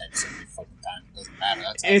Xehanort typed so many fucking time. It doesn't matter.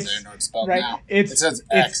 That's how Xehanort's spelled right, now. It says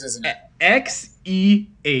X, isn't it?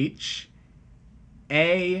 Xehanort.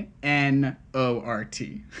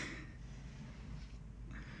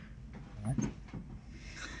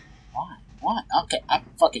 Why? Okay,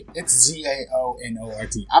 fuck it. It's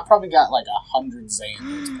Zaonort. I probably got like 100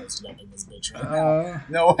 Xehanorts posted up in this bitch right now.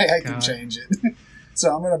 No way I can change it.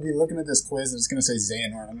 So I'm gonna be looking at this quiz and it's gonna say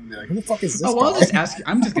Xehanort. I'm gonna be like, who the fuck is this? Oh, well, I'll just ask you.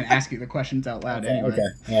 I'm just gonna ask you the questions out loud anyway.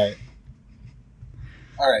 Okay.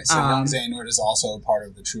 All right. So Young Xehanort is also a part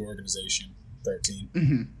of the True Organization 13.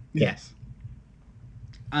 Mm-hmm. Yes.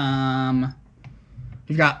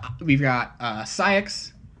 We've got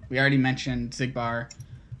Syx. We already mentioned Zigbar.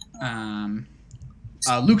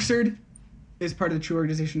 Luxord is part of the True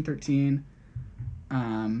Organization 13.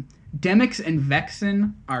 Demix and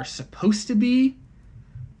Vexen are supposed to be.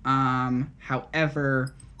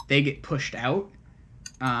 However, they get pushed out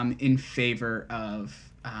in favor of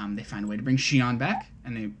they find a way to bring Shion back,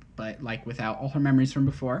 but like without all her memories from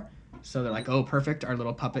before. So they're like, oh, perfect, our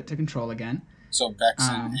little puppet to control again. So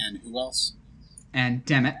Vexen and who else? And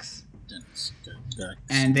Demix. Okay.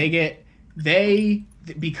 And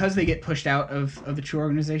because they get pushed out of the True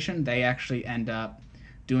Organization, they actually end up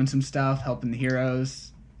doing some stuff, helping the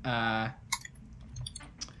heroes,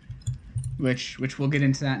 which we'll get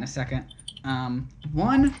into that in a second.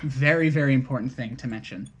 One very, very important thing to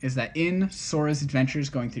mention is that in Sora's adventures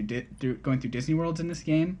going through Disney worlds in this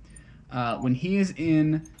game, when he is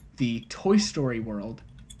in the Toy Story world,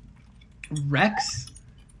 Rex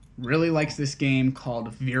really likes this game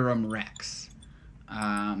called Virum Rex.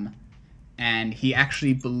 And he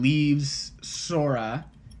actually believes Sora,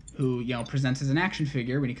 who, presents as an action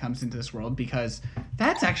figure when he comes into this world, because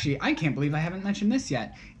that's actually, I can't believe I haven't mentioned this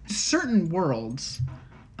yet. Certain worlds,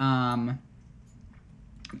 in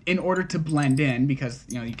order to blend in, because,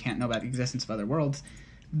 you can't know about the existence of other worlds,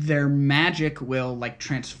 their magic will,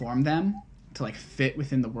 transform them to, fit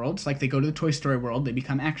within the worlds. Like, they go to the Toy Story world, they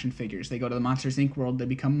become action figures. They go to the Monsters, Inc. world, they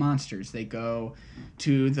become monsters. They go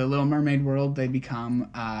to the Little Mermaid world, they become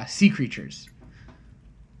sea creatures.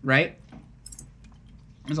 Right?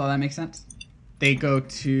 Does all that make sense? They go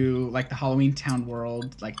to, the Halloween Town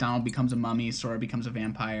world, Donald becomes a mummy, Sora becomes a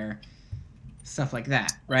vampire, stuff like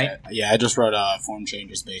that, right? Yeah, I just wrote form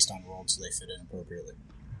changes based on worlds so they fit in appropriately.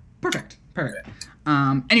 Perfect.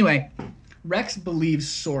 Anyway, Rex believes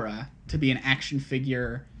Sora to be an action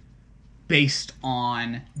figure based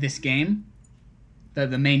on this game.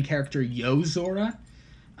 The main character, Yo-Zora,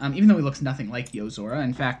 even though he looks nothing like Yo-Zora.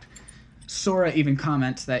 In fact, Sora even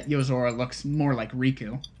comments that Yo-Zora looks more like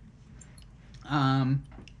Riku. How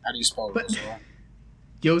do you spell Yo-Zora?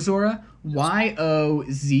 Yo-Zora?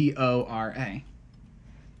 Yozora.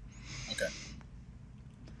 Okay.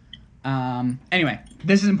 Anyway,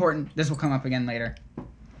 this is important. This will come up again later.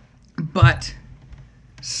 But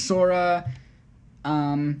Sora,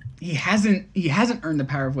 he hasn't earned the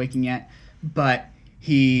power of waking yet, but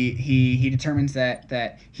he determines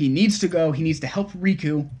that he needs to go. He needs to help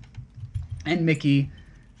Riku and Mickey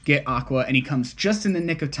get Aqua, and he comes just in the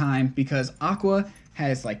nick of time because Aqua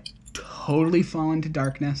has totally fallen to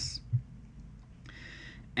darkness,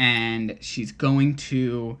 and she's going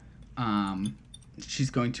to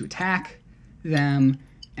attack them,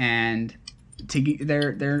 and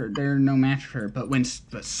they're no match for her.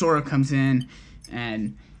 But Sora comes in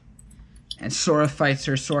and Sora fights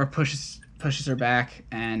her, Sora pushes her back,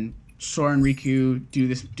 and Sora and Riku do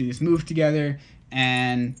this move together,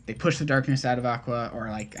 and they push the darkness out of Aqua, or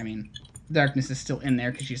the darkness is still in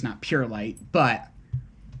there because she's not pure light, but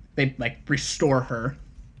they restore her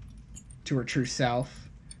to her true self,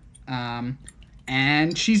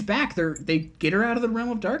 and she's back. They get her out of the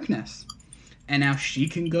realm of darkness, and now she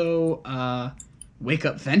can go wake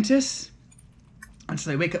up Ventus. And so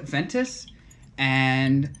they wake up Ventus,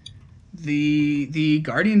 and the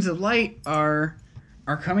Guardians of Light are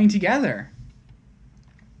coming together.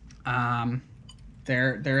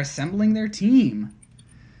 They're assembling their team,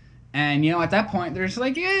 And at that point, they're just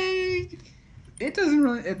like, yay! It doesn't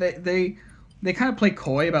really. They kind of play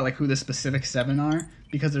coy about like who the specific 7 are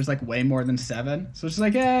because there's like way more than 7. So it's just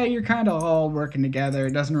like, yeah, you're kind of all working together.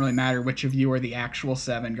 It doesn't really matter which of you are the actual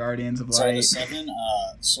 7 Guardians of Light. So the 7,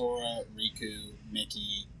 Sora, Riku,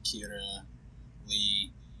 Mickey, Kira,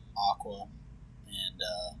 Lee, Aqua, and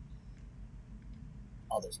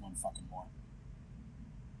there's one fucking more.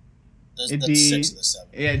 That's 6 of the 7.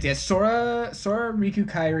 Yeah, Sora, Riku,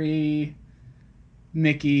 Kairi,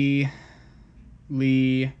 Mickey,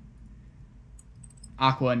 Lee,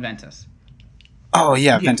 Aqua, and Ventus. Oh,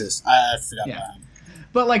 yeah, Ventus. I forgot about him.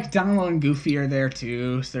 But, like, Donald and Goofy are there,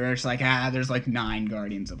 too, so they're just like, there's, like, 9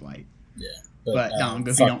 Guardians of Light. Yeah. But Donald and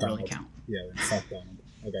Goofy don't really count. Yeah, fuck Donald.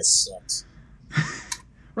 That guy sucks.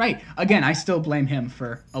 Right. Again, I still blame him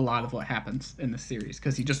for a lot of what happens in the series,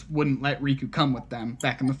 because he just wouldn't let Riku come with them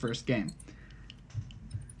back in the first game.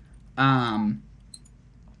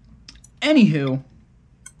 Anywho,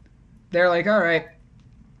 they're like, all right,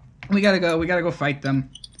 we gotta go fight them.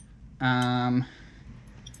 And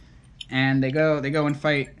they go and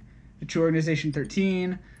fight the True Organization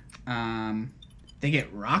 13. They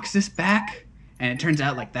get Roxas back, and it turns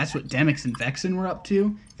out like that's what Demyx and Vexen were up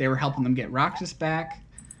to. They were helping them get Roxas back.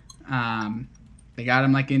 They got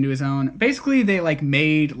him like into his own. Basically, they like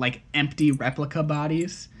made like empty replica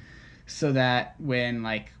bodies, so that when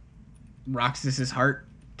like Roxas's heart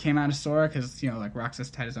came out of Sora, because like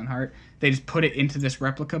Roxas had his own heart, they just put it into this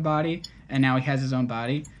replica body, and now he has his own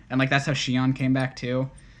body. And like that's how Xion came back too.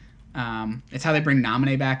 It's how they bring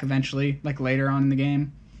Naminé back eventually, like later on in the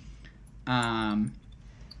game.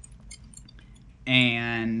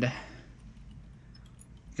 And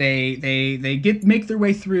they make their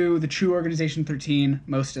way through the True Organization 13,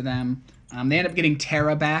 most of them. They end up getting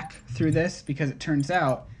Terra back through this because it turns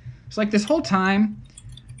out it's like this whole time,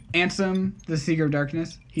 Ansem, the Seeker of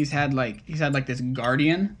Darkness, he's had this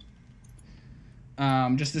guardian,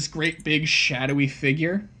 just this great big shadowy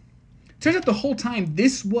figure. Turns out the whole time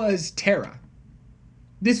this was Terra.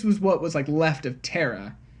 This was what was like left of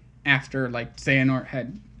Terra after like Xehanort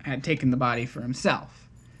had taken the body for himself.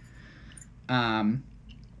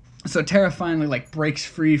 So Terra finally like breaks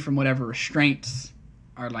free from whatever restraints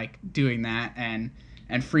are like doing that and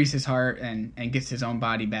frees his heart and gets his own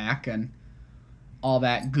body back and all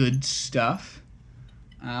that good stuff.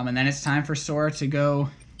 And then it's time for Sora to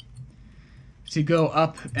go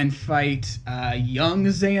up and fight young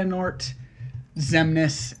Xehanort,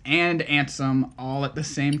 Xemnas, and Ansem all at the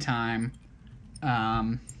same time.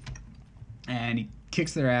 And he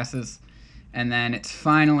kicks their asses. And then it's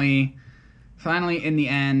finally in the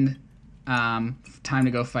end, time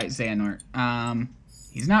to go fight Xehanort.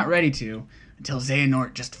 He's not ready to until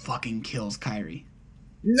Xehanort just fucking kills Kairi.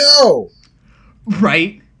 No!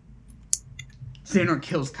 Right? Xehanort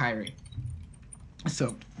kills Kairi.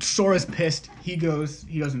 So Sora's pissed. He goes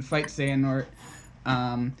and fights Xehanort.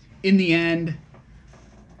 In the end,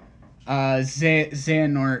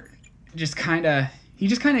 Xehanort just kind of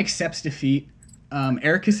accepts defeat.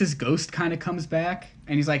 Ericus's ghost kind of comes back,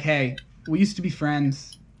 and he's like, "Hey, we used to be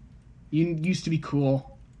friends. You used to be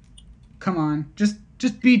cool. Come on, just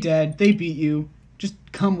be dead. They beat you. Just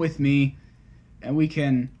come with me, and we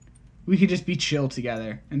can just be chill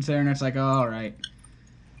together." And Xehanort's like, "Oh, all right.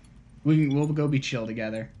 We'll go be chill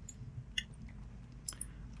together."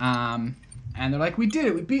 And they're like, "We did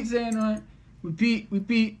it. We beat Xehanort. We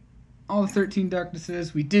beat all the 13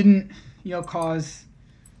 Darknesses. We didn't, cause,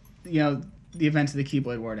 the events of the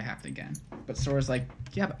Keyblade War to happen again." But Sora's like,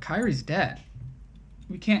 "Yeah, but Kairi's dead.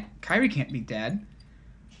 Kairi can't be dead.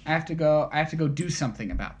 I have to go do something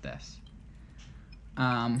about this."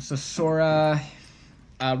 So Sora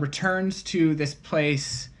returns to this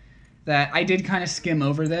place that I did kind of skim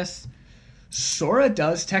over this. Sora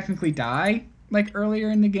does technically die, like, earlier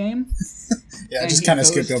in the game. Yeah, I just kind of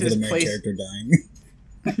skipped over the main character dying.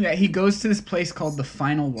 Yeah, he goes to this place called the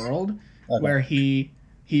Final World, where he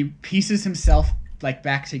pieces himself, like,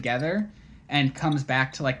 back together and comes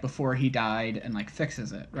back to, like, before he died and, like,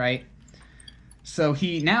 fixes it, right? So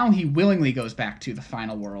he willingly goes back to the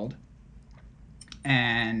Final World,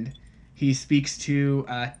 and he speaks to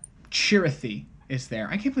Chirithy is there.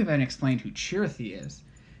 I can't believe I haven't explained who Chirithy is.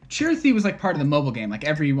 Chirithy was like part of the mobile game. Like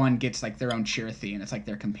everyone gets like their own Chirithy, and it's like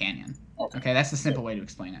their companion. Okay, that's the simple way to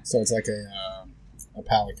explain it. So it's like a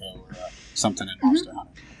Palico or something in Monster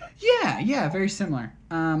Hunter. Okay. Yeah, very similar.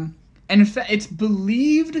 And in fact, it's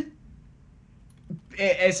believed,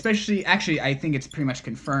 especially actually, I think it's pretty much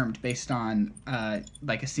confirmed based on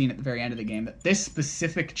like a scene at the very end of the game that this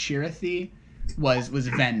specific Chirithy was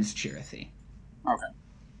Ven's Chirithy. Okay.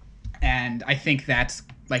 And I think that's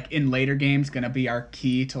like in later games going to be our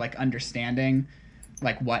key to like understanding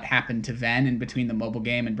like what happened to Ven in between the mobile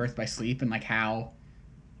game and Birth by Sleep, and like how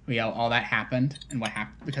all that happened and what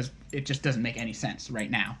happened, because it just doesn't make any sense right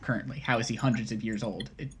now currently. How is he hundreds of years old?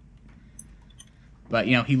 But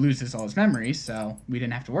he loses all his memories, so we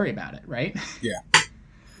didn't have to worry about it, right? Yeah.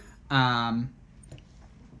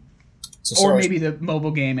 Or maybe the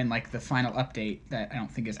mobile game and like the final update that I don't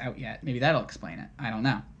think is out yet. Maybe that'll explain it. I don't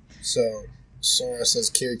know. So Sora says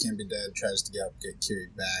Kiri can't be dead, tries to get Kiri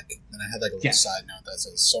back. And I had like a little side note that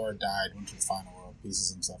says Sora died, went to the final world,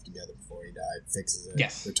 pieces himself together before he died, fixes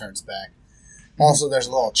it, returns back. Also, there's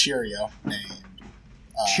a little Cheerio named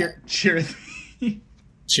Chirithy.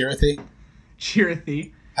 Chirithy?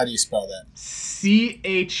 Chirithy. How do you spell that? Chirithy.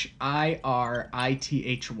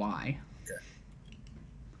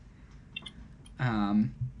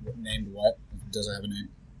 Named what? Does it have a name?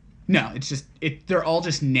 No, it's just they're all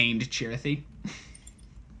just named Chirithy.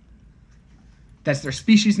 That's their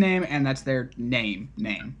species name and that's their name.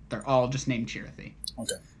 They're all just named Chirithy.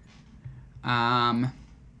 Okay.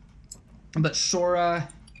 But Sora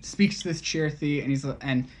speaks to this Chirithy,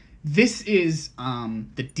 and this is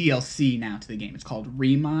the DLC now to the game. It's called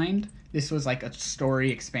Remind. This was like a story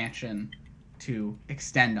expansion to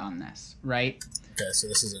extend on this, right? Okay, so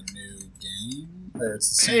this is a new game, or it's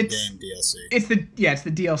the same game DLC. It's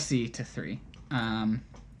the DLC to 3.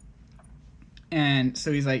 And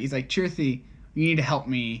so he's like Chirithy, you need to help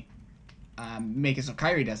me make it so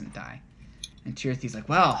Kairi doesn't die. And Chirithy's like,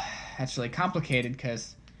 well, that's really complicated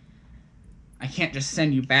because I can't just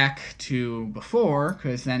send you back to before,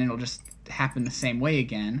 because then it'll just happen the same way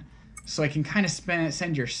again. So I can kind of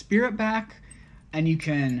send your spirit back, and you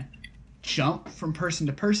can jump from person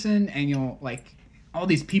to person, and you'll like all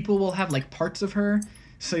these people will have like parts of her,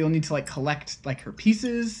 so you'll need to like collect like her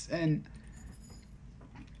pieces, and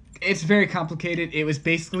it's very complicated. It was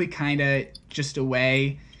basically kind of just a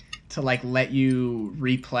way to like let you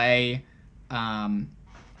replay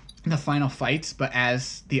the final fights, but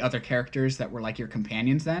as the other characters that were like your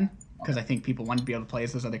companions then, because I think people wanted to be able to play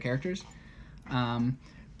as those other characters.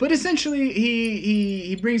 But essentially,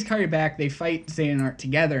 he brings Kairi back. They fight Xehanort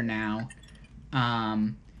together now,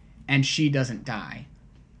 and she doesn't die.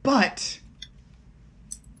 But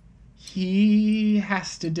he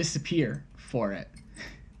has to disappear for it.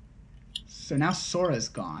 So now Sora's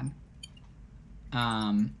gone.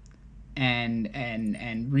 And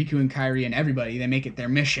Riku and Kairi and everybody, they make it their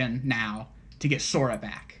mission now to get Sora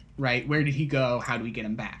back, right? Where did he go? How do we get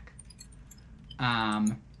him back?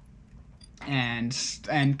 And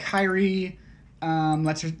Kairi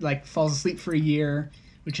lets her like falls asleep for a year,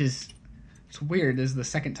 which is it's weird. This is the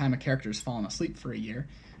second time a character's fallen asleep for a year.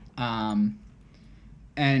 And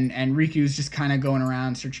Riku's just kind of going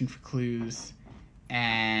around searching for clues,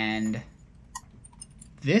 and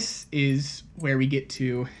this is where we get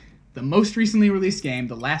to the most recently released game,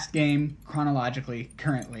 the last game chronologically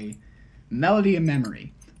currently, Melody of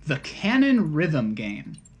Memory, the canon rhythm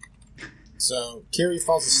game. So Kiri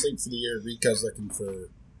falls asleep for the year. Riku's looking for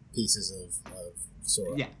pieces of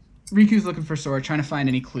Sora. Yeah, Riku's looking for Sora, trying to find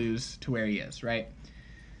any clues to where he is, right?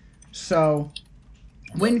 So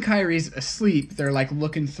when Kairi's asleep, they're like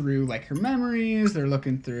looking through like her memories. They're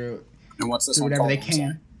looking through and what's this one whatever called? they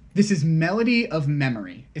can. This is Melody of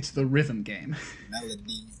Memory. It's the rhythm game. Melody of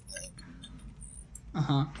Memory.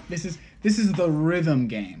 This is the rhythm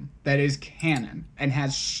game that is canon and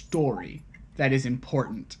has story that is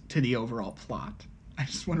important to the overall plot. I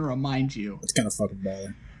just want to remind you. That's kind of fucking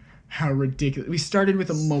baller. How ridiculous. We started with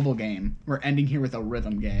a mobile game. We're ending here with a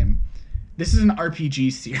rhythm game. This is an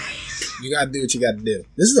RPG series. You gotta do what you gotta do.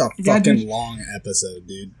 This is a fucking long episode,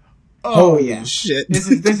 dude. Oh, holy yeah. Shit. This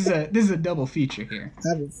is a double feature here.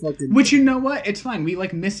 Fucking... Which, you know what? It's fine. We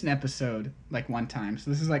like missed an episode like one time, so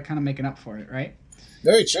this is like kind of making up for it, right?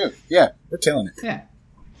 Very true. Yeah, we're killing it. Yeah.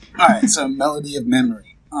 All right, so Melody of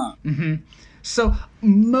Memory. So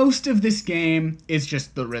most of this game is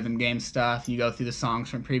just the rhythm game stuff. You go through the songs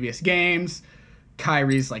from previous games.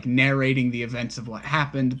 Kairi's like narrating the events of what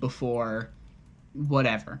happened before,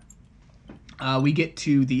 whatever. We get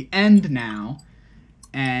to the end now,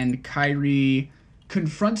 and Kairi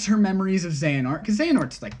confronts her memories of Xehanort, because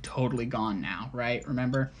Xehanort's like totally gone now, right?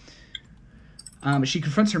 Remember? But she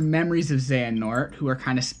confronts her memories of Xehanort, who are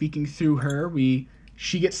kind of speaking through her.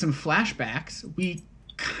 She gets some flashbacks. We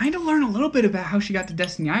kind of learn a little bit about how she got to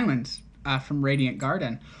Destiny Islands from Radiant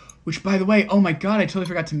Garden, which, by the way, oh my god, I totally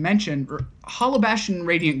forgot to mention, Hollow Bastion and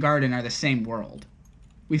Radiant Garden are the same world.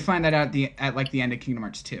 We find that out at the end of Kingdom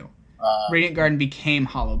Hearts 2. Radiant Garden became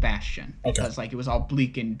Hollow Bastion because like it was all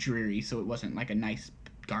bleak and dreary, so it wasn't like a nice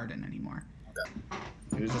garden anymore. Okay.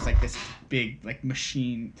 It was just like this big like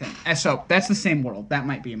machine thing. And so that's the same world. That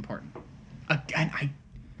might be important. Again,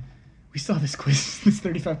 we still have this quiz, this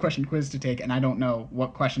 35 question quiz to take, and I don't know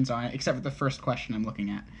what questions are on it, except for the first question I'm looking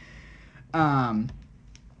at.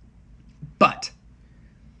 But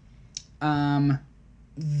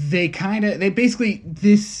they basically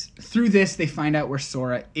through this they find out where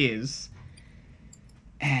Sora is,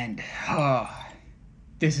 and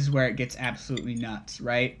this is where it gets absolutely nuts,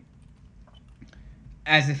 right?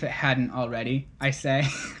 As if it hadn't already. I say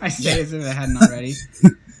as if it hadn't already.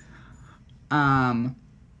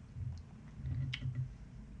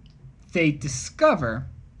 They discover,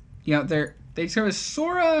 they discover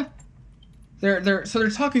Sora. They're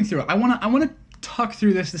talking through it. I want to talk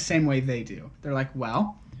through this the same way they do. They're like,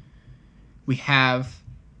 well, we have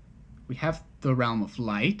the realm of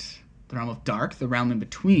light, the realm of dark, the realm in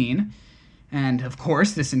between, and of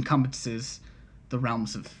course this encompasses the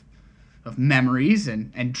realms of memories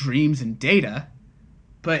and dreams and data,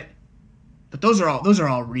 but those are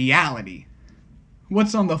all reality.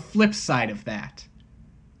 What's on the flip side of that?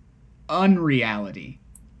 Unreality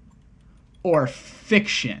or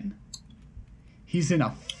fiction. He's in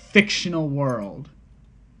a fictional world.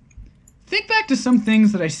 Think back to some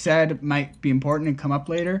things that I said might be important and come up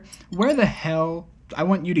later. Where the hell, I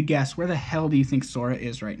want you to guess, where the hell do you think Sora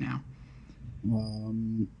is right now?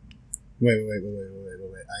 Wait.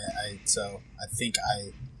 So I think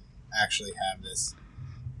I actually have this.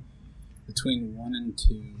 Between 1 and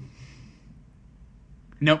 2.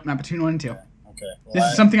 Nope, not between 1 and 2. Okay. Well, this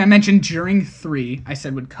is something I mentioned during 3. I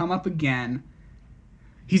said would come up again.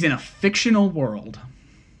 He's in a fictional world.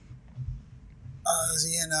 Is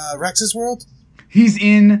he in Rex's world? He's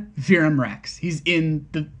in Virum Rex. He's in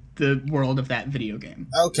the world of that video game.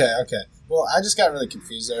 Okay. Well, I just got really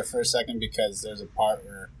confused there for a second because there's a part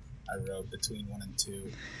where I wrote between 1 and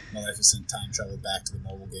 2, Maleficent time travel back to the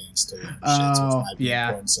mobile games to learn shit, so it might be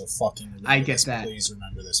important. So fucking remember I get this. that. Please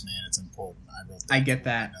remember this, man. It's important. I wrote that. I get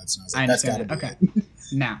that. Notes, and I was I like, understand that's that. gotta be Okay.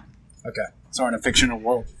 Now. Okay. So we're in a fictional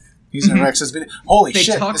world. He's in Rex's video. Holy They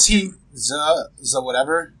shit! Is he the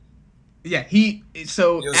whatever? Yeah,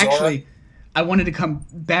 So Yozora? actually, I wanted to come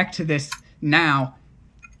back to this now.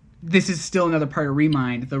 This is still another part of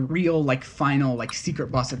Remind. The real, final,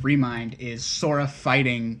 secret boss of Remind is Sora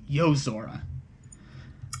fighting Yozora.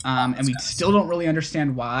 And we still don't really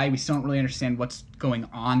understand why. We still don't really understand what's going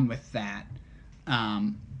on with that.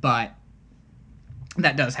 But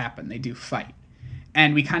that does happen. They do fight.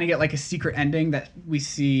 And we kind of get a secret ending that we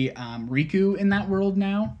see Riku in that world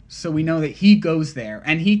now. So we know that he goes there.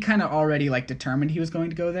 And he kind of already determined he was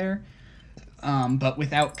going to go there. But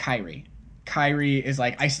without Kairi. Kairi is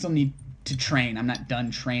I still need to train. I'm not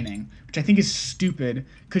done training. Which I think is stupid.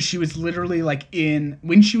 Because she was literally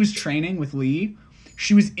when she was training with Lee,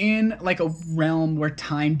 she was in a realm where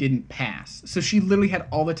time didn't pass. So she literally had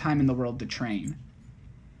all the time in the world to train.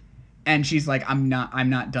 And she's like, I'm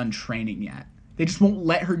not done training yet. They just won't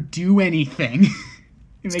let her do anything.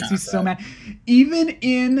 It makes me so mad. Even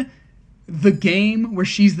in the game where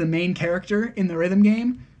she's the main character in the rhythm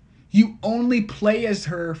game, you only play as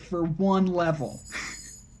her for one level.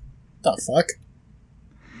 The fuck?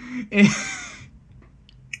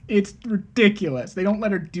 It's ridiculous. They don't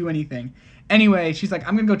let her do anything. Anyway, she's like,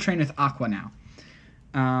 I'm going to go train with Aqua now.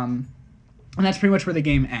 And that's pretty much where the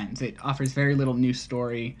game ends. It offers very little new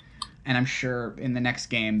story. And I'm sure in the next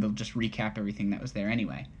game, they'll just recap everything that was there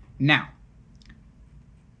anyway. Now,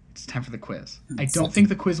 it's time for the quiz. I don't think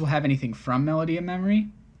the quiz will have anything from Melody of Memory,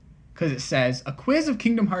 because it says, a quiz of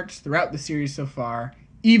Kingdom Hearts throughout the series so far,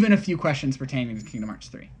 even a few questions pertaining to Kingdom Hearts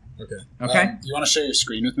 3. Okay? You want to share your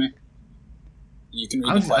screen with me? You can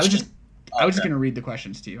read the question. I was just going to read the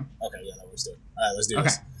questions to you. Okay, yeah, that was it. All right, let's do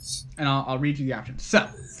this. Okay, and I'll read you the options. So,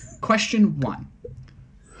 question 1.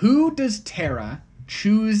 Who does Terra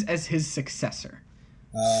choose as his successor?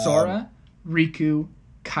 Sora, Riku,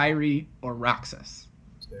 Kairi, or Roxas?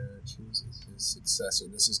 Terra chooses his successor.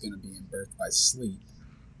 This is going to be in Birth by Sleep.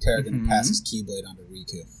 Terra going to pass his Keyblade on to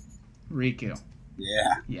Riku. Riku.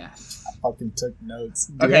 Yeah. Yes. I fucking took notes.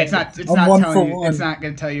 Okay, it's not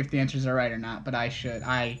going to tell you if the answers are right or not, but I should.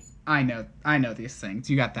 I know these things.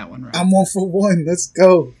 You got that one right. I'm 1 for 1. Let's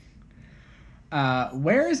go.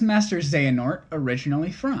 Where is Master Xehanort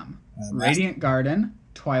originally from? Radiant Garden,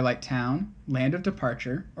 Twilight Town, Land of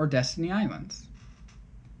Departure, or Destiny Islands?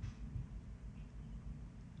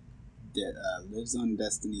 Lives on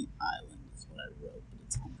Destiny Island is what I wrote, but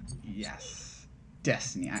it's hundreds of years. Yes.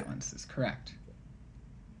 Destiny Islands is correct.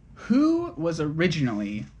 Who was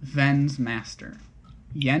originally Ven's master?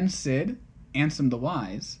 Yen Sid, Ansem the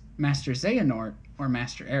Wise, Master Xehanort, or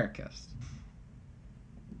Master Ericus?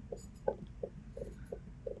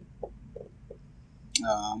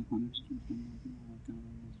 I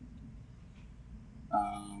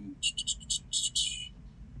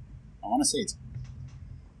want to say it's.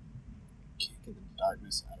 Can't get the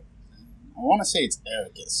darkness out of it. I want to say it's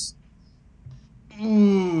Ericus.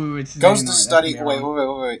 Ooh, it's Goes Xehanort. to study.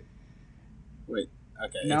 Wait.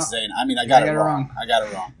 Okay, No. it's Zane. I mean, I got it wrong. I got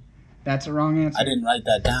it wrong. That's a wrong answer. I didn't write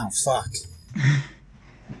that down. Fuck.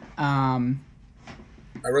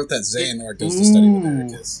 I wrote that Xehanort goes to study with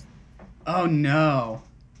Ericus. Oh no,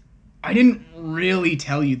 I didn't really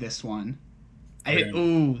tell you this one. We're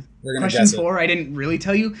gonna Question guess 4. I didn't really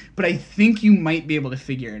tell you, but I think you might be able to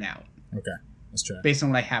figure it out. Okay, let's try. Based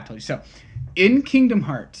on what I have told you. So, in Kingdom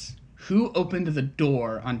Hearts, who opened the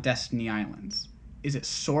door on Destiny Islands? Is it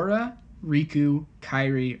Sora, Riku,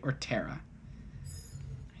 Kairi, or Terra?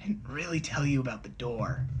 I didn't really tell you about the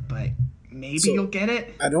door, but maybe you'll get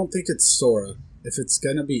it. I don't think it's Sora. If it's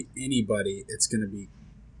gonna be anybody, it's gonna be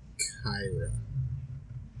Kyra.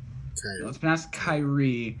 Let's pronounce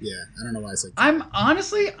Kairi. Yeah, I don't know why I said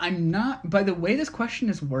Kyra. I'm not, by the way this question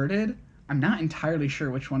is worded, I'm not entirely sure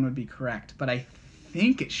which one would be correct, but I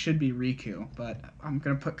think it should be Riku, but I'm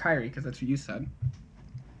going to put Kairi because that's what you said.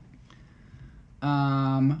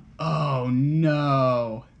 Oh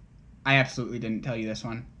no. I absolutely didn't tell you this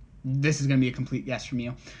one. This is going to be a complete guess from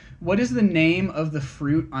you. What is the name of the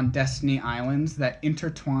fruit on Destiny Islands that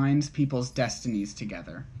intertwines people's destinies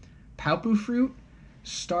together? Paupu fruit,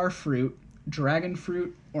 star fruit, dragon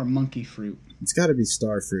fruit, or monkey fruit? It's got to be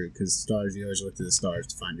star fruit, because stars, you always look to the stars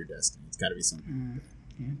to find your destiny. It's got to be something.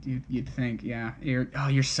 You'd think, yeah.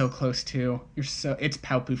 You're so close too. It's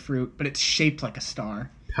Paupu fruit, but it's shaped like a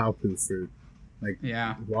star. Paupu fruit. Like,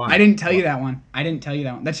 yeah. Why? I didn't tell you that one.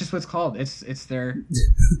 That's just what it's called. It's their.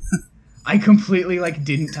 I completely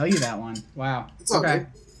didn't tell you that one. Wow. It's okay.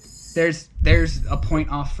 There's a point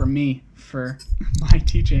off from me for my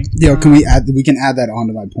teaching. Yo, we can add that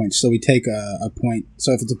onto my point. So we take a point.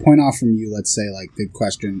 So if it's a point off from you, let's say the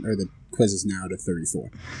question or the quiz is now to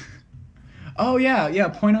 34. Oh yeah.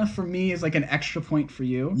 Point off from me is an extra point for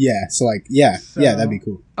you. Yeah. So that'd be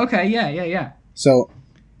cool. Okay. Yeah. So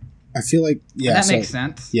I feel that makes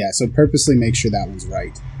sense. Yeah. So purposely make sure that one's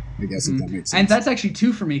right. I guess if that makes sense. And that's actually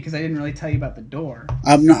 2 for me because I didn't really tell you about the door.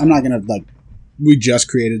 I'm not gonna we just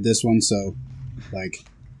created this one, so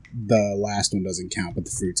the last one doesn't count, but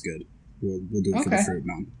the fruit's good. We'll do it for the fruit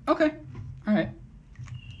now. Okay. All right.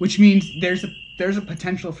 Which means there's a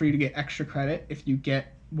potential for you to get extra credit if you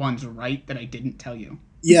get ones right that I didn't tell you.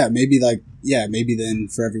 Yeah, maybe maybe then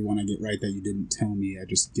for every one I get right that you didn't tell me, I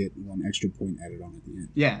just get 1 extra point added on at the end.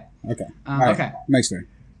 Yeah. Okay. Okay. Makes sense.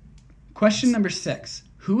 Question number 6.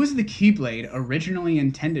 Who was the Keyblade originally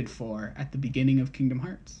intended for at the beginning of Kingdom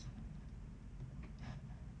Hearts?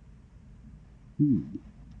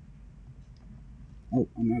 Oh,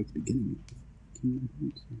 I'm not at the beginning of Kingdom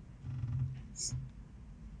Hearts.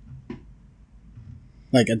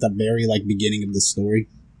 At the very beginning of the story?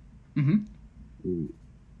 Mm-hmm. Ooh.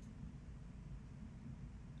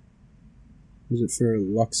 Was it for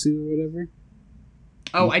Luxu or whatever?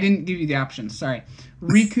 Oh, I didn't give you the options. Sorry.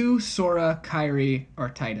 Riku, Sora, Kairi, or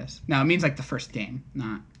Titus. No, it means the first game,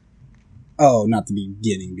 not... Oh, not the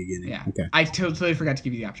beginning. Yeah. Okay. I totally forgot to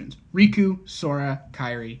give you the options. Riku, Sora,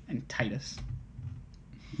 Kairi, and Titus.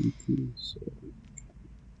 Riku, Sora,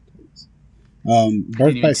 Titus.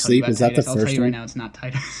 Birth by Sleep, is that the first one? I'll tell you right now, it's not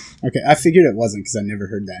Titus. Okay, I figured it wasn't because I never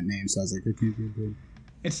heard that name, so I was like, okay.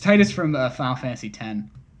 It's Titus from Final Fantasy X,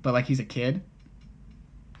 but he's a kid.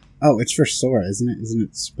 Oh, it's for Sora, isn't it? Isn't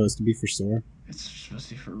it supposed to be for Sora? It's supposed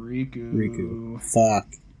to be for Riku. Fuck.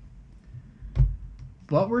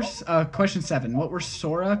 What were question 7? What were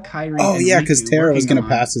Sora, Kairi, Oh and yeah, Riku because Terra was going to on?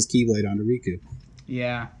 pass his Keyblade on to Riku.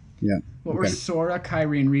 Yeah. Yeah. What were Sora,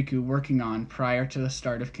 Kairi, and Riku working on prior to the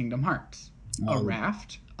start of Kingdom Hearts? A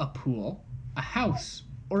raft, a pool, a house,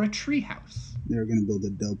 or a tree house? They were going to build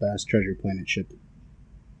a dope-ass treasure planet ship.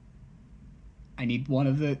 I need one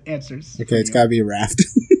of the answers. Okay, it's got to be a raft.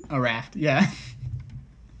 A raft, yeah.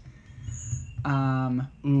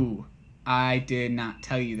 I did not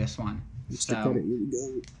tell you this one. So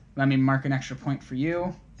let me mark an extra point for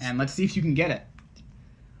you, and let's see if you can get it.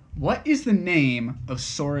 What is the name of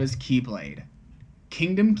Sora's Keyblade?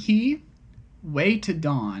 Kingdom Key, Way to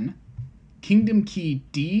Dawn, Kingdom Key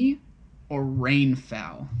D, or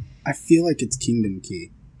Rainfell? I feel like it's Kingdom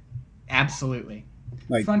Key. Absolutely.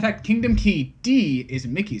 Fun fact, Kingdom Key D is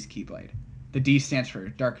Mickey's Keyblade. The D stands for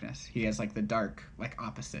darkness. He has the dark,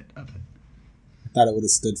 opposite of it. I thought it would have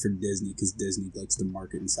stood for Disney because Disney likes to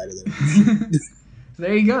market inside of their So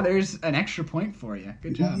there you go. There's an extra point for you.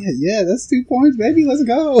 Good job. Yeah, that's 2 points, baby. Let's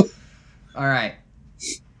go. All right.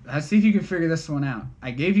 Let's see if you can figure this one out.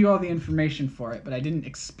 I gave you all the information for it, but I didn't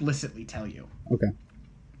explicitly tell you. Okay.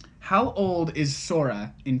 How old is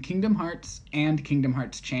Sora in Kingdom Hearts and Kingdom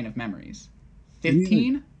Hearts Chain of Memories?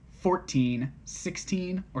 15, 14,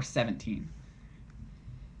 16, or 17?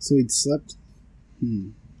 So he'd slept...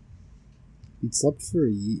 He'd slept for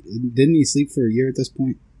a year. Didn't he sleep for a year at this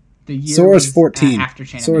point? The year Sora's was, 14. After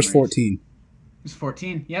Chain Sora's of Memories. 14. He was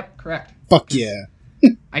 14. Yep, correct. Fuck yeah.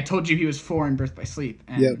 I told you he was 4 in Birth by Sleep,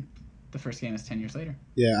 and the first game is 10 years later.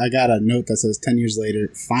 Yeah, I got a note that says 10 years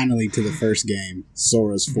later, finally to the first game,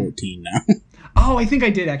 Sora's 14 now. Oh, I think I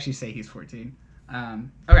did actually say he's 14.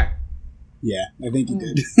 Okay. Yeah, I think you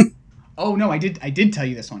did. Oh, no, I did tell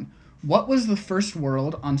you this one. What was the first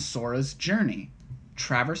world on Sora's journey?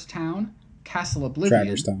 Traverse Town, Castle Oblivion,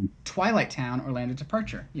 Traverse Town. Twilight Town, or Land of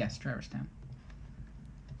Departure? Yes, Traverse Town.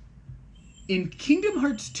 In Kingdom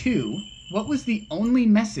Hearts 2, what was the only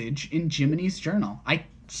message in Jiminy's journal? I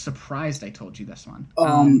surprised I told you this one.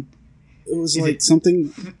 It was like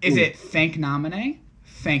something... Is it thank Naminé,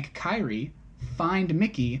 thank Kairi, find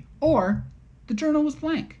Mickey, or the journal was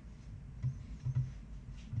blank?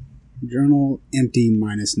 Journal empty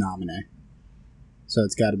minus Naminé. So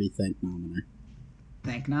it's got to be thank Naminé.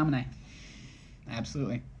 Thank Naminé.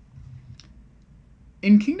 Absolutely.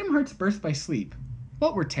 In Kingdom Hearts Birth by Sleep,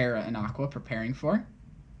 what were Terra and Aqua preparing for?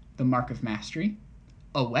 The Mark of Mastery,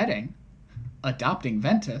 a wedding, adopting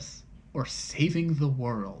Ventus, or saving the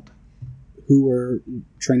world? Who were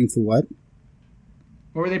training for what?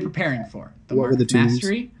 What were they preparing for? The What Mark were the of two names?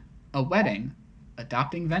 Mastery, a wedding,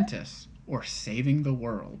 adopting Ventus, or saving the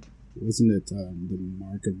world? Wasn't it the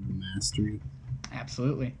Mark of Mastery?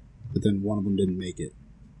 Absolutely. But then one of them didn't make it.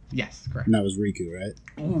 Yes, correct. And that was Riku, right?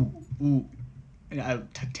 Ooh.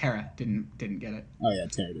 Terra didn't get it. Oh yeah,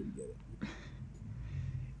 Terra didn't get it.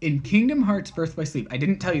 In Kingdom Hearts Birth by Sleep, I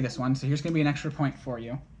didn't tell you this one, so here's going to be an extra point for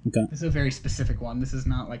you. Okay. This is a very specific one. This is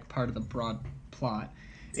not like part of the broad plot.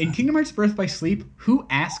 In Kingdom Hearts Birth by Sleep, who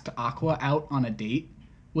asked Aqua out on a date?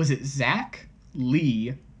 Was it Zack,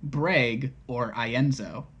 Lee, Bragg, or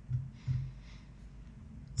Ienzo?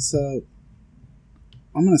 So,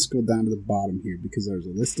 I'm going to scroll down to the bottom here because there's a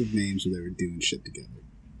list of names where they were doing shit together.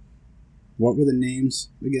 What were the names,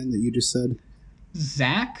 again, that you just said?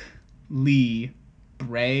 Zack, Lee,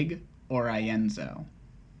 Bragg, or Ienzo?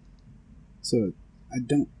 So, I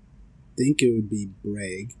don't think it would be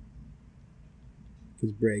Bragg.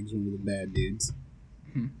 Because Bragg's one of the bad dudes.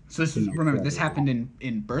 So this is, remember, this happened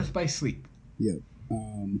in Birth by Sleep. Yep.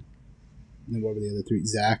 Then what were the other three?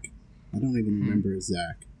 Zack. I don't even remember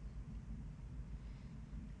Zack.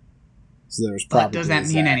 So there was probably. But does that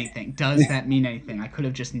mean anything? Does that mean anything? I could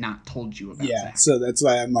have just not told you about Zack. So that's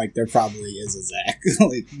why I'm like, there probably is a Zack.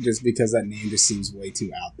 Like, just because that name just seems way too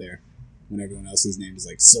out there. When everyone else's name is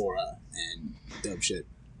like Sora and dope shit.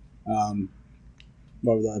 What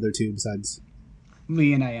were the other two besides?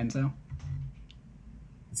 Lee and Ienzo.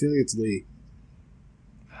 I feel like it's Lee.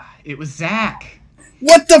 It was Zack.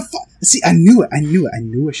 What the fuck? See, I knew it. I knew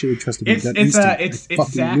I should have trusted my gut instinct.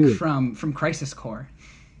 It's Zack from Crisis Core.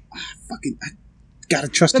 I gotta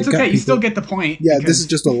trust your gut. That's okay. You people. still get the point. Yeah, this is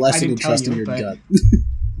just a lesson in trusting your gut.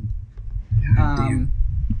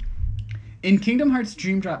 In Kingdom Hearts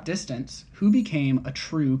Dream Drop Distance, who became a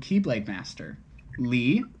true Keyblade Master?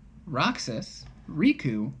 Lee, Roxas,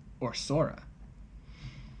 Riku, or Sora?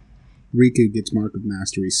 Riku gets Mark of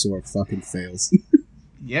Mastery, Sora fucking fails.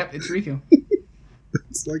 Yep, it's Riku.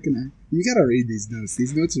 It's like you gotta read these notes.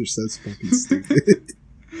 These notes are so fucking stupid.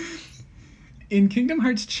 In Kingdom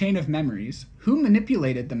Hearts Chain of Memories, who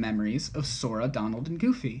manipulated the memories of Sora, Donald, and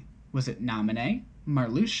Goofy? Was it Naminé,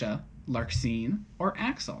 Marluxia, Larxene, or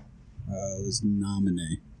Axel? It was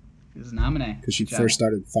Naminé. It was Naminé. Because she first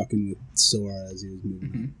started fucking with Sora as he was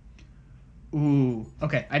moving. Ooh,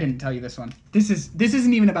 okay. I didn't tell you this one. This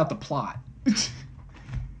isn't even about the plot.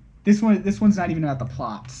 This one's not even about the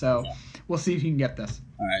plot. So we'll see if you can get this.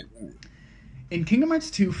 All right. In Kingdom Hearts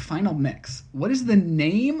 2 Final Mix, what is the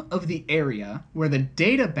name of the area where the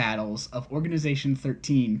data battles of Organization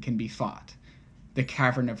 13 can be fought? The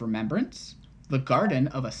Cavern of Remembrance, the Garden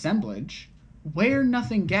of Assemblage, Where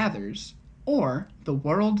Nothing Gathers, or the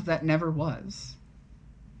World That Never Was?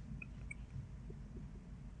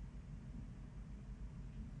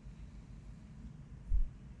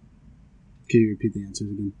 Can you repeat the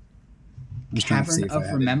answers again? Cavern of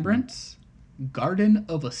Remembrance, Garden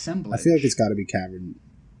of Assemblage. I feel like it's got to be Cavern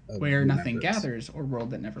of Where Nothing Remembrance. Gathers, or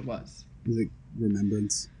World That Never Was. Is it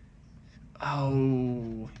Remembrance?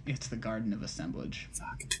 Oh, it's the Garden of Assemblage.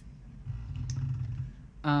 Fuck.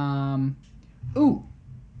 Ooh,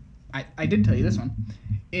 I did tell you this one.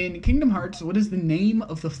 In Kingdom Hearts, what is the name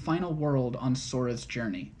of the final world on Sora's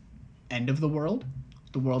journey? End of the world,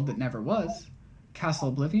 the world that never was, Castle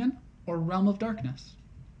Oblivion, or Realm of Darkness?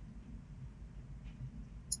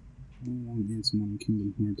 Handsome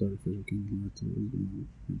Kingdom Hearts, artificial Kingdom Hearts,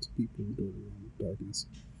 Hearts people, the Realm of Darkness.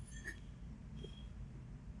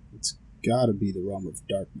 It's gotta be the Realm of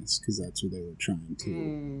Darkness, because that's what they were trying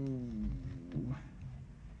to.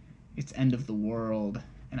 It's End of the World,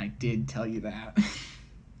 and I did tell you that.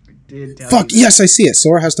 Fuck, yes, I see it.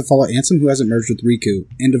 Sora has to follow Ansem, who hasn't merged with Riku.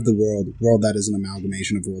 End of the world. World that is an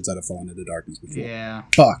amalgamation of worlds that have fallen into darkness before. Yeah.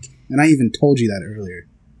 Fuck. And I even told you that earlier.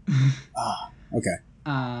 Okay.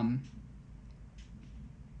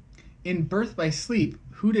 In Birth by Sleep,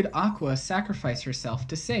 who did Aqua sacrifice herself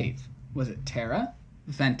to save? Was it Terra,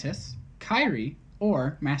 Ventus, Kairi,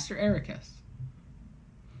 or Master Ericus?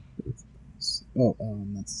 That's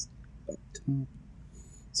up top.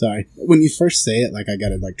 Sorry. When you first say it, I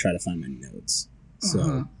gotta try to find my notes.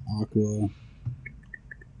 So Aqua.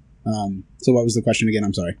 So what was the question again?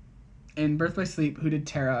 I'm sorry. In Birth by Sleep, who did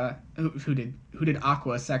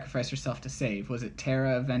Aqua sacrifice herself to save? Was it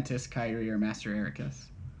Terra, Ventus, Kairi, or Master Ericus?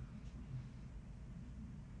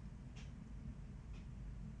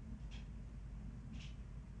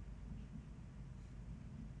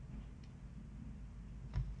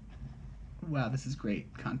 Wow, this is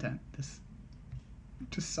great content. This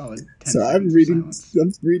just solid 10 So I'm reading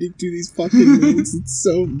through these fucking notes. It's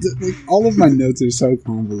so all of my notes are so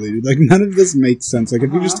convoluted. None of this makes sense. If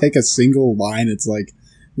you just take a single line, it's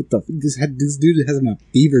what the this dude has a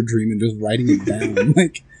fever dream and just writing it down.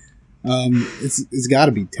 It's got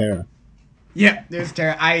to be Terra. Yeah, there's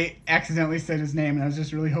Terra. I accidentally said his name, and I was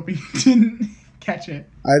just really hoping you didn't catch it.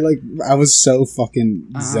 I was so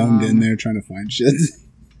fucking zoned in there trying to find shit.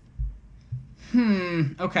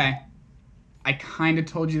 Okay. I kind of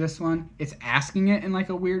told you this one. It's asking it in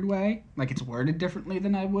a weird way. It's worded differently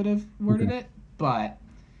than I would have worded it. But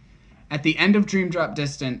at the end of Dream Drop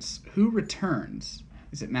Distance, who returns?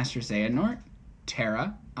 Is it Master Xehanort,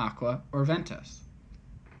 Terra, Aqua, or Ventus?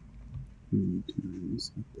 Who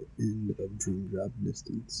returns at the end of Dream Drop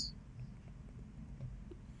Distance?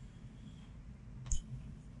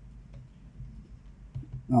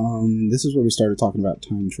 This is where we started talking about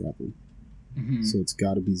time travel. Mm-hmm. So it's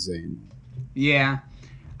got to be Xehanort. Yeah.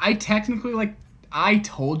 I technically, I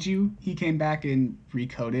told you he came back and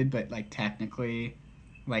recoded, but, technically,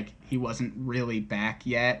 he wasn't really back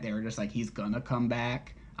yet. They were just he's gonna come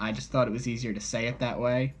back. I just thought it was easier to say it that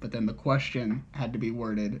way, but then the question had to be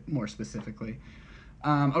worded more specifically.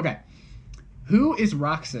 Okay. Who is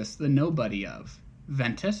Roxas the nobody of?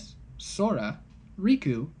 Ventus, Sora,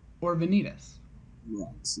 Riku, or Vanitas?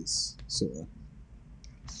 Roxas. Sora.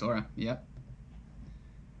 Sora, yep.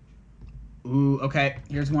 Ooh, okay.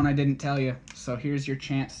 Here's one I didn't tell you. So here's your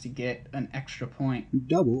chance to get an extra point.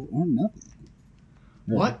 Double or nothing.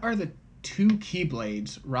 What are the two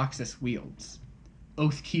Keyblades Roxas wields?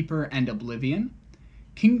 Oathkeeper and Oblivion,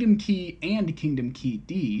 Kingdom Key and Kingdom Key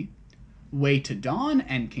D, Way to Dawn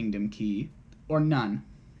and Kingdom Key, or none?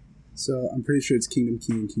 So I'm pretty sure it's Kingdom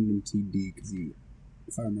Key and Kingdom Key D, because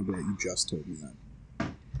if I remember right, you just told me that.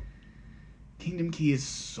 Kingdom Key is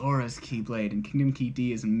Sora's Keyblade, and Kingdom Key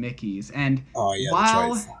D is Mickey's. And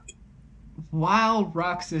that's right. While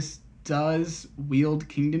Roxas does wield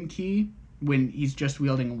Kingdom Key when he's just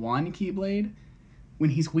wielding one Keyblade,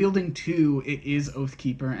 when he's wielding two, it is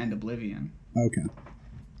Oathkeeper and Oblivion. Okay.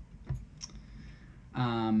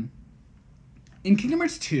 In Kingdom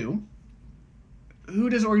Hearts 2, who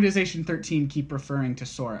does Organization 13 keep referring to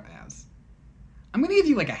Sora as? I'm going to give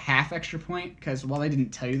you a half extra point, because while I didn't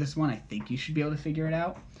tell you this one, I think you should be able to figure it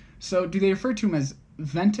out. So, do they refer to him as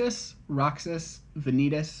Ventus, Roxas,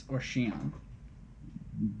 Vanitas, or Xion?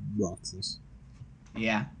 Roxas.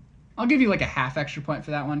 Yeah. I'll give you a half extra point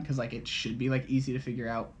for that one, because it should be easy to figure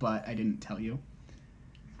out, but I didn't tell you.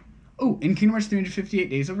 Oh, in Kingdom Hearts 358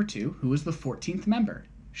 Days Over 2, who was the 14th member?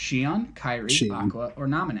 Xion, Kairi, Aqua, or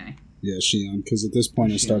Naminé? Yeah, Xion, because at this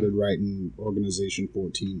point I started writing Organization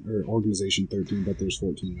 14, or Organization 13, but there's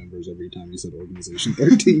 14 members every time you said Organization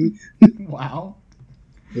 13. Wow.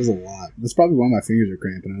 There's a lot. That's probably why my fingers are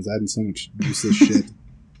cramping. I was adding so much useless shit.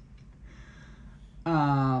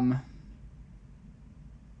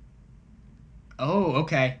 Oh,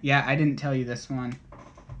 okay. Yeah, I didn't tell you this one.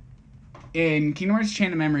 In Kingdom Hearts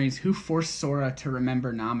Chain of Memories, who forced Sora to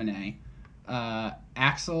remember Naminé?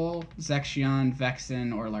 Axel, Zexion,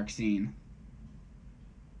 Vexen, or Larxene?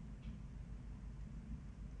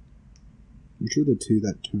 I'm sure the two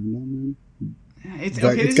that turned on them.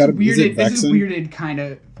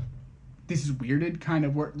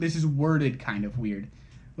 This is worded kind of weird.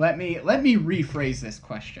 Let me rephrase this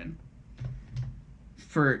question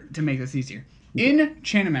to make this easier. In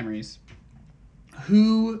Chain of Memories,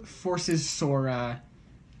 who forces Sora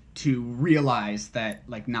to realize that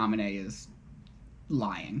like Naminé is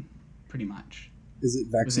lying, pretty much? Is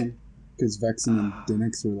it Vexen? Because Vexen and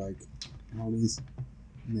Dinix were like homies.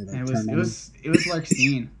 It was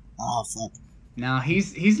Larxene. Oh fuck. No,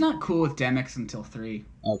 he's not cool with Demix until 3.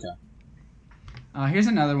 Okay. Here's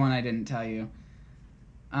another one I didn't tell you.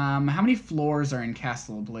 How many floors are in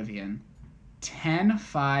Castle Oblivion? 10,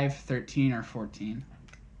 5, 13, or 14?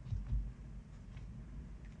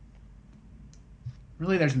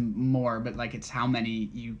 Really, there's more, but like it's how many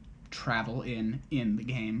you travel in the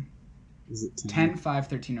game. Is it 10, 5,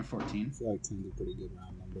 13, or 14? I feel like 10 is a pretty good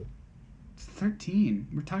round number. It's 13.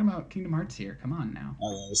 We're talking about Kingdom Hearts here. Come on now. Oh,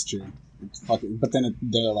 yeah, that's true. It's fucking, but then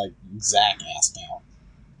they're like Zach-assed out.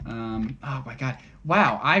 Oh my god.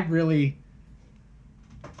 Wow, I really...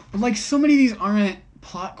 Like, so many of these aren't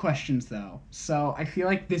plot questions, though. So I feel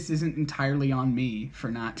like this isn't entirely on me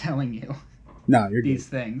for not telling you No, you're these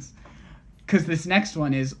good. things. Because this next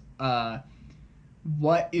one is,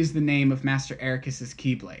 what is the name of Master Ericus's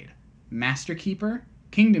Keyblade? Master Keeper,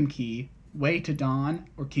 Kingdom Key, Way to Dawn,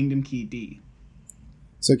 or Kingdom Key D?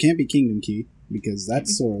 So it can't be Kingdom Key, because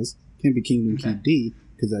that's Sora's. Can't be Kingdom Key D,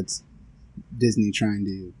 because that's Disney trying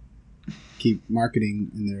to keep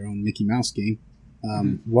marketing in their own Mickey Mouse game.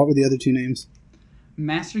 What were the other two names?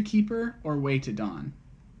 Master Keeper or Way to Dawn?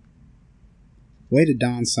 Way to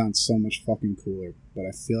Dawn sounds so much fucking cooler, but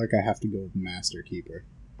I feel like I have to go with Master Keeper.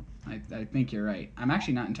 I think you're right. I'm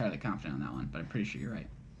actually not entirely confident on that one, but I'm pretty sure you're right.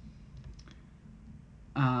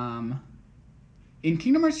 In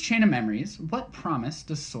Kingdom Hearts Chain of Memories, what promise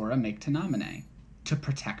does Sora make to Naminé? To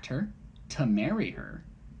protect her, to marry her,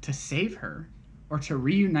 to save her, or to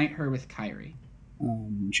reunite her with Kairi?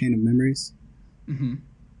 Chain of Memories? Mm-hmm.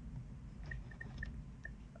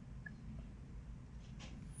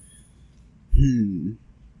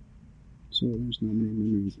 So there's not many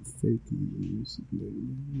memories of fake memories.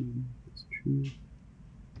 It's true.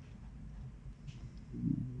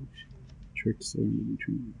 Tricked Sora into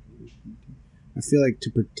betraying. I feel like to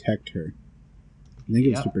protect her. I think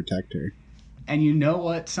it was to protect her. And you know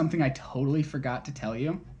what? Something I totally forgot to tell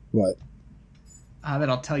you. What? That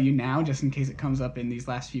I'll tell you now, just in case it comes up in these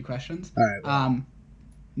last few questions. All right. Well.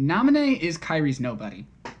 Naminé is Kairi's nobody.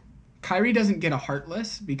 Kairi doesn't get a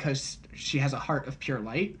Heartless because she has a heart of pure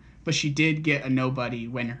light, but she did get a nobody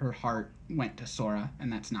when her heart went to Sora,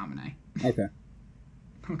 and that's Naminé. Okay.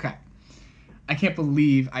 Okay. I can't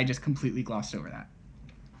believe I just completely glossed over that.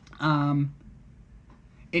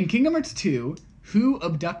 In Kingdom Hearts 2, who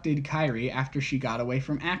abducted Kairi after she got away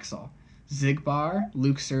from Axel? Xigbar,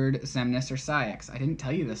 Luxord, Xemnas, or Saïx? I didn't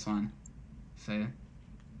tell you this one. So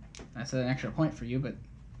that's an extra point for you, but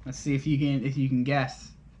let's see if you can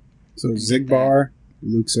guess. So Xigbar,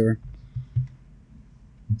 Luxord.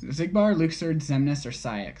 Xigbar, Luxord, Xemnas, or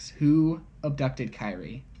Saïx? Who abducted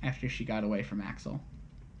Kairi after she got away from Axel?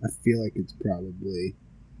 I feel like it's probably...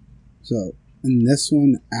 So, in this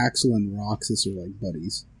one, Axel and Roxas are like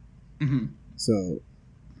buddies. Mm-hmm. So,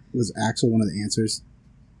 was Axel one of the answers?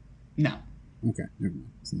 No. Okay, never mind.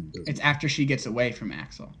 So it's after she gets away from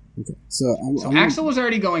Axel. Okay, so Axel was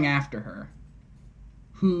already going after her.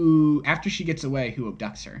 Who, after she gets away, who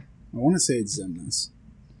abducts her? I want to say it's Xemnas.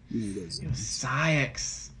 It was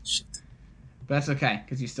Saïx. Shit. But that's okay,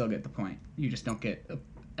 because you still get the point. You just don't get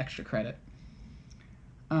extra credit.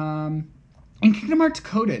 In Kingdom Hearts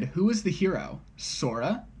Coded, who is the hero?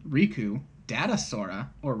 Sora, Riku, Data Sora,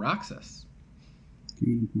 or Roxas?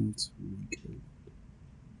 Kingdom Hearts Riku.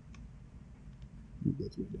 Oh,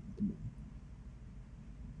 that's way down at the bottom.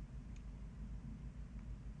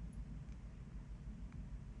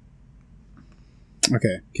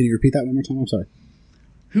 Okay, can you repeat that one more time? I'm sorry.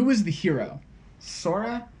 Who is the hero?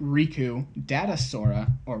 Sora, Riku, Data Sora,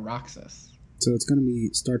 or Roxas? So it's going to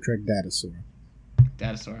be Star Trek Data Sora.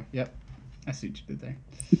 Data Sora, yep. I see what you did there.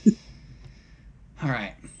 All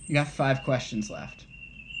right, you got 5 questions left.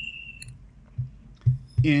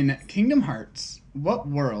 In Kingdom Hearts, what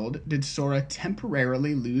world did Sora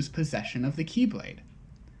temporarily lose possession of the Keyblade?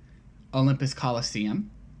 Olympus Coliseum,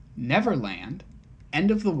 Neverland, End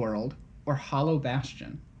of the World, or Hollow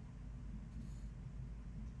Bastion?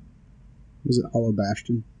 Was it Hollow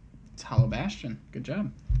Bastion? It's Hollow Bastion. Good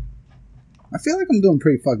job. I feel like I'm doing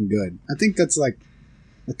pretty fucking good. I think that's like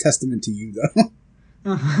a testament to you, though.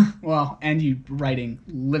 Well, and you writing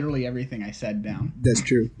literally everything I said down. That's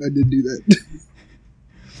true. I did do that.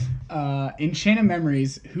 In Chain of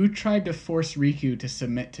Memories, who tried to force Riku to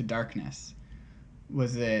submit to darkness?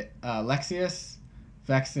 Was it Lexius,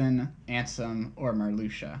 Vexen, Ansem, or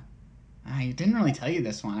Marluxia? I didn't really tell you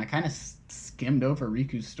this one. I kind of skimmed over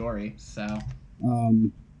Riku's story, so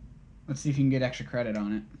let's see if you can get extra credit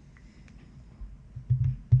on it.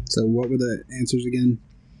 So what were the answers again?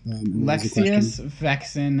 Lexius,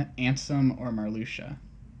 Vexen, Ansem, or Marluxia?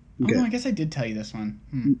 Okay. Oh, no, I guess I did tell you this one.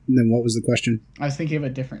 Then what was the question? I was thinking of a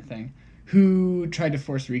different thing. Who tried to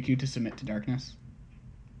force Riku to submit to darkness?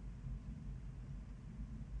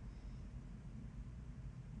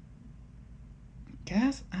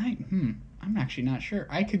 Guess I'm actually not sure.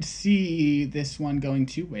 I could see this one going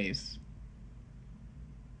two ways.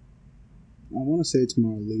 I want to say it's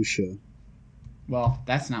Marluxia. Well,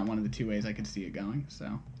 that's not one of the two ways I could see it going,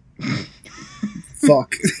 so.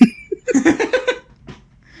 Fuck.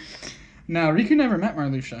 No, Riku never met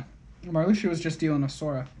Marluxia. Marluxia was just dealing with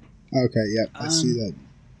Sora. Okay, yep, I see that.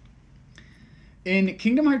 In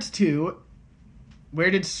Kingdom Hearts 2, where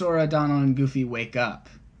did Sora, Donald, and Goofy wake up?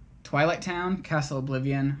 Twilight Town, Castle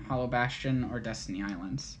Oblivion, Hollow Bastion, or Destiny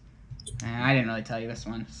Islands? I didn't really tell you this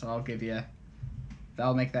one, so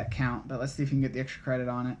I'll make that count, but let's see if you can get the extra credit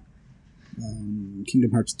on it.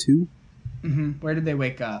 Kingdom Hearts 2? Where did they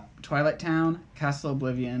wake up? Twilight Town, Castle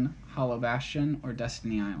Oblivion, Hollow Bastion, or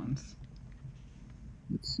Destiny Islands?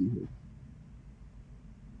 Let's see here.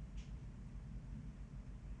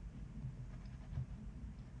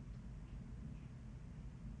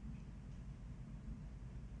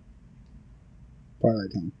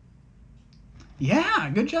 Twilight Town. Yeah,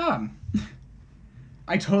 good job.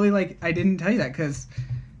 I didn't tell you that because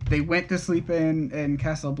they went to sleep in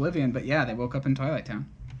Castle Oblivion, but yeah, they woke up in Twilight Town.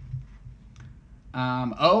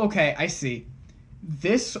 Okay, I see.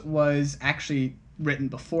 This was actually written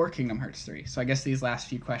before Kingdom Hearts 3, so I guess these last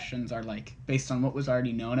few questions are like based on what was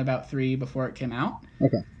already known about 3 before it came out.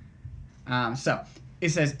 Okay. So it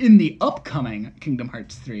says, in the upcoming Kingdom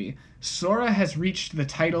Hearts 3, Sora has reached the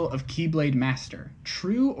title of Keyblade Master.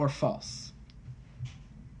 True or false?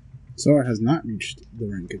 Sora has not reached the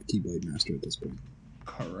rank of Keyblade Master at this point.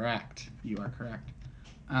 Correct. You are correct.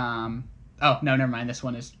 Oh, no, never mind. This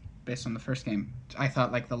one is based on the first game. I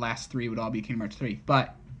thought like the last 3 would all be Kingdom Hearts 3,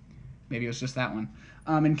 but maybe it was just that one.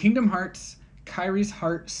 In Kingdom Hearts, Kairi's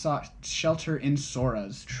heart sought shelter in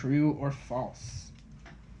Sora's. True or false?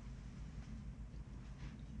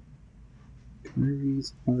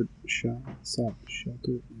 Kairi's heart sought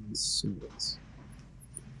shelter in Sora's.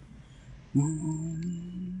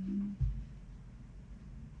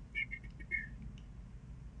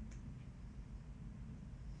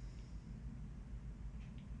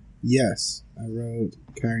 Yes, I wrote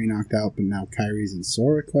Kairi knocked out, but now Kairi's in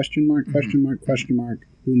Sora? Question mark?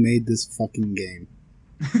 Who made this fucking game?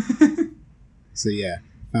 So yeah,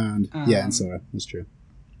 found in Sora. That's true.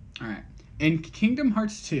 All right. In Kingdom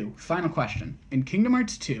Hearts 2, final question. In Kingdom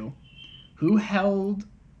Hearts 2, who held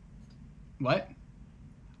what?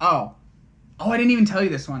 Oh, I didn't even tell you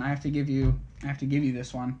this one. I have to give you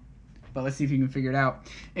this one. But let's see if you can figure it out.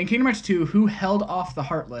 In Kingdom Hearts 2, who held off the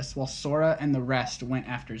Heartless while Sora and the rest went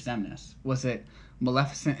after Xemnas? Was it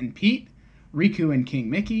Maleficent and Pete, Riku and King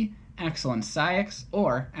Mickey, Axel and Saïx,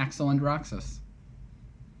 or Axel and Roxas?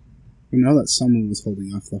 I know that someone was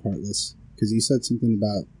holding off the Heartless, because you said something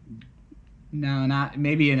about... No, not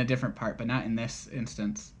maybe in a different part, but not in this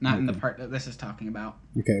instance. Not in the part that this is talking about.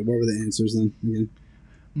 Okay, what were the answers then, again?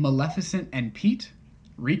 Maleficent and Pete,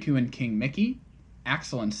 Riku and King Mickey,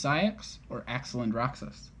 Axel and Saïx, or Axel and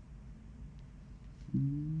Roxas?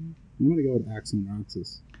 I'm going to go with Axel and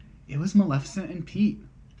Roxas. It was Maleficent and Pete.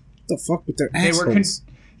 What the fuck with their assholes?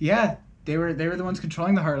 They were the ones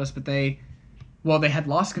controlling the Heartless, but they had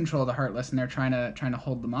lost control of the Heartless, and they're trying to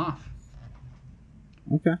hold them off.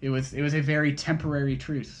 Okay. It was a very temporary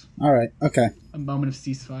truce. All right. Okay. A moment of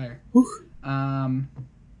ceasefire. Whew. All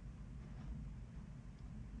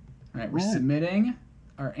right, we're submitting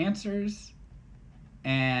our answers,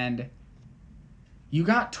 and you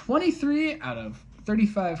got 23 out of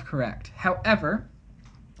 35 correct. However,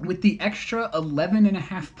 with the extra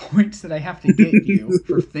 11.5 points that I have to get you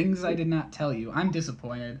for things I did not tell you, I'm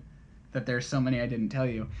disappointed that there's so many I didn't tell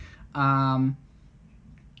you.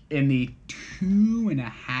 In the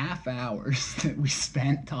 2.5 hours that we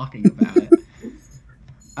spent talking about it.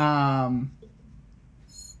 I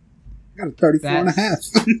got a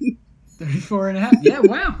 34.5. 34.5. Yeah,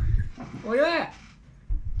 wow. Look at that.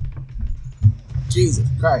 Jesus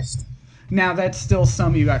Christ. Now, that's still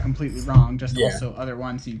some you got completely wrong, also other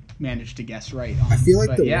ones you managed to guess right on. I feel like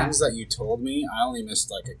ones that you told me, I only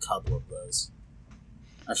missed like a couple of those.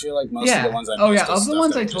 I feel like most of the ones I missed of the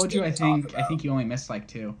ones I told you, I think you only missed like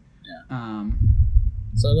 2. Yeah.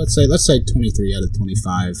 So let's say 23 out of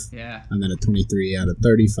 25. Yeah. And then a 23 out of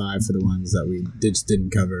 35 for the ones that we just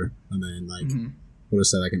didn't cover. And then, like, we'll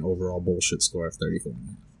just say, like, an overall bullshit score of 34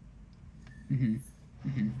 and a half.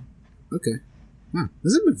 Okay. Wow,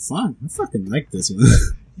 this has been fun. I fucking like this one.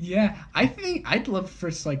 Yeah, I think I'd love for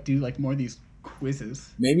us to, like, do, like, more of these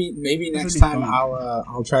quizzes. Maybe next time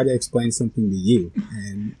I'll try to explain something to you.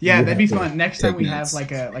 And yeah, that'd be fun. Next time we have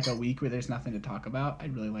like a week where there's nothing to talk about,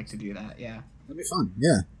 I'd really like to do that. Yeah, that'd be fun.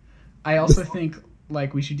 Yeah. I also think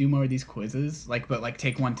like we should do more of these quizzes, but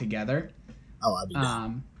take one together. Oh, I'd be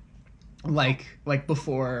down. Like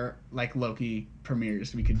before like Loki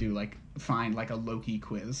premieres, we could do find a Loki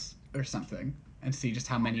quiz or something and see just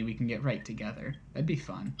how many we can get right together. That'd be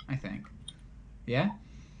fun, I think. Yeah.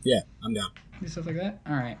 Yeah, I'm down. Do stuff like that?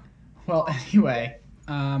 All right. Well, anyway,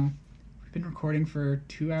 we've been recording for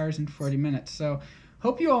 2 hours and 40 minutes, so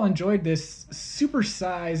hope you all enjoyed this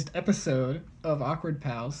supersized episode of Awkward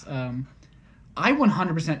Pals. I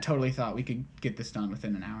 100% totally thought we could get this done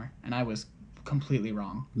within an hour, and I was completely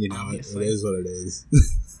wrong. You know, obviously. It is what it is.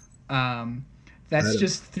 That's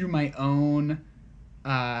just through my own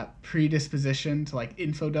predisposition to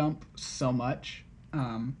info dump so much.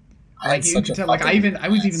 I was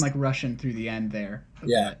even rushing through the end there.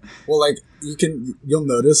 Yeah. Well, you'll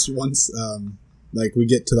notice once we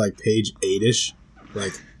get to page 8ish,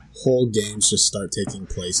 whole games just start taking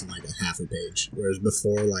place in a half a page, whereas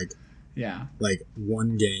before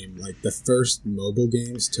one game, the first mobile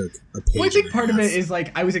games took a page. Well, I think part of it is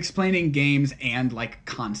I was explaining games and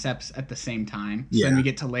concepts at the same time. So then we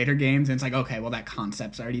get to later games and it's okay, well that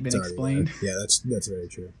concept's already been explained. Yeah, that's very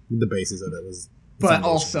true. The basis of it was. But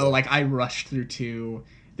also, I rushed through 2.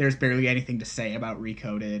 There's barely anything to say about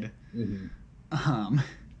Recoded.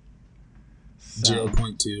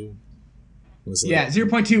 0.2 was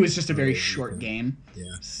 0.2 was just a very short game.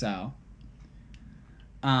 Yeah. So,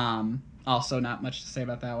 also not much to say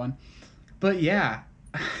about that one. But yeah,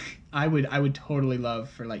 I would totally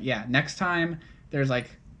love for next time there's an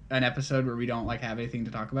episode where we don't have anything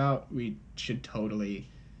to talk about, we should totally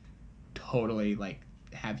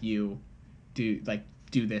have you do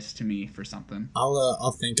this to me for something.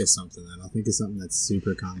 I'll think of something then. I'll think of something that's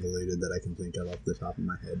super convoluted that I can think of off the top of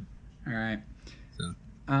my head. All right. So.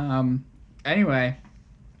 Anyway.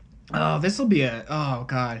 Oh, this will be oh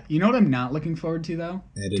god. You know what I'm not looking forward to though?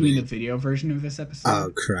 Editing. Doing the video version of this episode.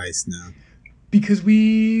 Oh Christ, no. Because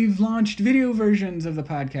we've launched video versions of the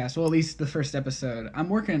podcast. Well, at least the first episode. I'm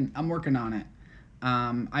working on it.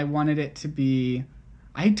 I wanted it to be.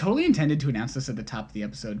 I totally intended to announce this at the top of the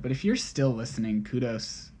episode, but if you're still listening,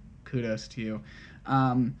 kudos to you.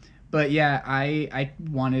 But yeah, I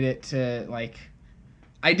wanted it to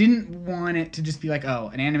I didn't want it to just be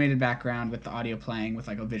an animated background with the audio playing with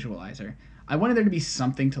a visualizer. I wanted there to be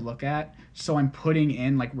something to look at, so I'm putting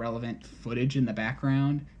in relevant footage in the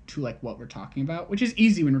background to what we're talking about, which is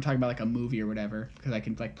easy when we're talking about a movie or whatever, because I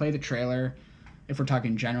can play the trailer if we're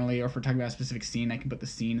talking generally, or if we're talking about a specific scene, I can put the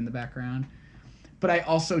scene in the background. But I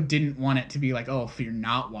also didn't want it to be if you're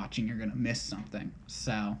not watching, you're going to miss something.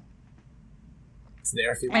 So. It's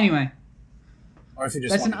there if you want. Anyway. Or if you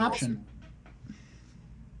just that's want an option.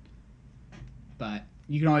 But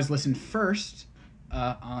you can always listen first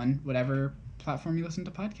on whatever platform you listen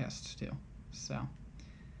to podcasts to. So.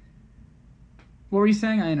 What were you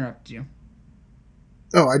saying? I interrupted you.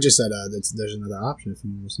 Oh, I just said there's another option if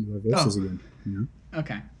you want to listen to our voices again. You know?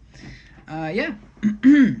 Okay. Yeah.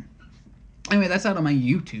 Anyway, that's out on my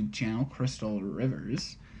YouTube channel, Crystal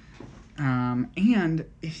Rivers. And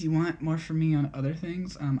if you want more from me on other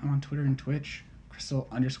things, I'm on Twitter and Twitch,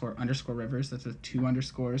 Crystal__Rivers. That's with 2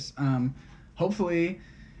 underscores. Hopefully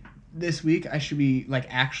this week I should be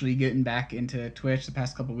actually getting back into Twitch. The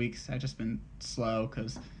past couple weeks I've just been slow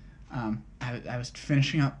because I was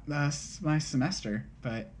finishing up my semester,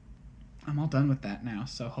 but I'm all done with that now.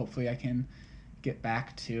 So hopefully I can get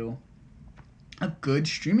back to a good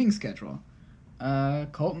streaming schedule.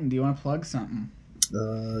 Colton, do you want to plug something?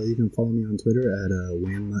 You can follow me on Twitter at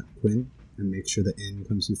WanLetQuinn and make sure the N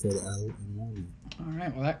comes before the L in Walnut. All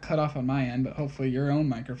right, well that cut off on my end, but hopefully your own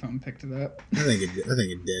microphone picked it up. I think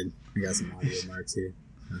it did. I got some audio marks here.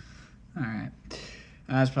 All right,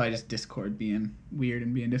 that's probably just Discord being weird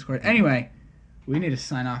and being Discord. Anyway, we need to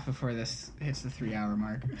sign off before this hits the 3-hour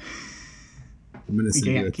mark. I'm going to send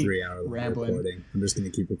you a 3-hour recording. I'm just going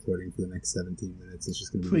to keep recording for the next 17 minutes. It's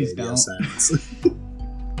just going to be radio silence.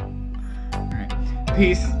 All right.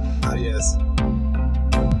 Peace. Adios.